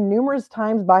threatened numerous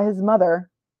times by his mother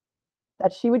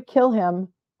that she would kill him,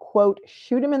 quote,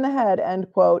 shoot him in the head, end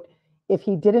quote, if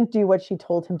he didn't do what she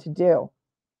told him to do.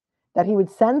 That he would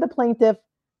send the plaintiff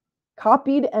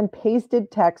copied and pasted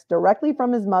text directly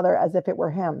from his mother as if it were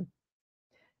him.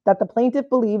 That the plaintiff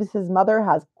believes his mother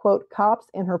has, quote, cops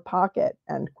in her pocket,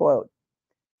 end quote.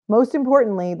 Most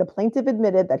importantly, the plaintiff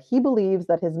admitted that he believes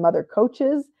that his mother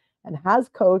coaches and has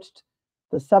coached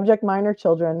the subject minor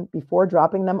children before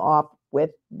dropping them off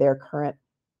with their current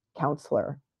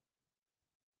counselor.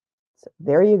 So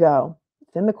there you go.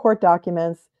 It's in the court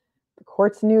documents. The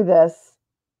courts knew this.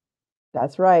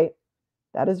 That's right.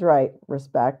 That is right.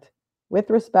 Respect. With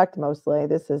respect, mostly.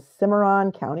 This is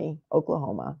Cimarron County,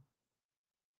 Oklahoma.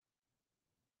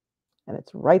 And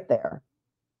it's right there.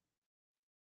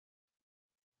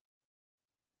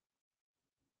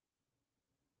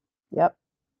 Yep.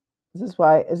 Is this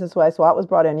why SWAT was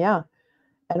brought in? Yeah.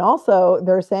 And also,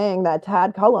 they're saying that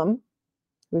Tad Cullum,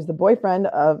 who's the boyfriend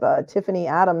of Tifany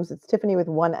Adams, it's Tifany with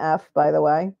one F, by the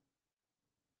way.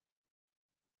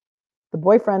 The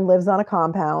boyfriend lives on a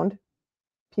compound.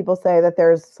 People say that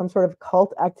there's some sort of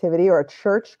cult activity or a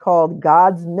church called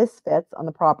God's Misfits on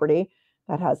the property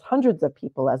that has hundreds of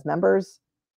people as members.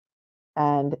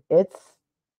 And it's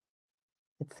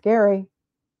scary.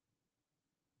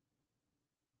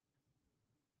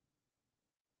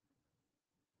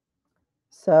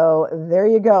 So there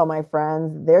you go, my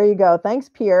friends. There you go. Thanks,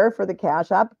 Pierre, for the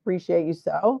Cash App. Appreciate you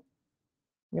so.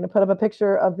 I'm going to put up a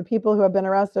picture of the people who have been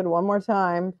arrested one more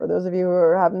time for those of you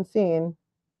who haven't seen.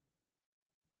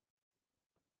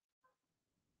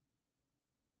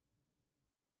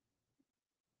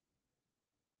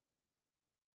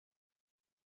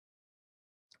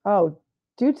 Oh,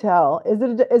 do tell.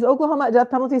 Is Oklahoma a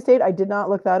death penalty state? I did not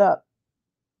look that up.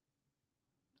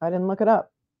 I didn't look it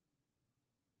up.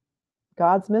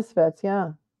 God's Misfits,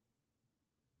 yeah.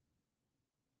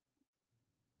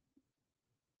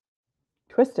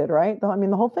 Twisted, right? I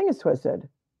mean, the whole thing is twisted.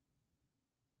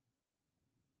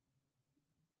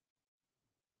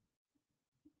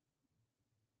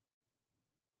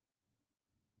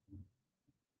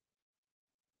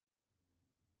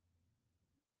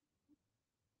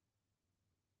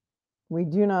 We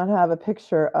do not have a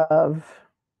picture of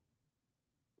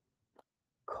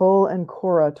Cole and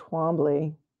Cora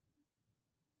Twombly.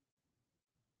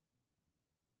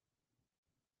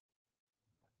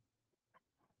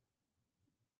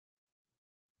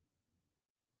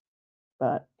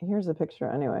 But here's a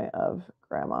picture anyway of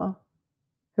Grandma,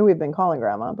 who we've been calling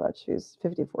Grandma, but she's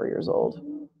 54 years old.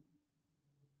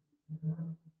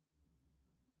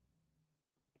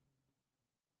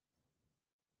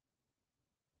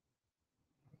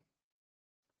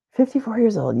 54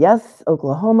 years old. Yes,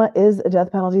 Oklahoma is a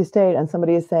death penalty state. And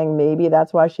somebody is saying maybe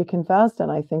that's why she confessed.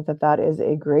 And I think that that is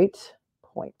a great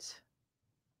point.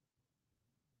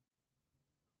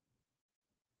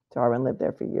 Darwin lived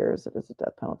there for years. It is a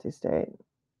death penalty state.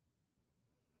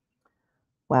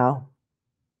 Wow.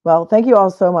 Well, thank you all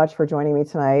so much for joining me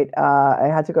tonight. I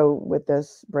had to go with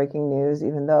this breaking news,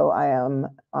 even though I am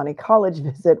on a college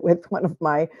visit with one of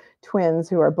my twins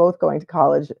who are both going to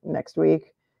college next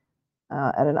week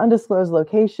at an undisclosed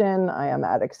location. I am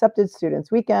at Accepted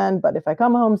Students Weekend, but if I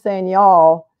come home saying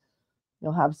y'all,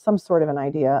 you'll have some sort of an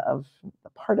idea of the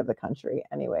part of the country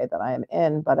anyway that I am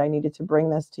in. But I needed to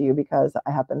bring this to you because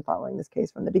I have been following this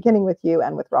case from the beginning with you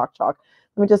and with Rock Chalk.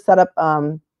 Let me just set up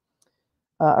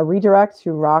a redirect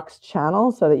to Rock's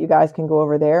channel so that you guys can go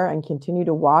over there and continue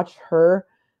to watch her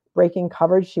breaking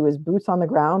coverage. She was boots on the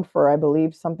ground for, I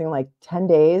believe, something like 10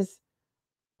 days,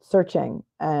 searching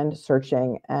and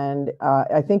searching. And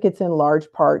I think it's in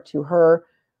large part to her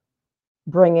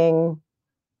bringing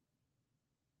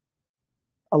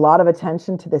a lot of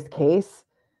attention to this case,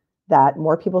 that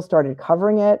more people started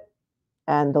covering it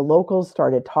and the locals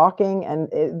started talking, and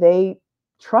they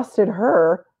trusted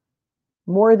her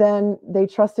more than they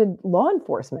trusted law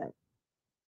enforcement.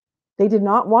 They did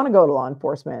not want to go to law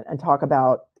enforcement and talk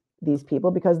about these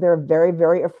people because they're very,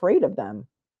 very afraid of them.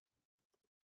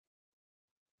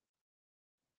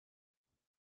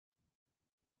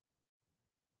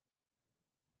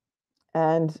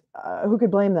 And who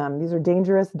could blame them? These are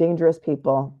dangerous, dangerous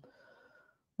people.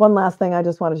 One last thing I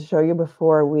just wanted to show you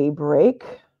before we break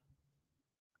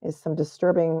is some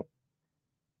disturbing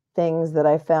things that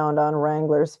I found on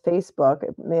Wrangler's Facebook.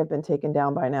 It may have been taken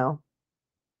down by now.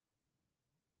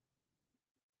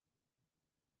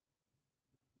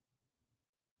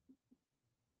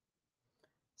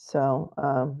 So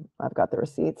I've got the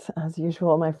receipts as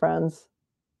usual, my friends.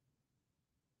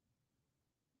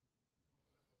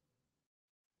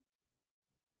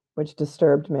 Which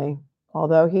disturbed me.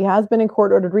 Although he has been in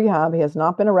court-ordered rehab, he has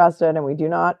not been arrested, and we do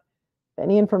not have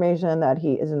any information that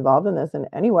he is involved in this in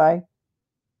any way.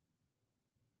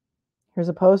 Here's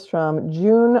a post from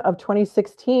June of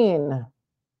 2016.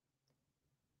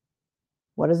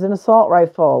 What is an assault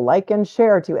rifle? Like and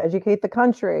share to educate the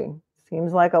country.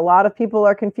 Seems like a lot of people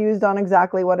are confused on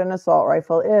exactly what an assault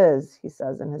rifle is, he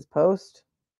says in his post.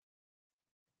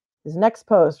 His next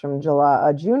post from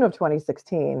June of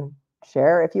 2016.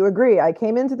 Share if you agree. I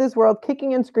came into this world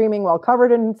kicking and screaming while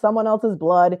covered in someone else's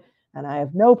blood, and I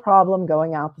have no problem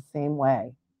going out the same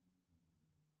way.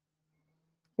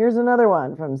 Here's another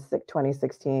one from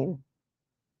 2016.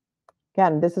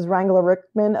 Again, this is Wrangler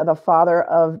Rickman, the father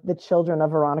of the children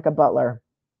of Veronica Butler.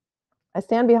 I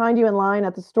stand behind you in line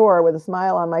at the store with a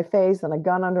smile on my face and a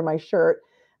gun under my shirt,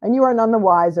 and you are none the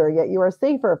wiser, yet you are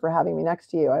safer for having me next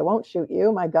to you. I won't shoot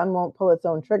you. My gun won't pull its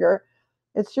own trigger.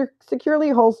 It's securely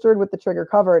holstered with the trigger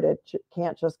covered. It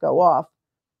can't just go off.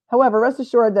 However, rest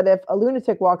assured that if a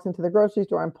lunatic walks into the grocery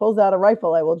store and pulls out a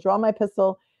rifle, I will draw my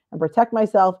pistol and protect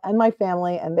myself and my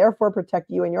family, and therefore protect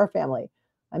you and your family.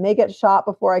 I may get shot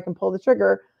before I can pull the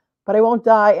trigger, but I won't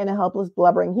die in a helpless,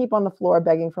 blubbering heap on the floor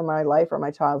begging for my life or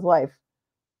my child's life.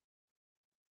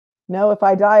 No, if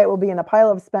I die, it will be in a pile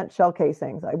of spent shell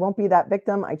casings. I won't be that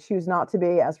victim. I choose not to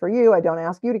be. As for you, I don't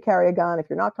ask you to carry a gun. If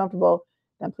you're not comfortable,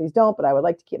 then please don't, but I would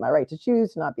like to keep my right to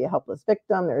choose, to not be a helpless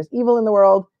victim. There is evil in the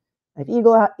world. If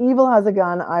evil has a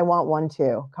gun, I want one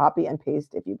too. Copy and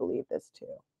paste if you believe this too.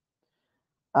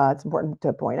 It's important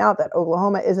to point out that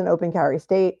Oklahoma is an open carry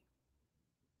state,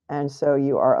 and so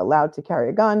you are allowed to carry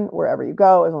a gun wherever you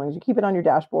go, as long as you keep it on your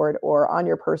dashboard or on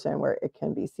your person where it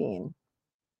can be seen.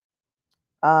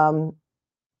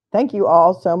 Thank you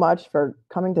all so much for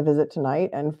coming to visit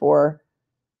tonight, and for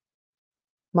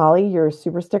Molly, your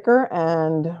super sticker.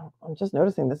 And I'm just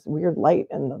noticing this weird light,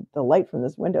 and the light from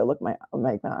this window my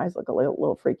eyes look a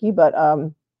little freaky. But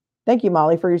thank you,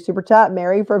 Molly, for your super chat.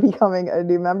 Mary for becoming a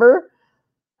new member.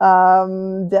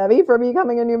 Debbie for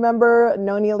becoming a new member.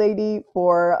 Noni Lady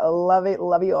for love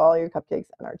you all, your cupcakes,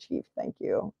 and our chief. Thank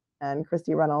you. And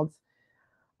Christy Reynolds.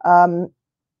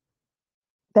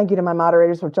 Thank you to my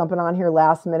moderators for jumping on here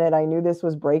last minute. I knew this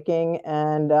was breaking,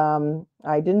 and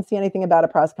I didn't see anything about a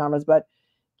press conference, but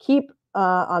keep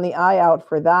on the eye out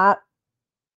for that.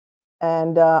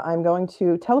 And I'm going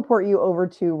to teleport you over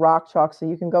to Rock Chalk so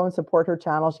you can go and support her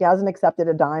channel. She hasn't accepted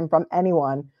a dime from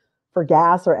anyone for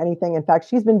gas or anything. In fact,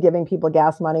 she's been giving people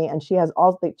gas money, and she has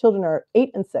all the children are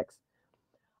 8 and 6.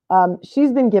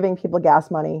 She's been giving people gas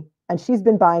money, and she's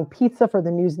been buying pizza for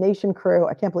the News Nation crew.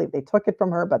 I can't believe they took it from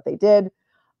her, but they did.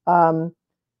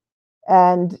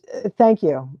 And thank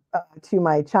you to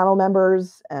my channel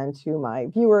members and to my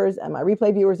viewers and my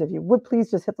replay viewers. If you would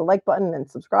please just hit the like button and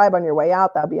subscribe on your way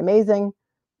out, that'd be amazing.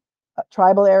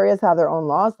 Tribal areas have their own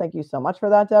laws. Thank you so much for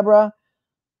that, Deborah.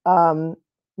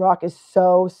 Rock is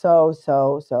so, so,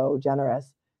 so, so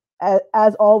generous.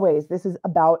 As always, this is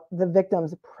about the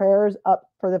victims. Prayers up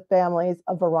for the families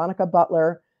of Veronica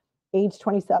Butler, age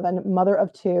 27, mother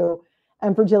of 2,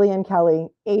 and for Jilian Kelley,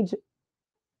 age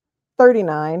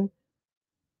 39,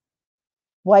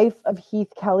 wife of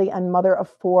Heath Kelley and mother of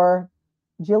 4.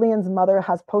 Jillian's mother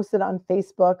has posted on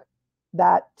Facebook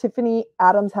that Tifany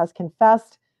Adams has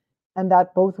confessed and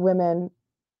that both women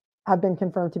have been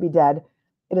confirmed to be dead.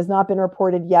 It has not been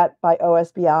reported yet by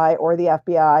OSBI or the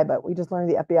FBI, but we just learned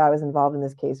the FBI was involved in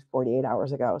this case 48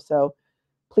 hours ago. So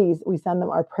please, we send them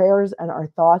our prayers and our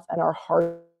thoughts and our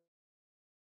heart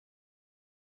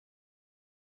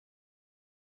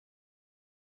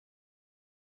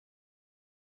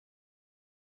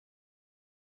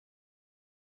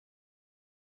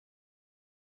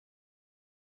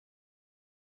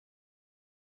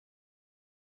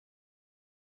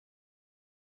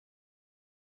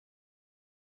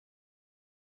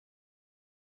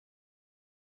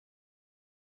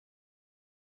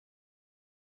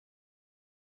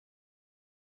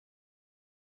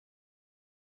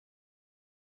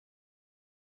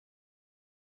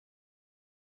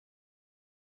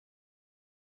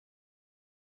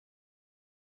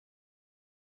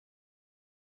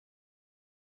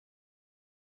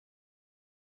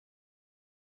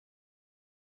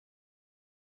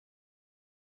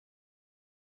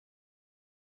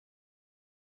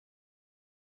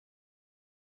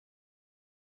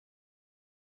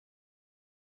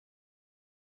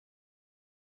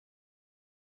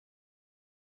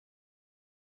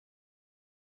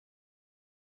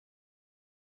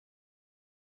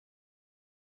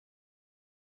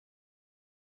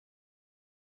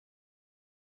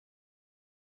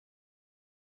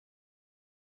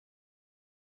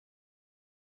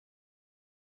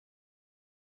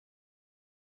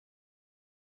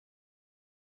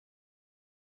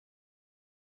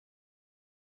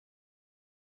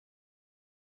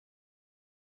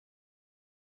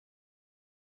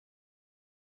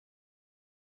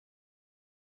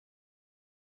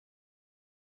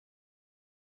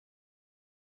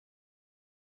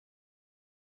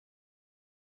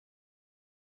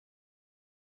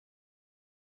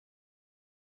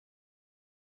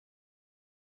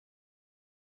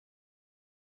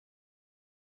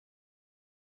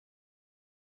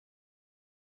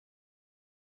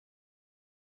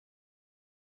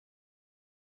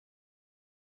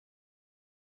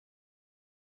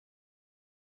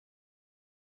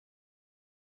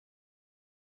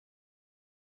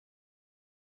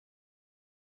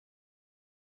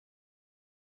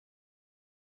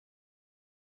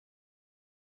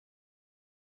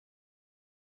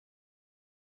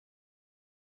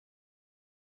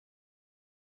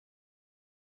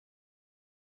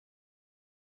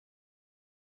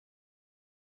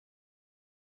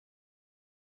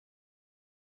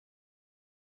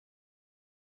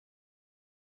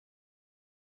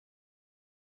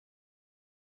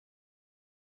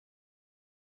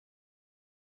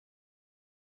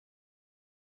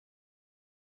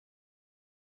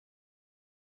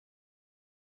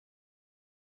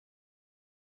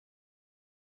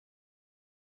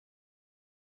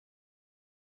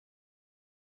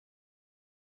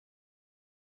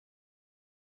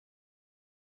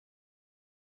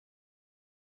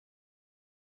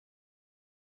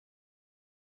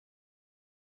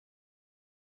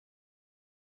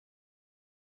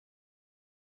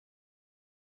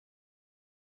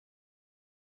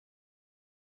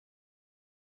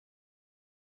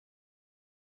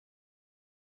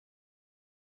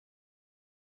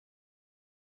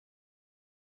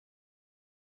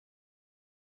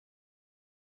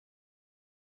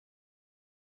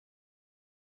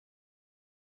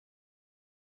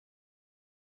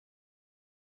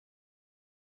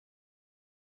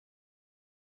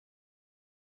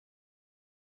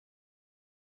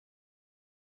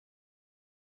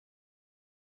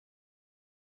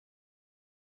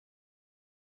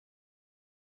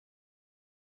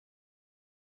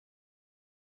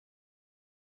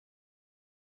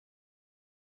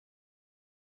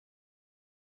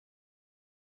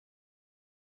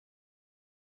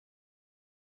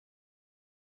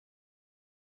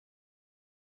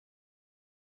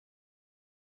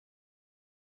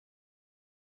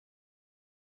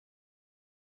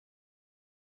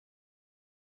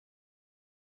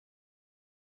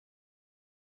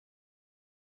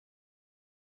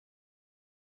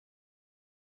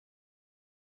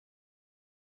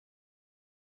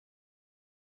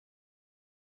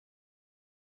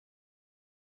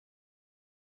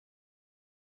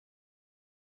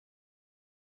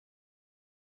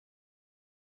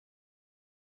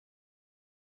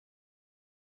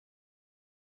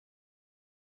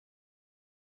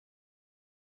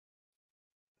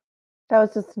That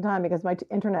was just in time because my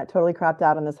internet totally crapped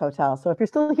out in this hotel. So if you're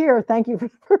still here, thank you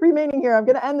for remaining here. I'm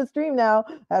going to end the stream now.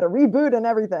 I had to reboot and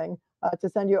everything to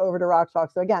send you over to Rock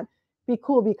Chalk. So again, be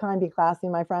cool, be kind, be classy,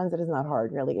 my friends. It is not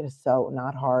hard, really. It is so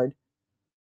not hard.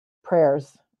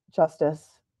 Prayers, justice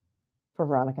for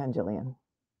Veronica and Jilian.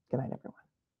 Good night, everyone.